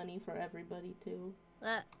have money for everybody, too.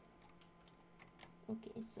 That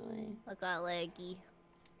Okay, so I got leggy.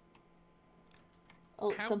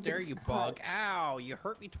 Oh, How something dare you, cut. Bug? Ow! You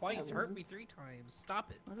hurt me twice. Oh, Hurt man. me 3 times. Stop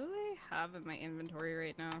it. What do I have in my inventory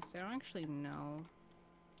right now? So I don't actually know.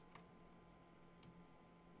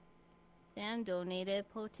 Dan donated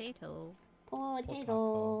potato.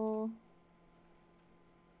 Potato.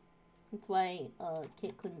 That's why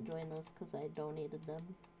Kit couldn't join us, because I donated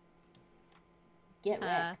them. Get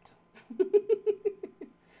wrecked.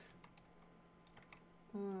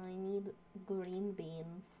 I need green bean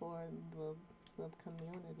for the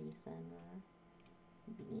community center.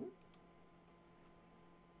 Bean?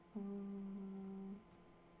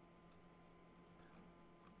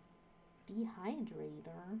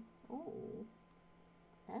 Dehydrator. Oh,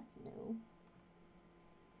 that's new.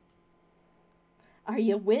 Are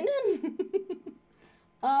you winning?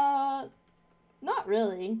 Not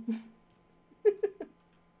really.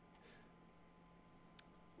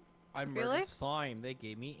 I feel murdered like- slime. They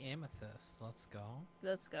gave me amethyst. Let's go.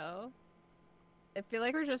 Let's go. I feel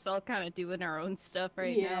like we're just all kind of doing our own stuff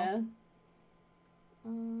right Yeah.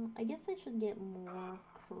 now. I guess I should get more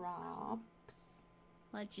crops.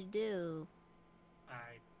 What'd you do?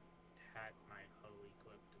 I had my hoe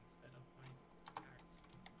equipped instead of my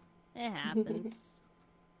axe. It happens.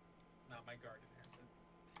 Now my garden has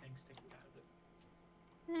a thing sticking out of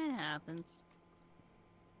it. It happens.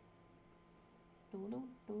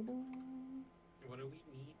 Do-do-do-do. What do we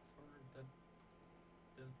need for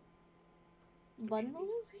the Bundles?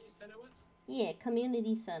 community center you said it was? Yeah,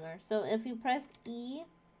 community center. So if you press E,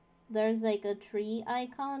 there's like a tree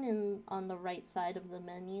icon on the right side of the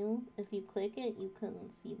menu. If you click it, you can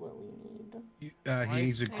see what we need. He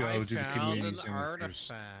needs to I go to the found community an center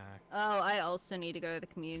first. artifact. Oh, I also need to go to the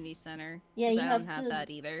community center. Yeah, 'cause you I have don't have to that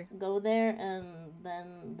either. go there, and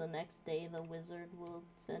then the next day the wizard will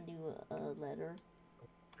send you a letter,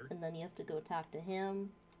 and then you have to go talk to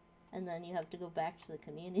him, and then you have to go back to the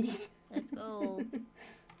community center. Let's go.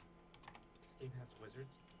 This game has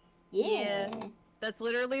wizards. Yeah. That's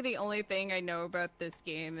literally the only thing I know about this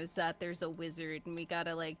game is that there's a wizard and we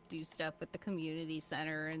gotta like do stuff with the community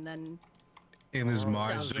center and then And there's Oh,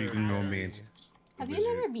 mods so you can wizard. romance. the Have you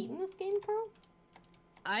wizard. never beaten this game, Pearl?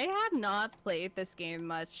 I have not played this game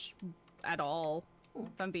much at all, Hmm.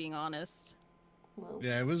 if I'm being honest. Well,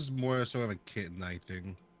 Yeah, it was more sort of a kit and I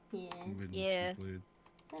thing. yeah, when Yeah. we played.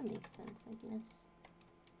 that makes sense, I guess.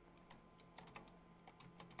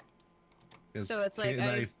 'Cause So it's like Kit and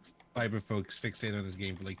I- Fiber folks fixated on this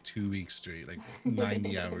game for like 2 weeks straight, like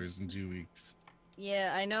 90 hours in 2 weeks.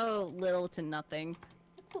 Yeah, I know little to nothing.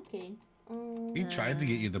 It's okay. He tried to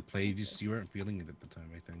get you to play, let's just see. you weren't feeling it at the time,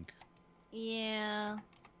 I think. Yeah,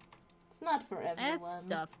 It's not for I everyone. had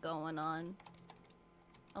stuff going on.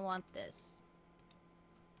 I want this.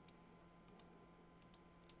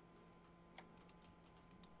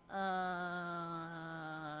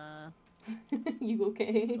 You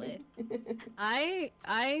okay? Sweet.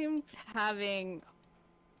 I'm having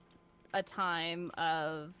a time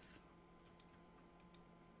of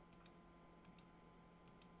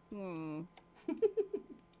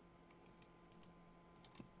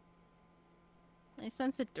My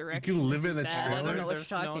sense of direction live isn't in a bad. I don't trailer? know what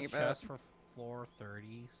There's you're no talking about. chest for floor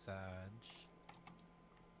 30, Sag.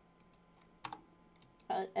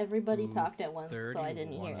 Everybody Ooh, talked at once, so I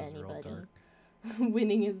didn't 31 hear is real anybody. dark.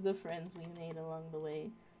 Winning is the friends we made along the way.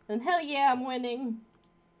 And hell yeah, I'm winning!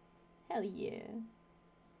 Hell yeah.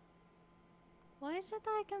 Why is it that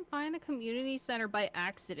I can find the community center by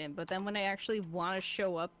accident, but then when I actually want to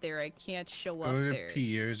show up there, I can't show Go up to there?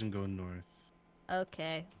 Pierre's and go north.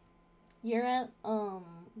 Okay. You're at,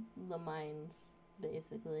 the mines,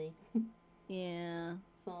 basically. Yeah.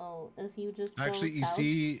 So, if you just Actually, go you south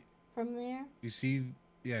see, from there, you see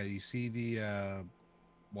the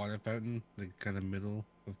water fountain, like kind of middle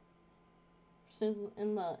of. she's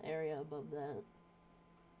in the area above that.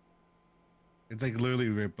 It's like literally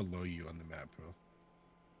right below you on the map, bro.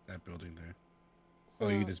 That building there. So, Oh,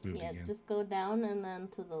 you just moved yeah, again. just go down and then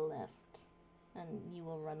to the left. And you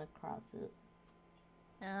will run across it.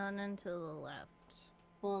 Down and to the left.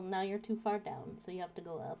 Well, now you're too far down, so you have to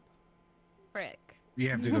go up. Frick. You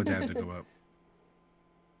have to go down to go up.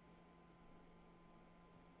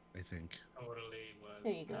 I think. Totally was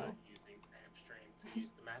There you go. not using hamstring to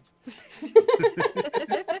use the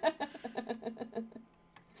magic.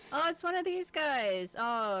 Oh, it's one of these guys.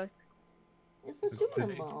 Oh, It's a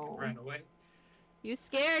Junimo. Ran away. you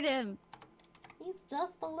scared him. He's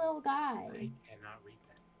just a little guy. I cannot read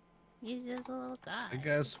that. He's just a little guy. I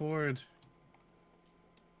got a sword.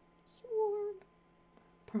 Sword.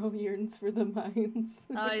 Pro yearns for the mines.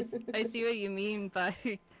 Oh, I see what you mean by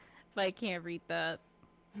I can't read that.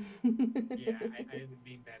 Yeah, I didn't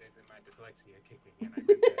mean that as in my dyslexia kicking in. I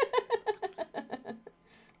meant that.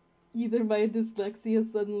 Either my dyslexia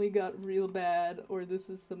suddenly got real bad, or this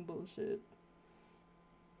is some bullshit.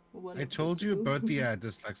 One I of the told you two. about the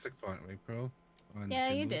dyslexic font, right, bro? On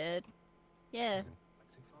Yeah, you Kindles. did. Yeah.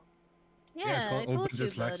 Lexicon? Yeah, it's I called told Open you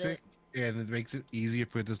about Dyslexic, it. and it makes it easier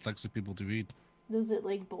for dyslexic people to read. Does it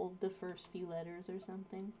like bold the first few letters or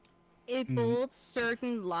something? It Mhm. bolds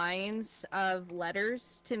certain lines of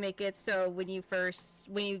letters to make it so when you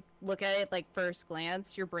look at it like first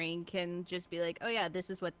glance, your brain can just be like, oh yeah, this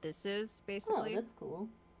is what this is, Oh, basically. that's cool.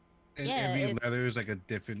 And Yeah, every it- letter is like a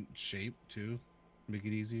different shape too. Make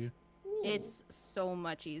it easier. Neat. It's so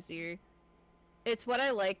much easier. It's what I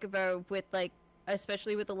like about with like,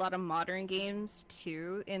 especially with a lot of modern games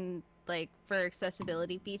too, in like for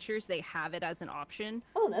accessibility features, they have it as an option.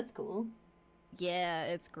 Oh, that's cool. Yeah,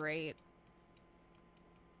 it's great.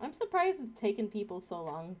 I'm surprised it's taken people so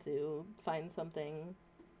long to find something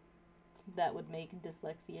that would make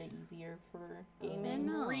dyslexia easier for gaming.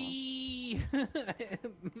 know. Whee!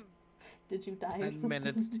 Did you die or 10 something?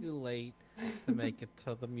 minutes too late to make it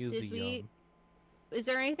to the museum. Is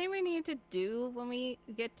there anything we need to do when we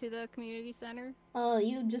get to the community center?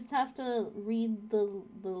 You just have to read the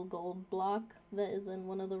little gold block that is in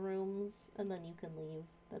one of the rooms, and then you can leave.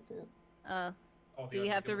 That's it. All the Do we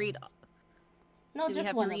other have to good read? ones. No, Do we just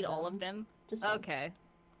have one to read of them. all of them? Just one. Okay. Okay,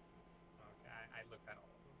 I looked at all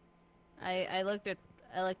of them.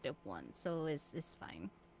 I looked at one, so it's fine.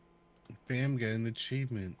 Bam, get an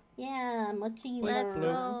achievement. Yeah, I'm an achiever. Let's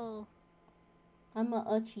go. I'm an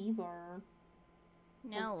achiever.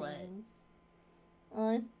 Now of what? things.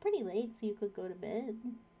 It's pretty late, so you could go to bed.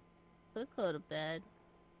 Let's go to bed.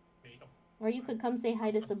 There you go. Or you could come say hi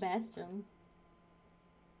to Sebastian.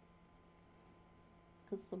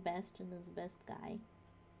 Because Sebastian is the best guy.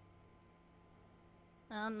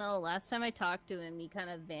 I don't know. Last time I talked to him, he kind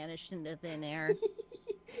of vanished into thin air.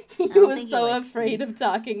 He don't was think he so likes afraid me. of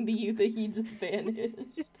talking to you that he just vanished.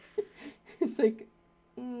 It's like,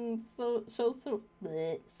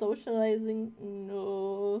 bleh, socializing,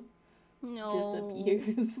 no, No.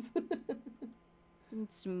 disappears.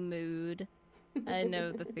 It's mood. I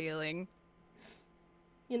know the feeling.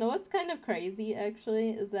 You know what's kind of crazy,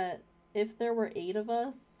 actually, is that if there were 8 of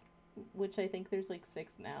us, which I think there's like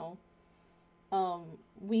 6 now,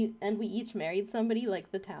 we each married somebody,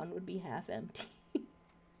 like the town would be half empty.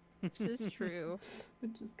 This is true.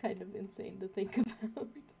 Which is kind of insane to think about.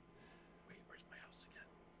 Wait, where's my house again?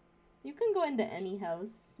 You can go into any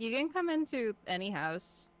house. You can come into any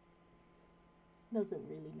house. Doesn't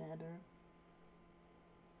really matter.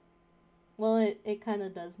 Well, it kind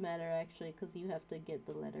of does matter, actually, because you have to get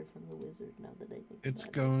the letter from the wizard, now that I think It's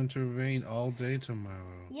about going to rain all day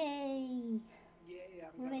tomorrow. it. Yay! Yeah,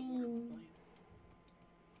 Rain.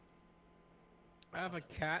 I have a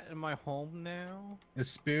cat in my home now. The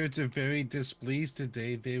spirits are very displeased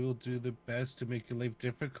today. They will do the best to make your life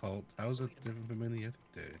difficult. How's it different from any other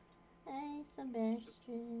day? Hi,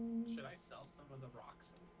 Sebastian. Should I sell some of the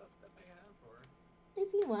rocks and stuff that I have, or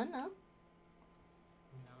If you wanna. I mean,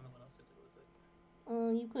 I don't know what else to do with it.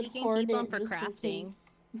 You could You can hoard keep it 'em for just crafting.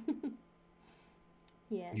 in case.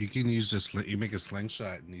 Yeah. You can use this. You make a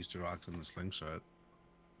slingshot and use the rocks on the slingshot.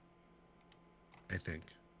 I think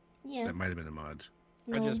Yeah. that might have been a mod.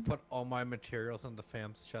 I No. just put all my materials in the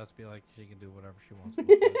fam's chest. Be like, she can do whatever she wants with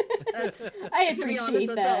it. That's I to be appreciate honest,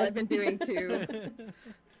 that's that. all I've been doing too.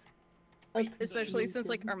 Appreciate Especially since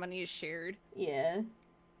like it. our money is shared. Yeah.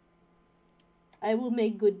 I will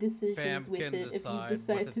make good decisions Fam with can it if you decide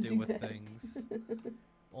decide what to to do do with that. things.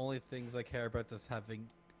 Only things I care about is having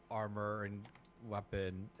armor and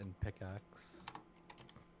weapon and pickaxe.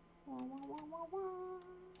 Wah, wah, wah, wah, wah.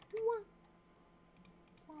 Wah.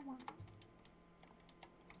 Wah, wah.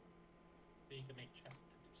 So you can make chests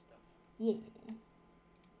to do stuff. Yeah.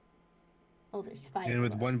 Oh, there's 5 And of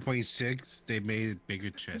with us. 1.6, they made it bigger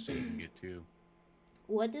chests so you can get 2.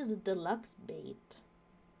 What is deluxe bait?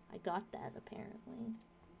 I got that apparently.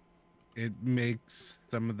 It makes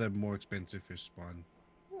some of the more expensive fish spawn.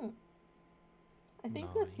 I think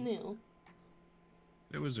that's Nice. new.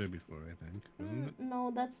 It was there before, I think. Wasn't it?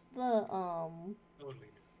 No, that's the Totally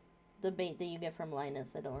new. the bait that you get from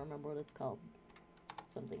Linus. I don't remember what it's called.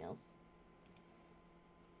 Something else.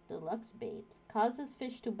 Deluxe bait. Causes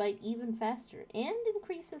fish to bite even faster and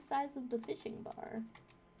increases size of the fishing bar.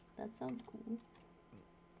 That sounds cool.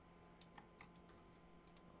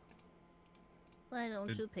 Why don't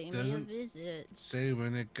It you pay me a doesn't- visit? Say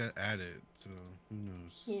when it got added, so who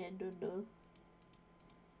knows? Yeah, duh.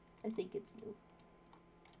 I think it's new.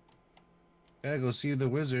 Gotta go see the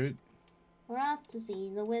wizard. We're off to see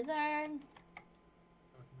the wizard.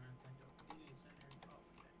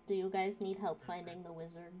 Do you guys need help finding the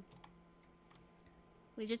wizard?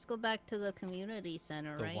 We just go back to the community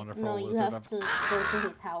center, The right? wonderful No, you wizard have of to go to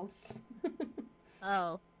his house.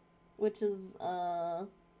 Oh. Which is,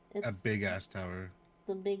 it's A big ass tower.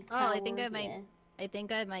 the big Oh, tower. I think I might yeah. I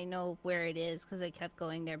think I might know where it is because I kept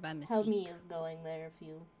going there by mistake. Tell me is going there if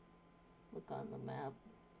you look on the map.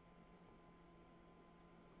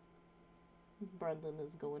 Brendan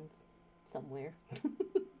is going somewhere.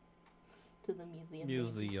 To the museum. maybe.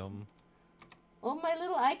 museum. Oh, my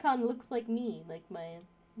little icon looks like me, like my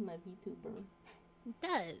VTuber. It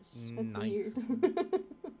does. That's Nice. weird.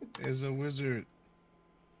 There's a wizard.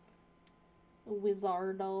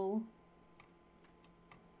 Wizardo.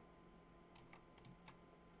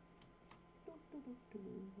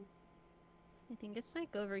 I think it's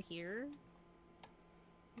like over here.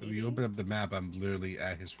 If you open up the map, I'm literally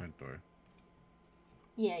at his front door.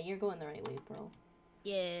 Yeah, you're going the right way, bro.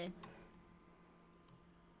 Yeah.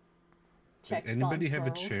 Checks Does anybody on have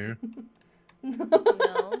a Pearl. chair?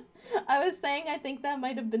 No. I was saying I think that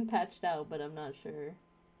might have been patched out, but I'm not sure.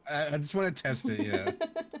 I just want to test it, yeah.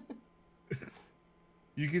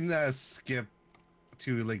 You can skip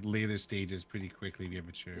to like later stages pretty quickly if you have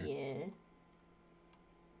a chair. Yeah.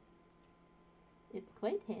 It's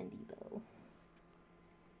quite handy though.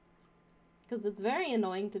 Because it's very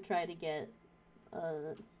annoying to try to get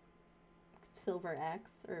a silver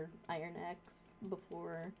axe or iron axe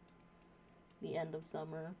before the end of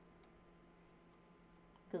summer.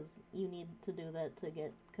 Because you need to do that to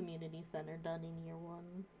get community center done in year 1.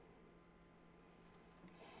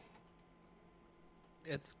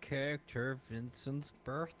 It's character Vincent's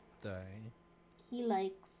birthday. He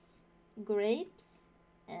likes grapes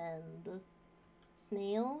and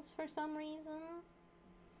snails for some reason.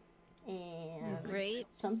 And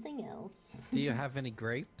Grapes? something else. Do you have any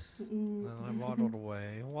grapes? Mm. No, I waddled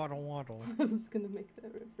away. Waddle, waddle. I was gonna make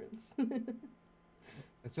that reference.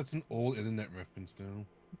 That's such an old internet reference now.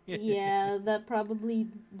 Yeah, that probably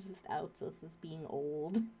just outs us as being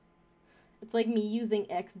old. It's like me using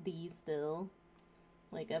XD still.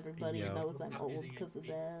 Like everybody Yo. knows I'm Not old using because of XD.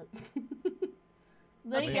 that. I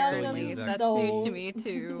The still Apparently, use youngums that's XD. news to don't. me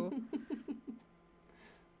too.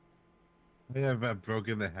 I have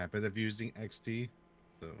broken the habit of using XD,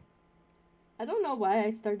 so I don't know why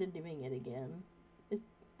I started doing it again.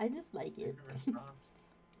 I just like it. Never stopped.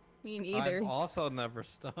 Me neither. I've also never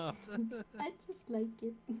stopped. I just like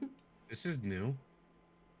it. this is new.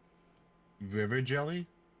 River jelly,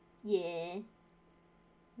 Yeah.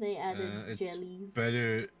 They added it's jellies.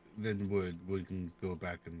 better than wood. Wood can go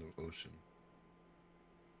back in the ocean.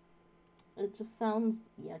 It just sounds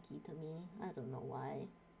yucky to me. I don't know why.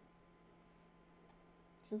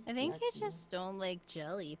 Just I think you yucky. just don't like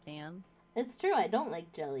jelly, fam. It's true, I don't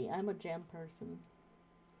like jelly. I'm a jam person.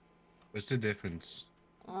 What's the difference?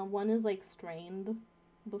 One is like strained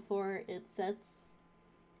before it sets.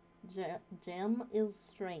 Jam is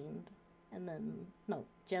strained. And then, no,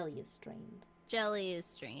 jelly is strained. Jelly is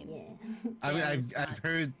strange. Yeah. I mean, Jam is I've not.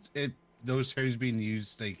 heard it. Those terms being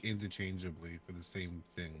used like interchangeably for the same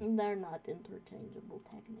thing. They're not interchangeable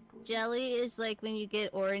technically. Jelly is like when you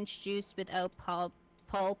get orange juice without pulp.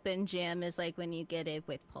 Pulp and jam is like when you get it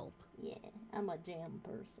with pulp. Yeah, I'm a jam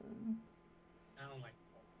person. I don't like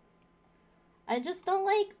I just don't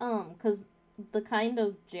like, cause the kind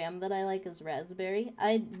of jam that I like is raspberry.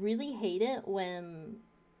 I really hate it when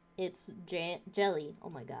it's jelly. Oh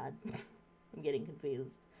my god. I'm getting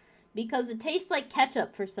confused. Because it tastes like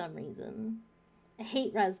ketchup for some reason. I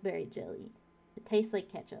hate raspberry jelly. It tastes like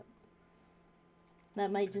ketchup.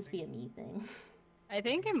 That might just be a me thing. I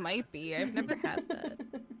think it might be. I've never had that.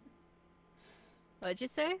 What'd you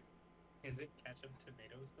say? Is it ketchup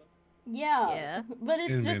tomatoes though? Yeah. Yeah. But it's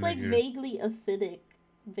And just like vinegar. vaguely acidic,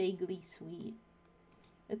 vaguely sweet.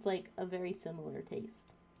 It's like a very similar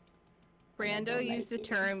taste. And I Brando don't used like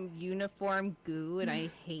the it. term uniform goo, and I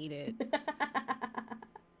hate it.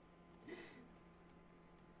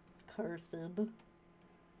 Cursed.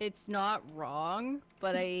 It's not wrong,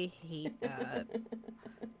 but I hate that.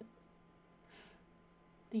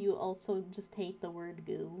 Do you also just hate the word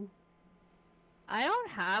goo? I don't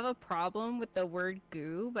have a problem with the word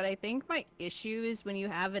goo, but I think my issue is when you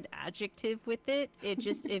have an adjective with it,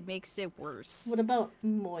 it makes it worse. What about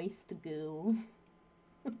moist goo?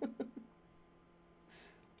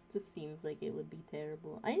 Just seems like it would be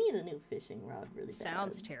terrible. I need a new fishing rod really bad.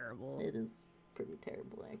 Sounds terrible. It is pretty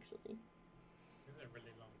terrible, actually. This is a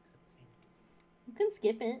really long cutscene. You can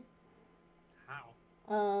skip it.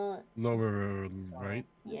 How? Lower right.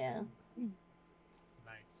 Yeah.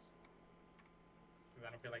 Nice. Because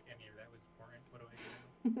I don't feel like any of that was important. What do I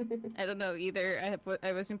do now? I don't know either.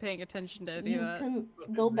 I wasn't paying attention to any You of that. can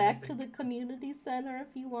go back to the community center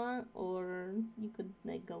if you want, or you could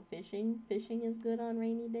like go fishing. Fishing is good on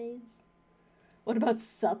rainy days. What about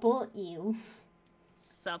supple? Ew.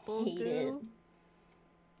 Supple Hate goo?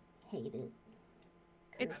 Hate it.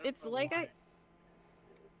 It's like I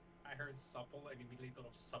heard supple and immediately thought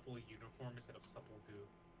of supple uniform instead of supple goo.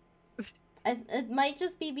 It might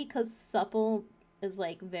just be because supple is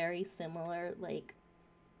like very similar, like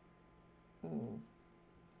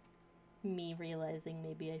me realizing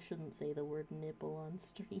maybe I shouldn't say the word nipple on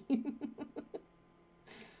stream.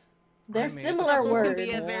 They're I mean, similar supple words. can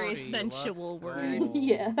be a very Let's sensual go. word.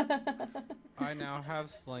 Yeah. I now have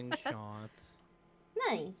slingshot.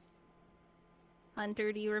 Nice.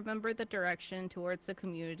 Hunter, do you remember the direction towards the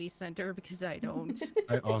community center? Because I don't.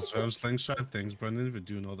 I also have slingshot things, Brendan, for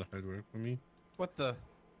doing all the hard work for me. What the?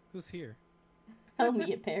 Who's here? Tell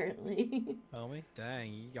me, apparently. Homie?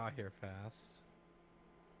 Dang, you got here fast.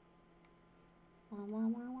 Wah, wah,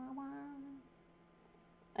 wah, wah, wah.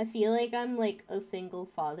 I feel like I'm like a single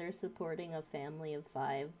father supporting a family of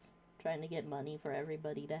 5, trying to get money for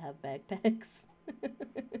everybody to have backpacks.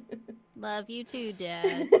 Love you too,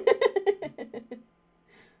 Dad.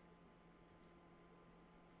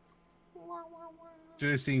 Wah, wah, wah.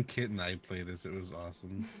 Should have seen Kit and I play this. It was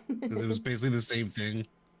awesome because it was basically the same thing.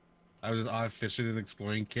 I was just off fishing and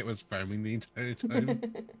exploring. Kit was farming the entire time.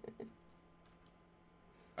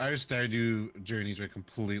 Our Stardew journeys were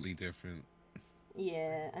completely different.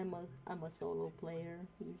 Yeah, I'm a solo player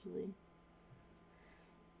usually.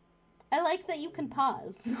 I like that you can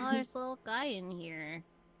pause. Oh, there's a little guy in here.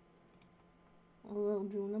 A little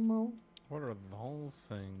Junimo. What are those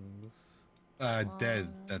things? Dead.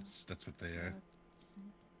 That's what they are.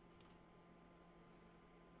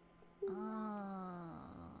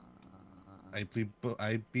 I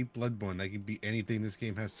beat Bloodborne. I can beat anything this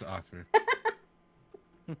game has to offer.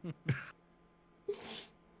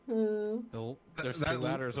 There's that- 2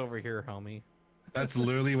 ladders over here, homie. That's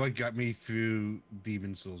literally what got me through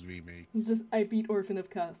Demon Souls remake. Just I beat Orphan of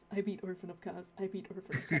Chaos. I beat Orphan of Chaos. I beat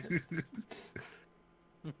Orphan of Chaos.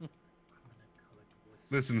 I'm gonna collect wood.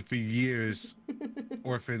 Listen, for years,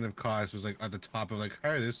 Orphan of Chaos was like at the top of like,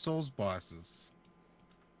 hey, there's Souls bosses.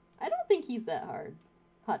 I don't think he's that hard.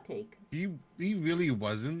 Hot take. He really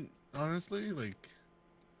wasn't, honestly. Like,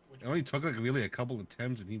 Which it only took like really a couple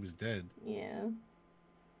attempts and he was dead. Yeah.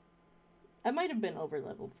 I might have been over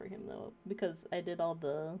leveled for him though, because I did all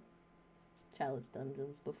the Chalice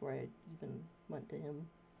dungeons before I even went to him.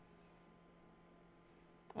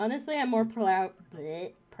 Honestly, I'm more proud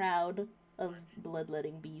of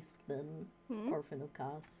Bloodletting Beast than Orphan of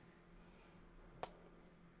Chaos.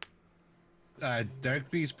 Dark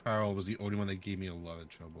Beast Pearl was the only one that gave me a lot of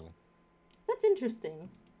trouble. That's interesting.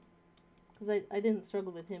 Because I didn't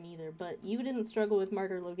struggle with him either, but you didn't struggle with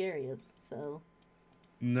Martyr Logarius, so...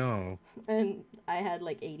 No. And I had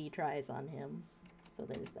like 80 tries on him, so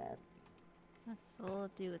there's that. That's all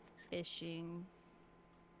to do with fishing.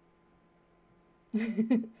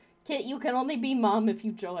 Kit, you can only be mom if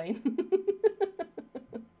you join.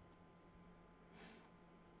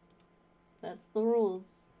 That's the rules.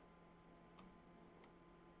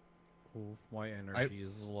 Ooh, my energy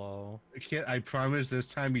is low. I promise this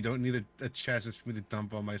time you don't need a chest for me to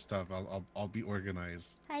dump all my stuff. I'll be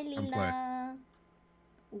organized. Hi, I'm Leela.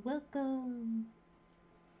 Welcome.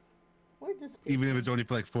 We're just Even if it's only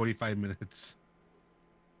for like 45 minutes.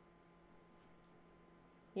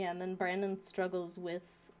 Yeah, and then Brandon struggles with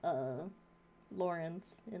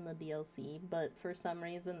Lawrence in the DLC, but for some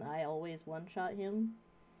reason I always one-shot him.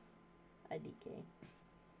 I DK.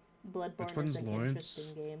 Bloodborne one's is an Lawrence?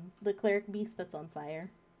 interesting game. The cleric beast that's on fire.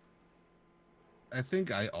 I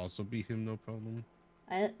think I also beat him, no problem.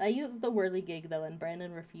 I use the whirligig though, and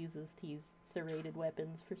Brandon refuses to use serrated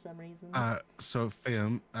weapons for some reason. So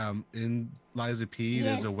fam, in Liza P,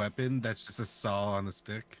 there's a Yes. weapon that's just a saw on a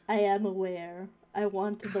stick. I am aware. I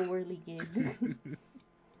want the whirligig.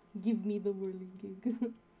 Give me the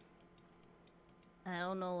whirligig. I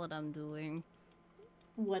don't know what I'm doing.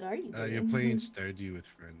 What are you doing? You're playing Stardew with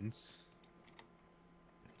friends.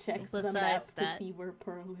 Checks the map Besides to that, see where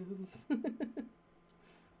Pearl is.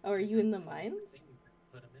 Oh, are you in the mines? Thing you can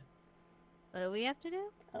put 'em in. what do we have to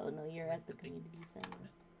do? Oh no, you're at the community center.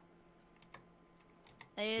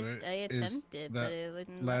 Where I is attempted, that but it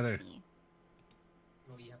wouldn't ladder? let me.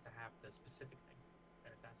 Well, you have to have the specific thing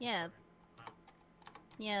that it's asking Yeah. for. Wow.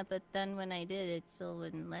 Yeah, but then when I did, it still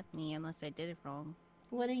wouldn't let me unless I did it wrong.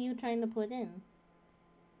 What are you trying to put in?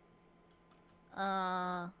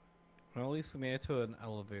 Well, at least we made it to an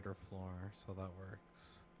elevator floor, so that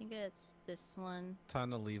works. I think it's this one.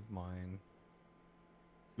 Time to leave mine.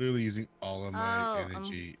 Literally using all of my Oh,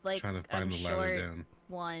 energy like, trying to I'm find the ladder short. down.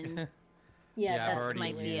 One. Yeah, I've that already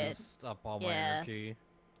might be it. used up all my Yeah. energy.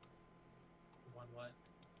 One what?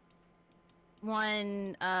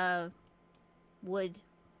 One, wood.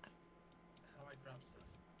 How do I drop stuff?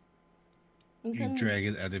 You drag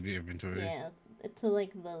it out of your inventory. Yeah, to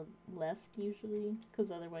like the left usually,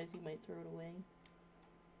 because otherwise you might throw it away.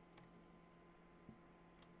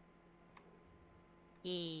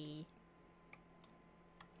 Yeah.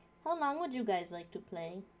 How long would you guys like to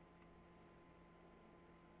play?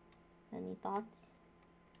 Any thoughts?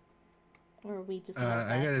 Or are we just not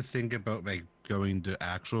I that- gotta think about like going to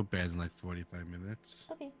actual bed in like 45 minutes.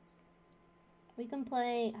 Okay. We can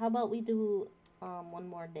play. How about we do one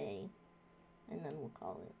more day, and then we'll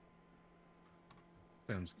call it,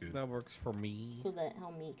 Sounds good. That works for me. so that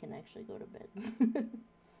Helmi can actually go to bed.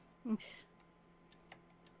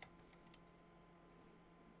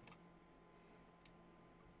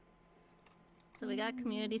 So we got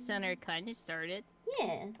community center kind of started.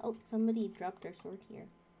 Yeah. Oh, somebody dropped their sword here.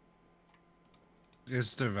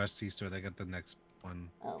 It's the rusty sword. I got the next one.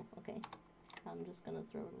 Oh, okay. I'm just gonna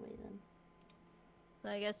throw it away then. So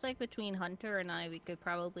I guess like between Hunter and I, we could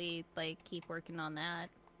probably like keep working on that.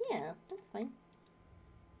 Yeah, that's fine.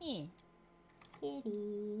 Yeah.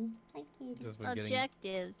 Kitty. Hi, kitty. Just been getting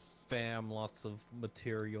Objectives. spam lots of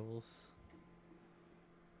materials.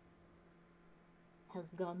 Has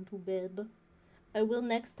gone to bed. I will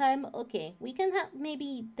next time. Okay, we can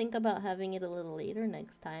maybe think about having it a little later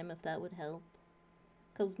next time if that would help.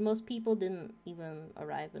 Because most people didn't even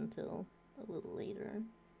arrive until a little later.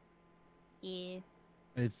 Yeah.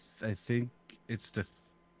 I think it's the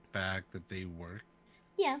fact that they work.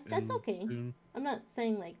 Yeah, that's in okay. soon. I'm not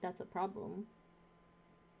saying like that's a problem.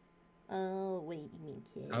 Oh, wait, you mean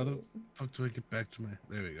kid. How the fuck do I get back to my?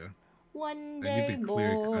 There we go. One I need day the clear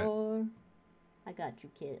cut. more. I got you,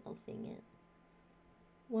 kid. I'll sing it.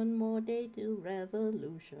 One more day to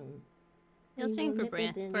revolution. You'll We sing will for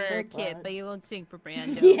nip it in for the Kit, bud. but you won't sing for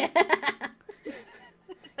Brando. Yeah.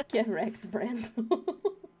 Get wrecked, Brando.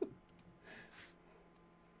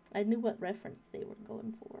 I knew what reference they were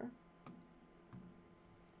going for.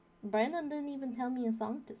 Brandon didn't even tell me a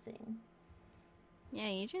song to sing. Yeah,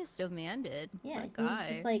 you just demanded. Yeah, What he a was guy.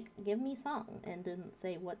 just like, give me song, and didn't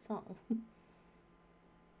say what song.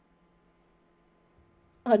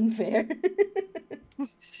 Unfair.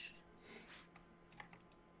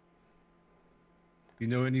 You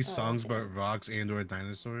know any Oh, songs okay. about rocks and/or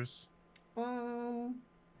dinosaurs?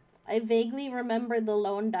 I vaguely remember the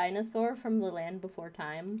lone dinosaur from The Land Before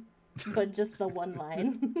Time, but just the one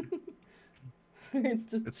line. It's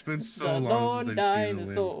just It's been so the long lone since I've seen Limb.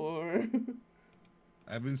 dinosaur.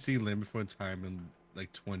 I haven't seen Limb Before Time in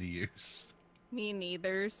like 20 years. Me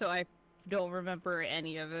neither, so I don't remember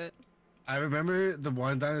any of it. I remember the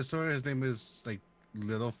one dinosaur. His name was like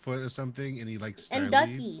Littlefoot or something, and he like And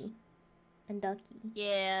Ducky. And Ducky.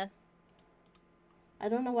 Yeah. I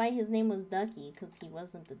don't know why his name was Ducky, because he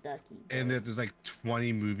wasn't a ducky. And but- there's like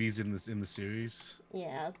 20 movies in the series.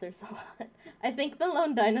 Yeah, there's a lot. I think The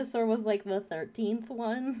Lone Dinosaur was like the 13th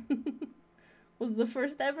one. Was the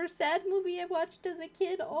first ever sad movie I watched as a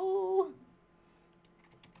kid. Oh.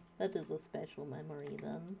 That is a special memory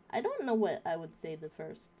then. I don't know what I would say the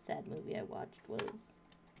first sad movie I watched was.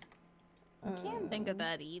 I can't think of Um,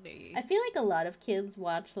 that either. I feel like a lot of kids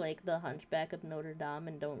watch like The Hunchback of Notre Dame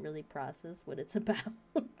and don't really process what it's about.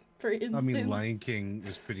 For instance. I mean, Lion King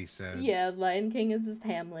was pretty sad. Yeah, Lion King is just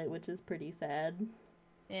Hamlet, which is pretty sad.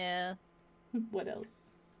 Yeah. What else?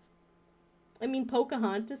 I mean,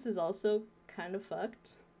 Pocahontas is also kind of fucked.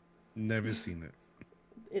 Never seen it.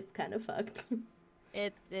 It's kind of fucked.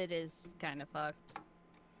 It is kind of fucked.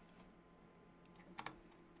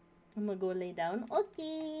 I'm gonna go lay down.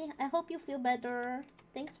 Okay, I hope you feel better.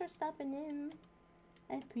 Thanks for stopping in.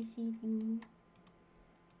 I appreciate you.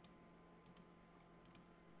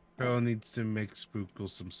 Pearl needs to make Spookle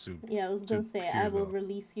some soup. Yeah, I was gonna To say, cure I will though.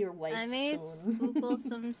 release your wife I made soon. Spookle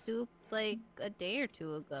some soup like a day or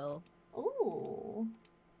two ago. Ooh.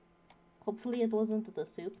 Hopefully it wasn't the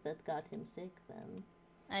soup that got him sick then.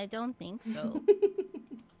 I don't think so.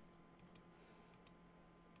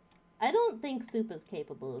 I don't think soup is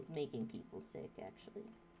capable of making people sick, actually.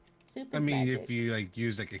 Soup is I mean, magic. if you like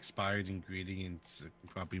use like expired ingredients, it can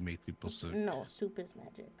probably make people sick. No, soup is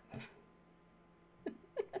magic.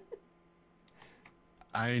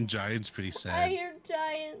 Iron Giant's pretty sad. Iron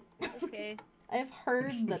Giant. Okay. I've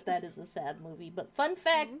heard that is a sad movie, but fun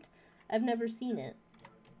fact, I've never seen it.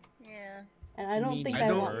 Yeah. And I don't Me think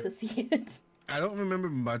neither. I want to see it. I don't remember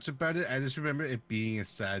much about it. I just remember it being a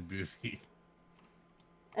sad movie.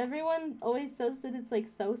 Everyone always says that it's like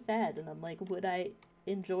so sad, and I'm like, would I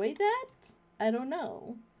enjoy that? I don't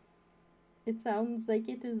know. It sounds like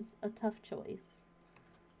it is a tough choice.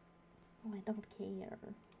 Oh, I don't care.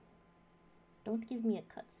 Don't give me a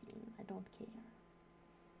cutscene. I don't care.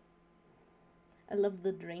 I love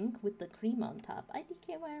the drink with the cream on top. I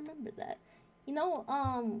remember that. You know,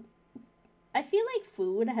 I feel like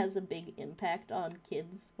food has a big impact on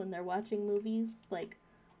kids when they're watching movies. Like,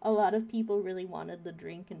 a lot of people really wanted the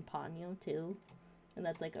drink in Ponyo, too. And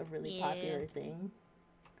that's, like, a really popular thing.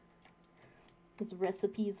 There's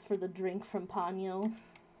recipes for the drink from Ponyo.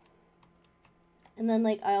 And then,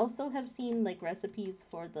 like, I also have seen, like, recipes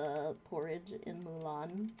for the porridge in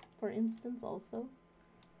Mulan, for instance, also.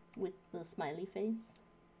 With the smiley face.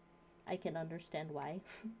 I can understand why.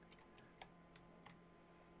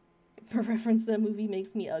 For reference, that movie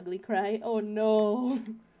makes me ugly cry. Oh no!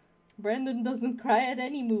 Brandon doesn't cry at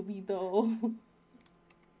any movie, though.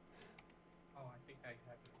 Oh, I think I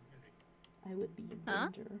have energy. I would be in Huh?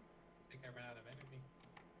 danger. I think I ran out of energy.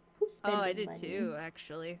 Who's spending Oh, I did money? too,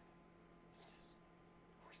 actually.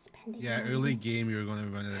 We're spending Yeah, money. early game you were going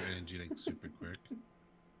to run out of energy like super quick.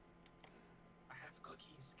 I have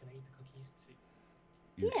cookies. Can I eat the cookies too?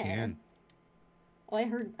 You Yeah. can. Oh, I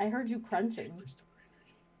heard you crunching. Restore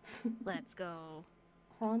energy. Let's go.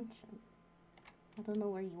 Crunching. I don't know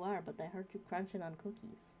where you are, but I heard you crunching on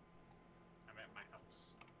cookies. I'm at my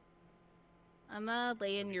house. I'm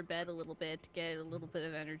lay in your bed a little bit to get a little bit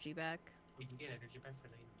of energy back. We can get energy back for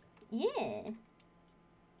later. Yeah.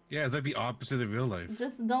 Yeah, it's like the opposite of real life.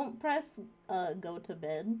 Just don't press go to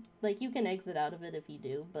bed. Like, you can exit out of it if you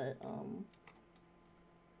do, but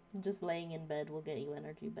just laying in bed will get you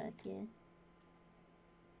energy back, yeah.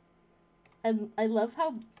 I love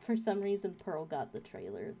how, for some reason, Pearl got the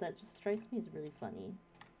trailer. That just strikes me as really funny.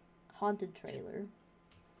 Haunted trailer.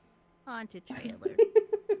 Haunted trailer.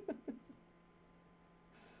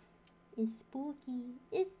 It's spooky.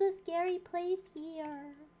 It's the scary place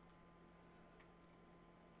here.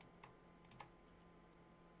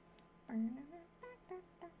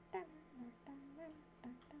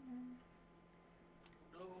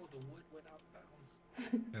 No, the wood went out of bounds.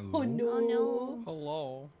 Hello? Oh no. Oh no.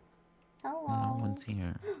 Hello. Hello. No one's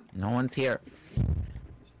here. No one's here.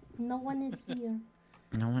 No one is here.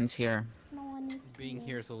 No one's here. No one is Being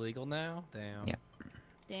here is illegal now? Damn. Yeah.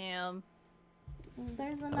 Damn.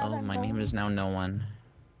 There's another Oh, my name is now No One.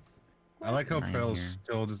 I like how I'm Pearl's here.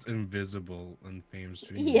 still just invisible on Pam's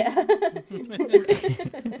stream. Yeah.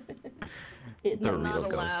 The no, real Not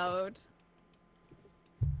ghost. allowed.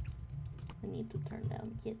 I need to turn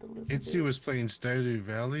down Kid a little Itsu bit. was playing Stardew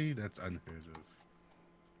Valley? That's unheard of.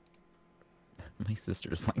 My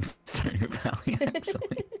sister's playing Stardew Valley,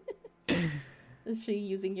 actually. Is she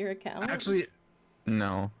using your account? Actually,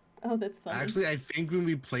 No. Oh, that's funny. actually, I think when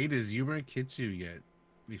we played this, you weren't Kitsu yet.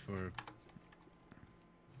 Before.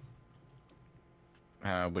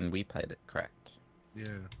 When we played it, correct. Yeah.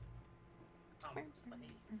 Oh, it's funny.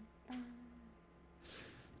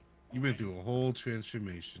 You went through a whole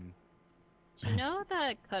transformation. Do you know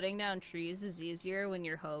that cutting down trees is easier when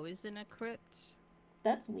your hoe is in a crypt?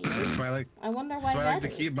 That's weird. That's why I like, I wonder that's why why I like that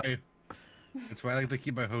to keep is. my. That's why I like to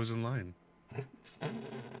keep my hose in line.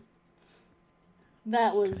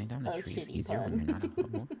 That was Cutting down the a tree is shitty easier when you're pun. not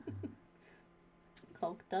a hoe.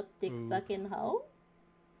 Coked up dick Ooh. sucking hoe?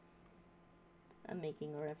 I'm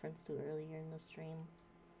making a reference to earlier in the stream.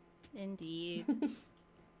 Indeed.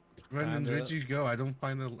 Brendan, Kinda. where'd you go? I don't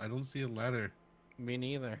see a ladder. Me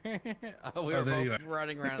neither. Oh, we Oh, were there you both are.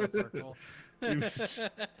 running around in a circle.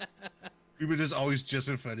 We were just always just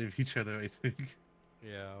in front of each other, I think.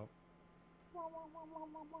 Yeah.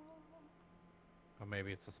 Or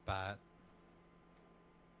maybe it's a spot.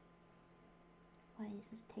 Why does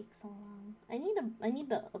this take so long? I need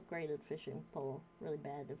the upgraded fishing pole really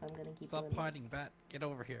bad if I'm gonna keep Stop doing hiding, this. Bat. Get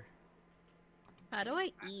over here. How do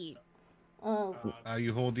I eat? Oh,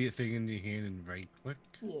 You hold the thing in your hand and right click.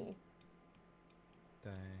 yeah.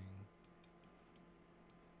 Dang.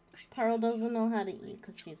 Pearl doesn't know how to eat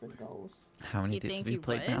because she's a ghost. How many You days think have you you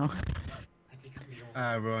played would? now? I think I'm the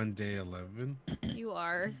only We're on day 11. You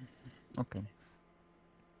are. Okay.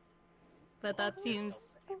 But that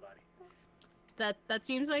seems that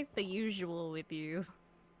seems like the usual with you.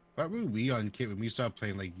 What were we on kid when we started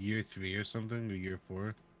playing like year 3 or something or year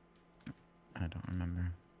 4? I don't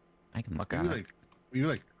remember. I can look We at were it.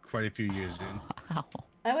 like quite a few years in. Wow.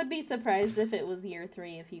 I would be surprised if it was year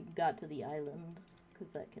 3 if you got to the island,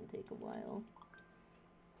 because that can take a while.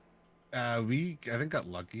 We I think got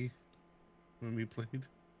lucky when we played.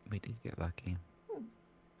 We did get lucky. Hmm.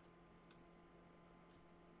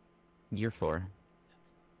 Year 4.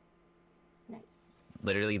 Nice.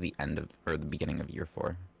 Literally the end of, or the beginning of year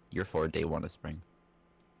 4. Year 4, day 1 of spring.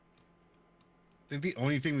 I think the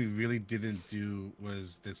only thing we really didn't do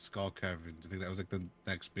was the skull cavern. I think that was like the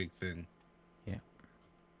next big thing.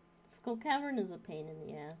 Skull Cavern is a pain in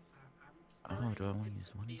the ass. Oh, do I wanna get use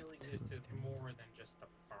the one, feeling two, this is three? more than just a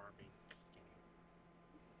farming game.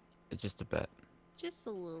 It's just a bit. Just a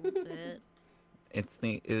little bit.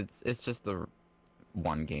 It's just the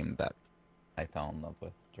one game that I fell in love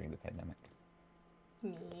with during the pandemic.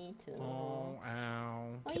 Me too. Oh, ow.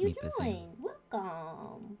 Oh, kept you me busy. joined.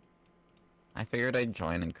 Welcome. I figured I'd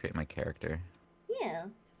join and create my character. Yeah.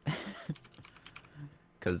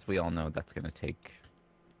 Because we all know that's gonna take.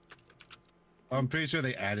 I'm pretty sure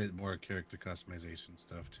they added more character customization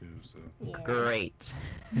stuff too. So Yeah. Great.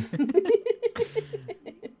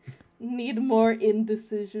 Need more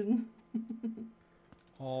indecision.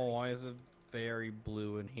 Oh, why is it very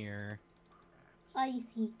blue in here?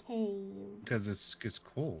 Icy cave. because it's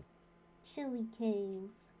cold. Chilly cave.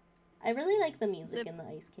 I really like the music it- in the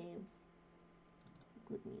ice caves.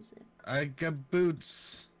 Good music. I got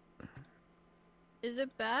boots. Is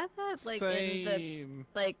it bad that like in the Same.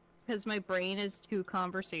 like because my brain is 2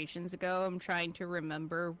 conversations ago, I'm trying to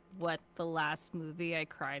remember what the last movie I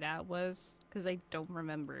cried at was because I don't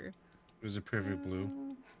remember. It was a perfect blue.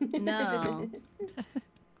 No.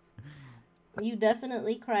 You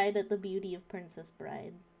definitely cried at the beauty of Princess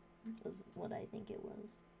Bride. Is what I think it was.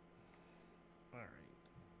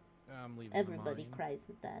 Alright. I'm leaving Everybody mine. cries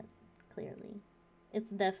at that, clearly. It's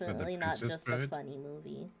definitely not Princess just a Bride? funny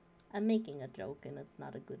movie. I'm making a joke and it's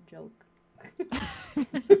not a good joke.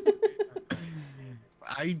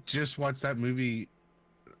 I just watched that movie.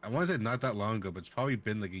 I want to say not that long ago, but it's probably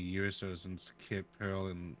been like a year or so since Kip, Pearl,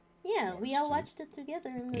 and Yeah, we all Watched watched it together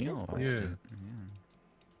in the You Discord. watched Yeah. it.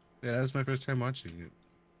 yeah, that was my first time watching it.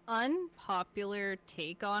 Unpopular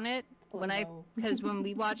take on it. Oh, When no. because when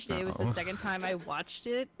we watched it, it was the Uh-oh. second time I watched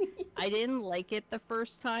it. I didn't like it the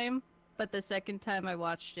first time, but the second time I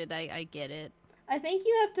watched it, I get it. I think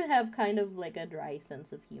you have to have kind of like a dry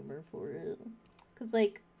sense of humor for it. Because,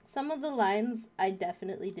 like, some of the lines I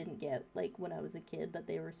definitely didn't get, like, when I was a kid, that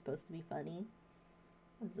they were supposed to be funny.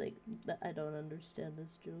 I was like, I don't understand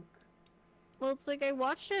this joke. Well, it's like I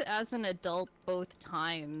watched it as an adult both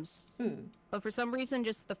times, but for some reason,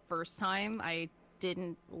 just the first time I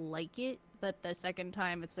didn't like it, but the second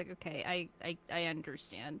time it's like okay, I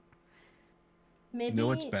understand. Maybe You know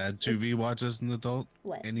what's bad to it's- rewatch as an adult?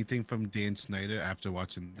 What? Anything from Dan Snyder after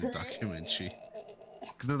watching the documentary.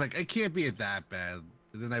 Because they're like, it can't be that bad.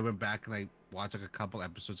 And then I went back and I watched like a couple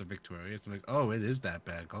episodes of Victorious. I'm like, oh, it is that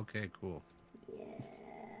bad. Okay, cool. Yeah.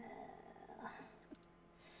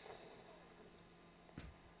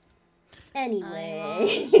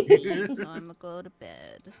 Anyway. So I'm gonna go to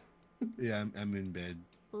bed. Yeah, I'm in bed.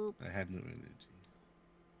 Boop. I had no energy.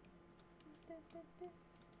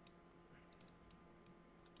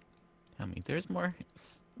 Tell me, there's more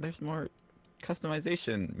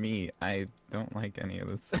customization. Me, I don't like any of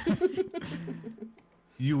this.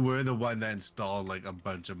 You were the one that installed like a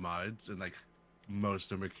bunch of mods, and like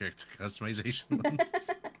most of them are character customization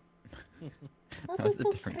ones. That was a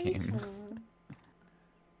different game.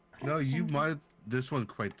 No, you modded this one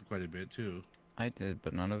quite a bit too. I did,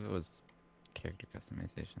 but none of it was character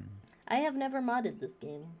customization. I have never modded this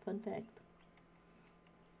game. Fun fact.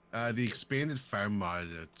 The expanded farm mod,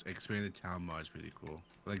 expanded town mod is pretty cool.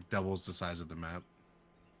 Like doubles the size of the map.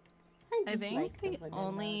 I just think like the vanilla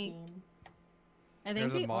only- game. I think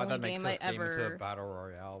There's a the mod only that makes game I this game into a ever battle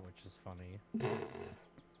royale, which is funny.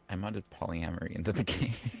 I modded polyamory into the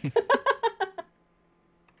game.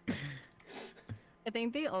 I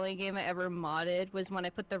think the only game I ever modded was when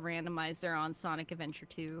I put the randomizer on Sonic Adventure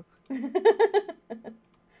 2.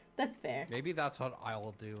 That's fair. Maybe that's what I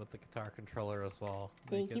will do with the guitar controller as well.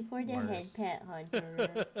 Thank Make you it for the head worse. pat, Hunter.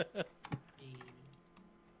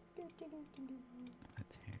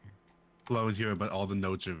 That's here. Flown here, but all the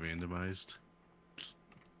notes are randomized.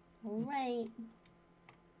 Alright.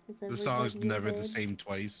 The song's never the same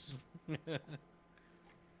twice.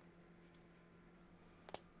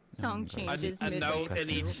 Song great. changes A midway note in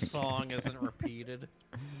each through. song isn't repeated.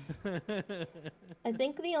 I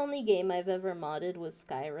think the only game I've ever modded was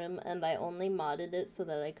Skyrim, and I only modded it so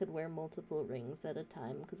that I could wear multiple rings at a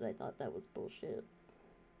time because I thought that was bullshit.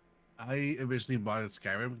 I originally bought it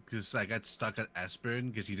Skyrim because I got stuck at Esper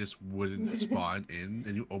because you just wouldn't spawn in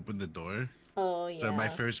and you open the door. Oh yeah. So my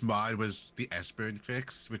first mod was the Esper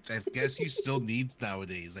fix, which I guess you still need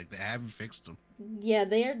nowadays. Like they haven't fixed them. Yeah,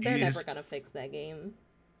 they're never Yes. gonna fix that game.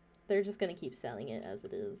 They're just gonna keep selling it as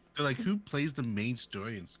it is. So like, who plays the main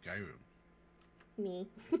story in Skyrim? Me.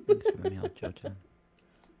 Thanks for the meal, Jojo.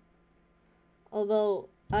 Although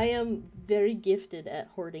I am very gifted at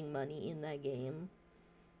hoarding money in that game.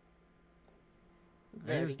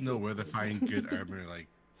 I just know where to gifted. find good armor like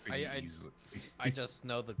pretty I- easily. I just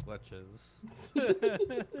know the glitches.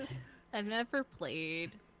 I've never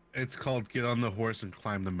played. It's called get on the horse and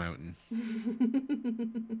climb the mountain.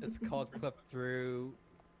 It's called clip through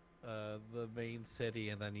the main city,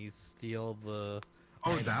 and then you steal the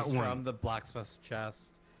Oh, items that from one. the blacksmith's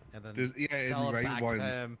chest, and then Yeah, sell in it right back one. to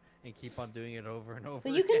him, and keep on doing it over and over.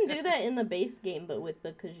 But you can again. do that in the base game, but with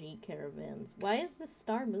the Khajiit caravans. Why is this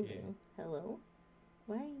star moving? Hello?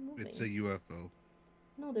 Why are you moving? It's a UFO.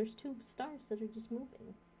 No, there's two stars that are just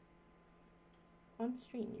moving. On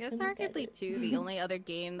stream. You I guess can look at arguably it. too, the only other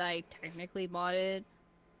game that I technically modded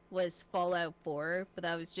was Fallout 4, but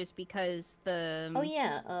that was just because the Oh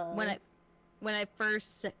yeah. when I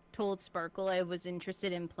first told Sparkle I was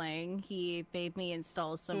interested in playing, he made me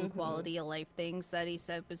install some Mhm. quality of life things that he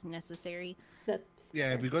said was necessary. That's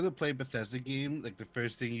Yeah, if you go to play Bethesda game, like the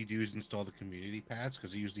first thing you do is install the community patch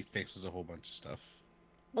because it usually fixes a whole bunch of stuff.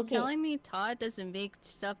 okay. Telling me Todd doesn't make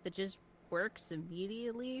stuff that just works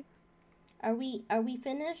immediately? Are we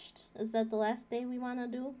finished? Is that the last day we want to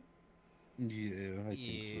do? Yeah, I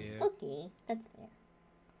think so. Yeah. Okay, that's fair.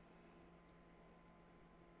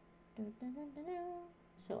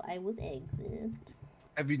 So I will exit.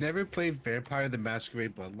 Have you never played Vampire the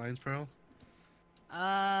Masquerade Bloodlines, Pearl?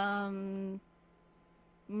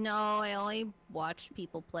 No, I only watched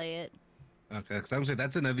people play it. Okay, 'cause I would say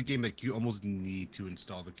that's another game that you almost need to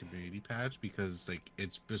install the community patch because like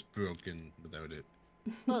it's just broken without it.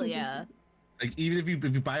 Well, yeah. Like even if you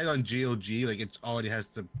buy it on GLG, like it already has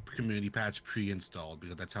the community patch pre-installed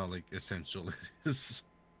because that's how like essential it is.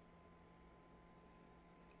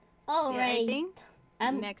 All Yeah, right. I think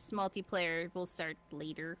I'm next multiplayer will start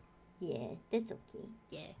later. yeah, that's okay.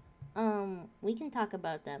 Yeah. We can talk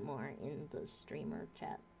about that more in the streamer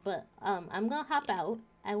chat. But I'm gonna hop out.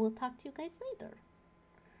 I will talk to you guys later.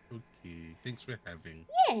 Okay, thanks for having.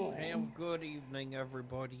 Yeah. Have good evening,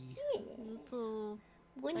 everybody. Yeah. You too.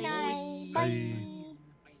 Good Bye. night. Bye.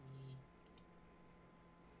 Bye.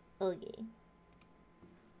 Okay.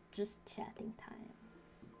 Just chatting time.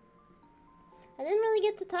 I didn't really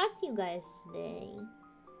get to talk to you guys today.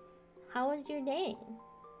 How was your day?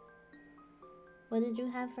 What did you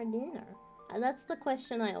have for dinner? That's the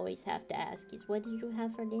question I always have to ask is what did you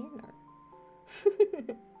have for dinner?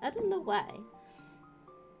 I don't know why.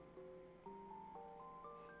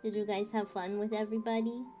 Did you guys have fun with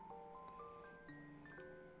everybody?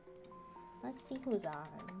 Let's see who's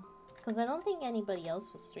on. Because I don't think anybody else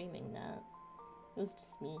was streaming that. It was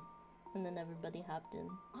just me. And then everybody hopped in.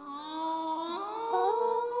 Oh!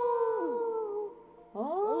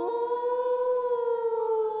 Oh!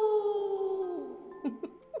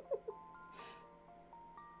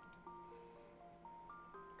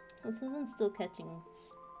 This isn't still catching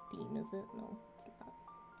steam, is it? No, it's not.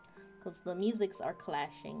 Because the musics are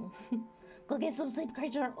clashing. Go get some sleep,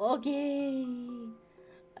 creature! Okay!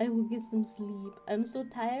 I will get some sleep. I'm so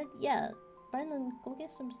tired. Yeah, Brennan, go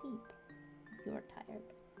get some sleep. If you are tired.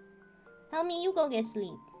 Tell me you go get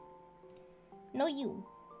sleep. No, you.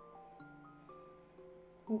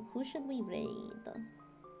 Who should we raid?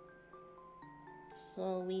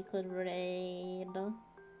 So we could raid.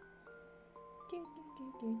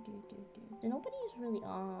 Nobody is really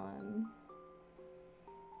on.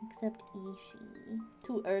 Except Ishi.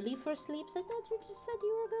 Too early for sleeps? I thought you just said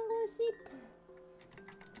you were gonna go to sleep.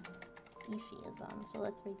 Ishi is on, so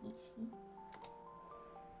let's raid Ishi.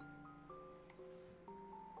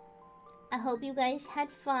 I hope you guys had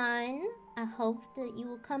fun. I hope that you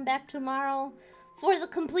will come back tomorrow for the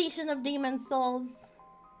completion of Demon Souls.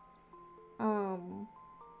 And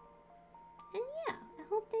yeah, I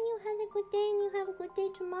hope that you had a good day and you have a good day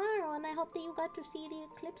tomorrow. And I hope that you got to see the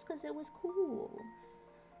eclipse because it was cool.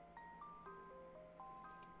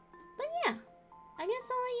 But yeah, I guess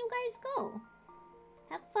I'll let you guys go.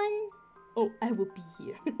 Have fun. Oh, I will be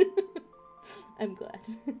here. I'm glad.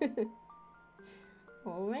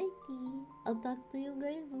 Alrighty, I'll talk to you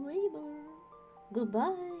guys later.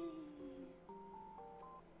 Goodbye.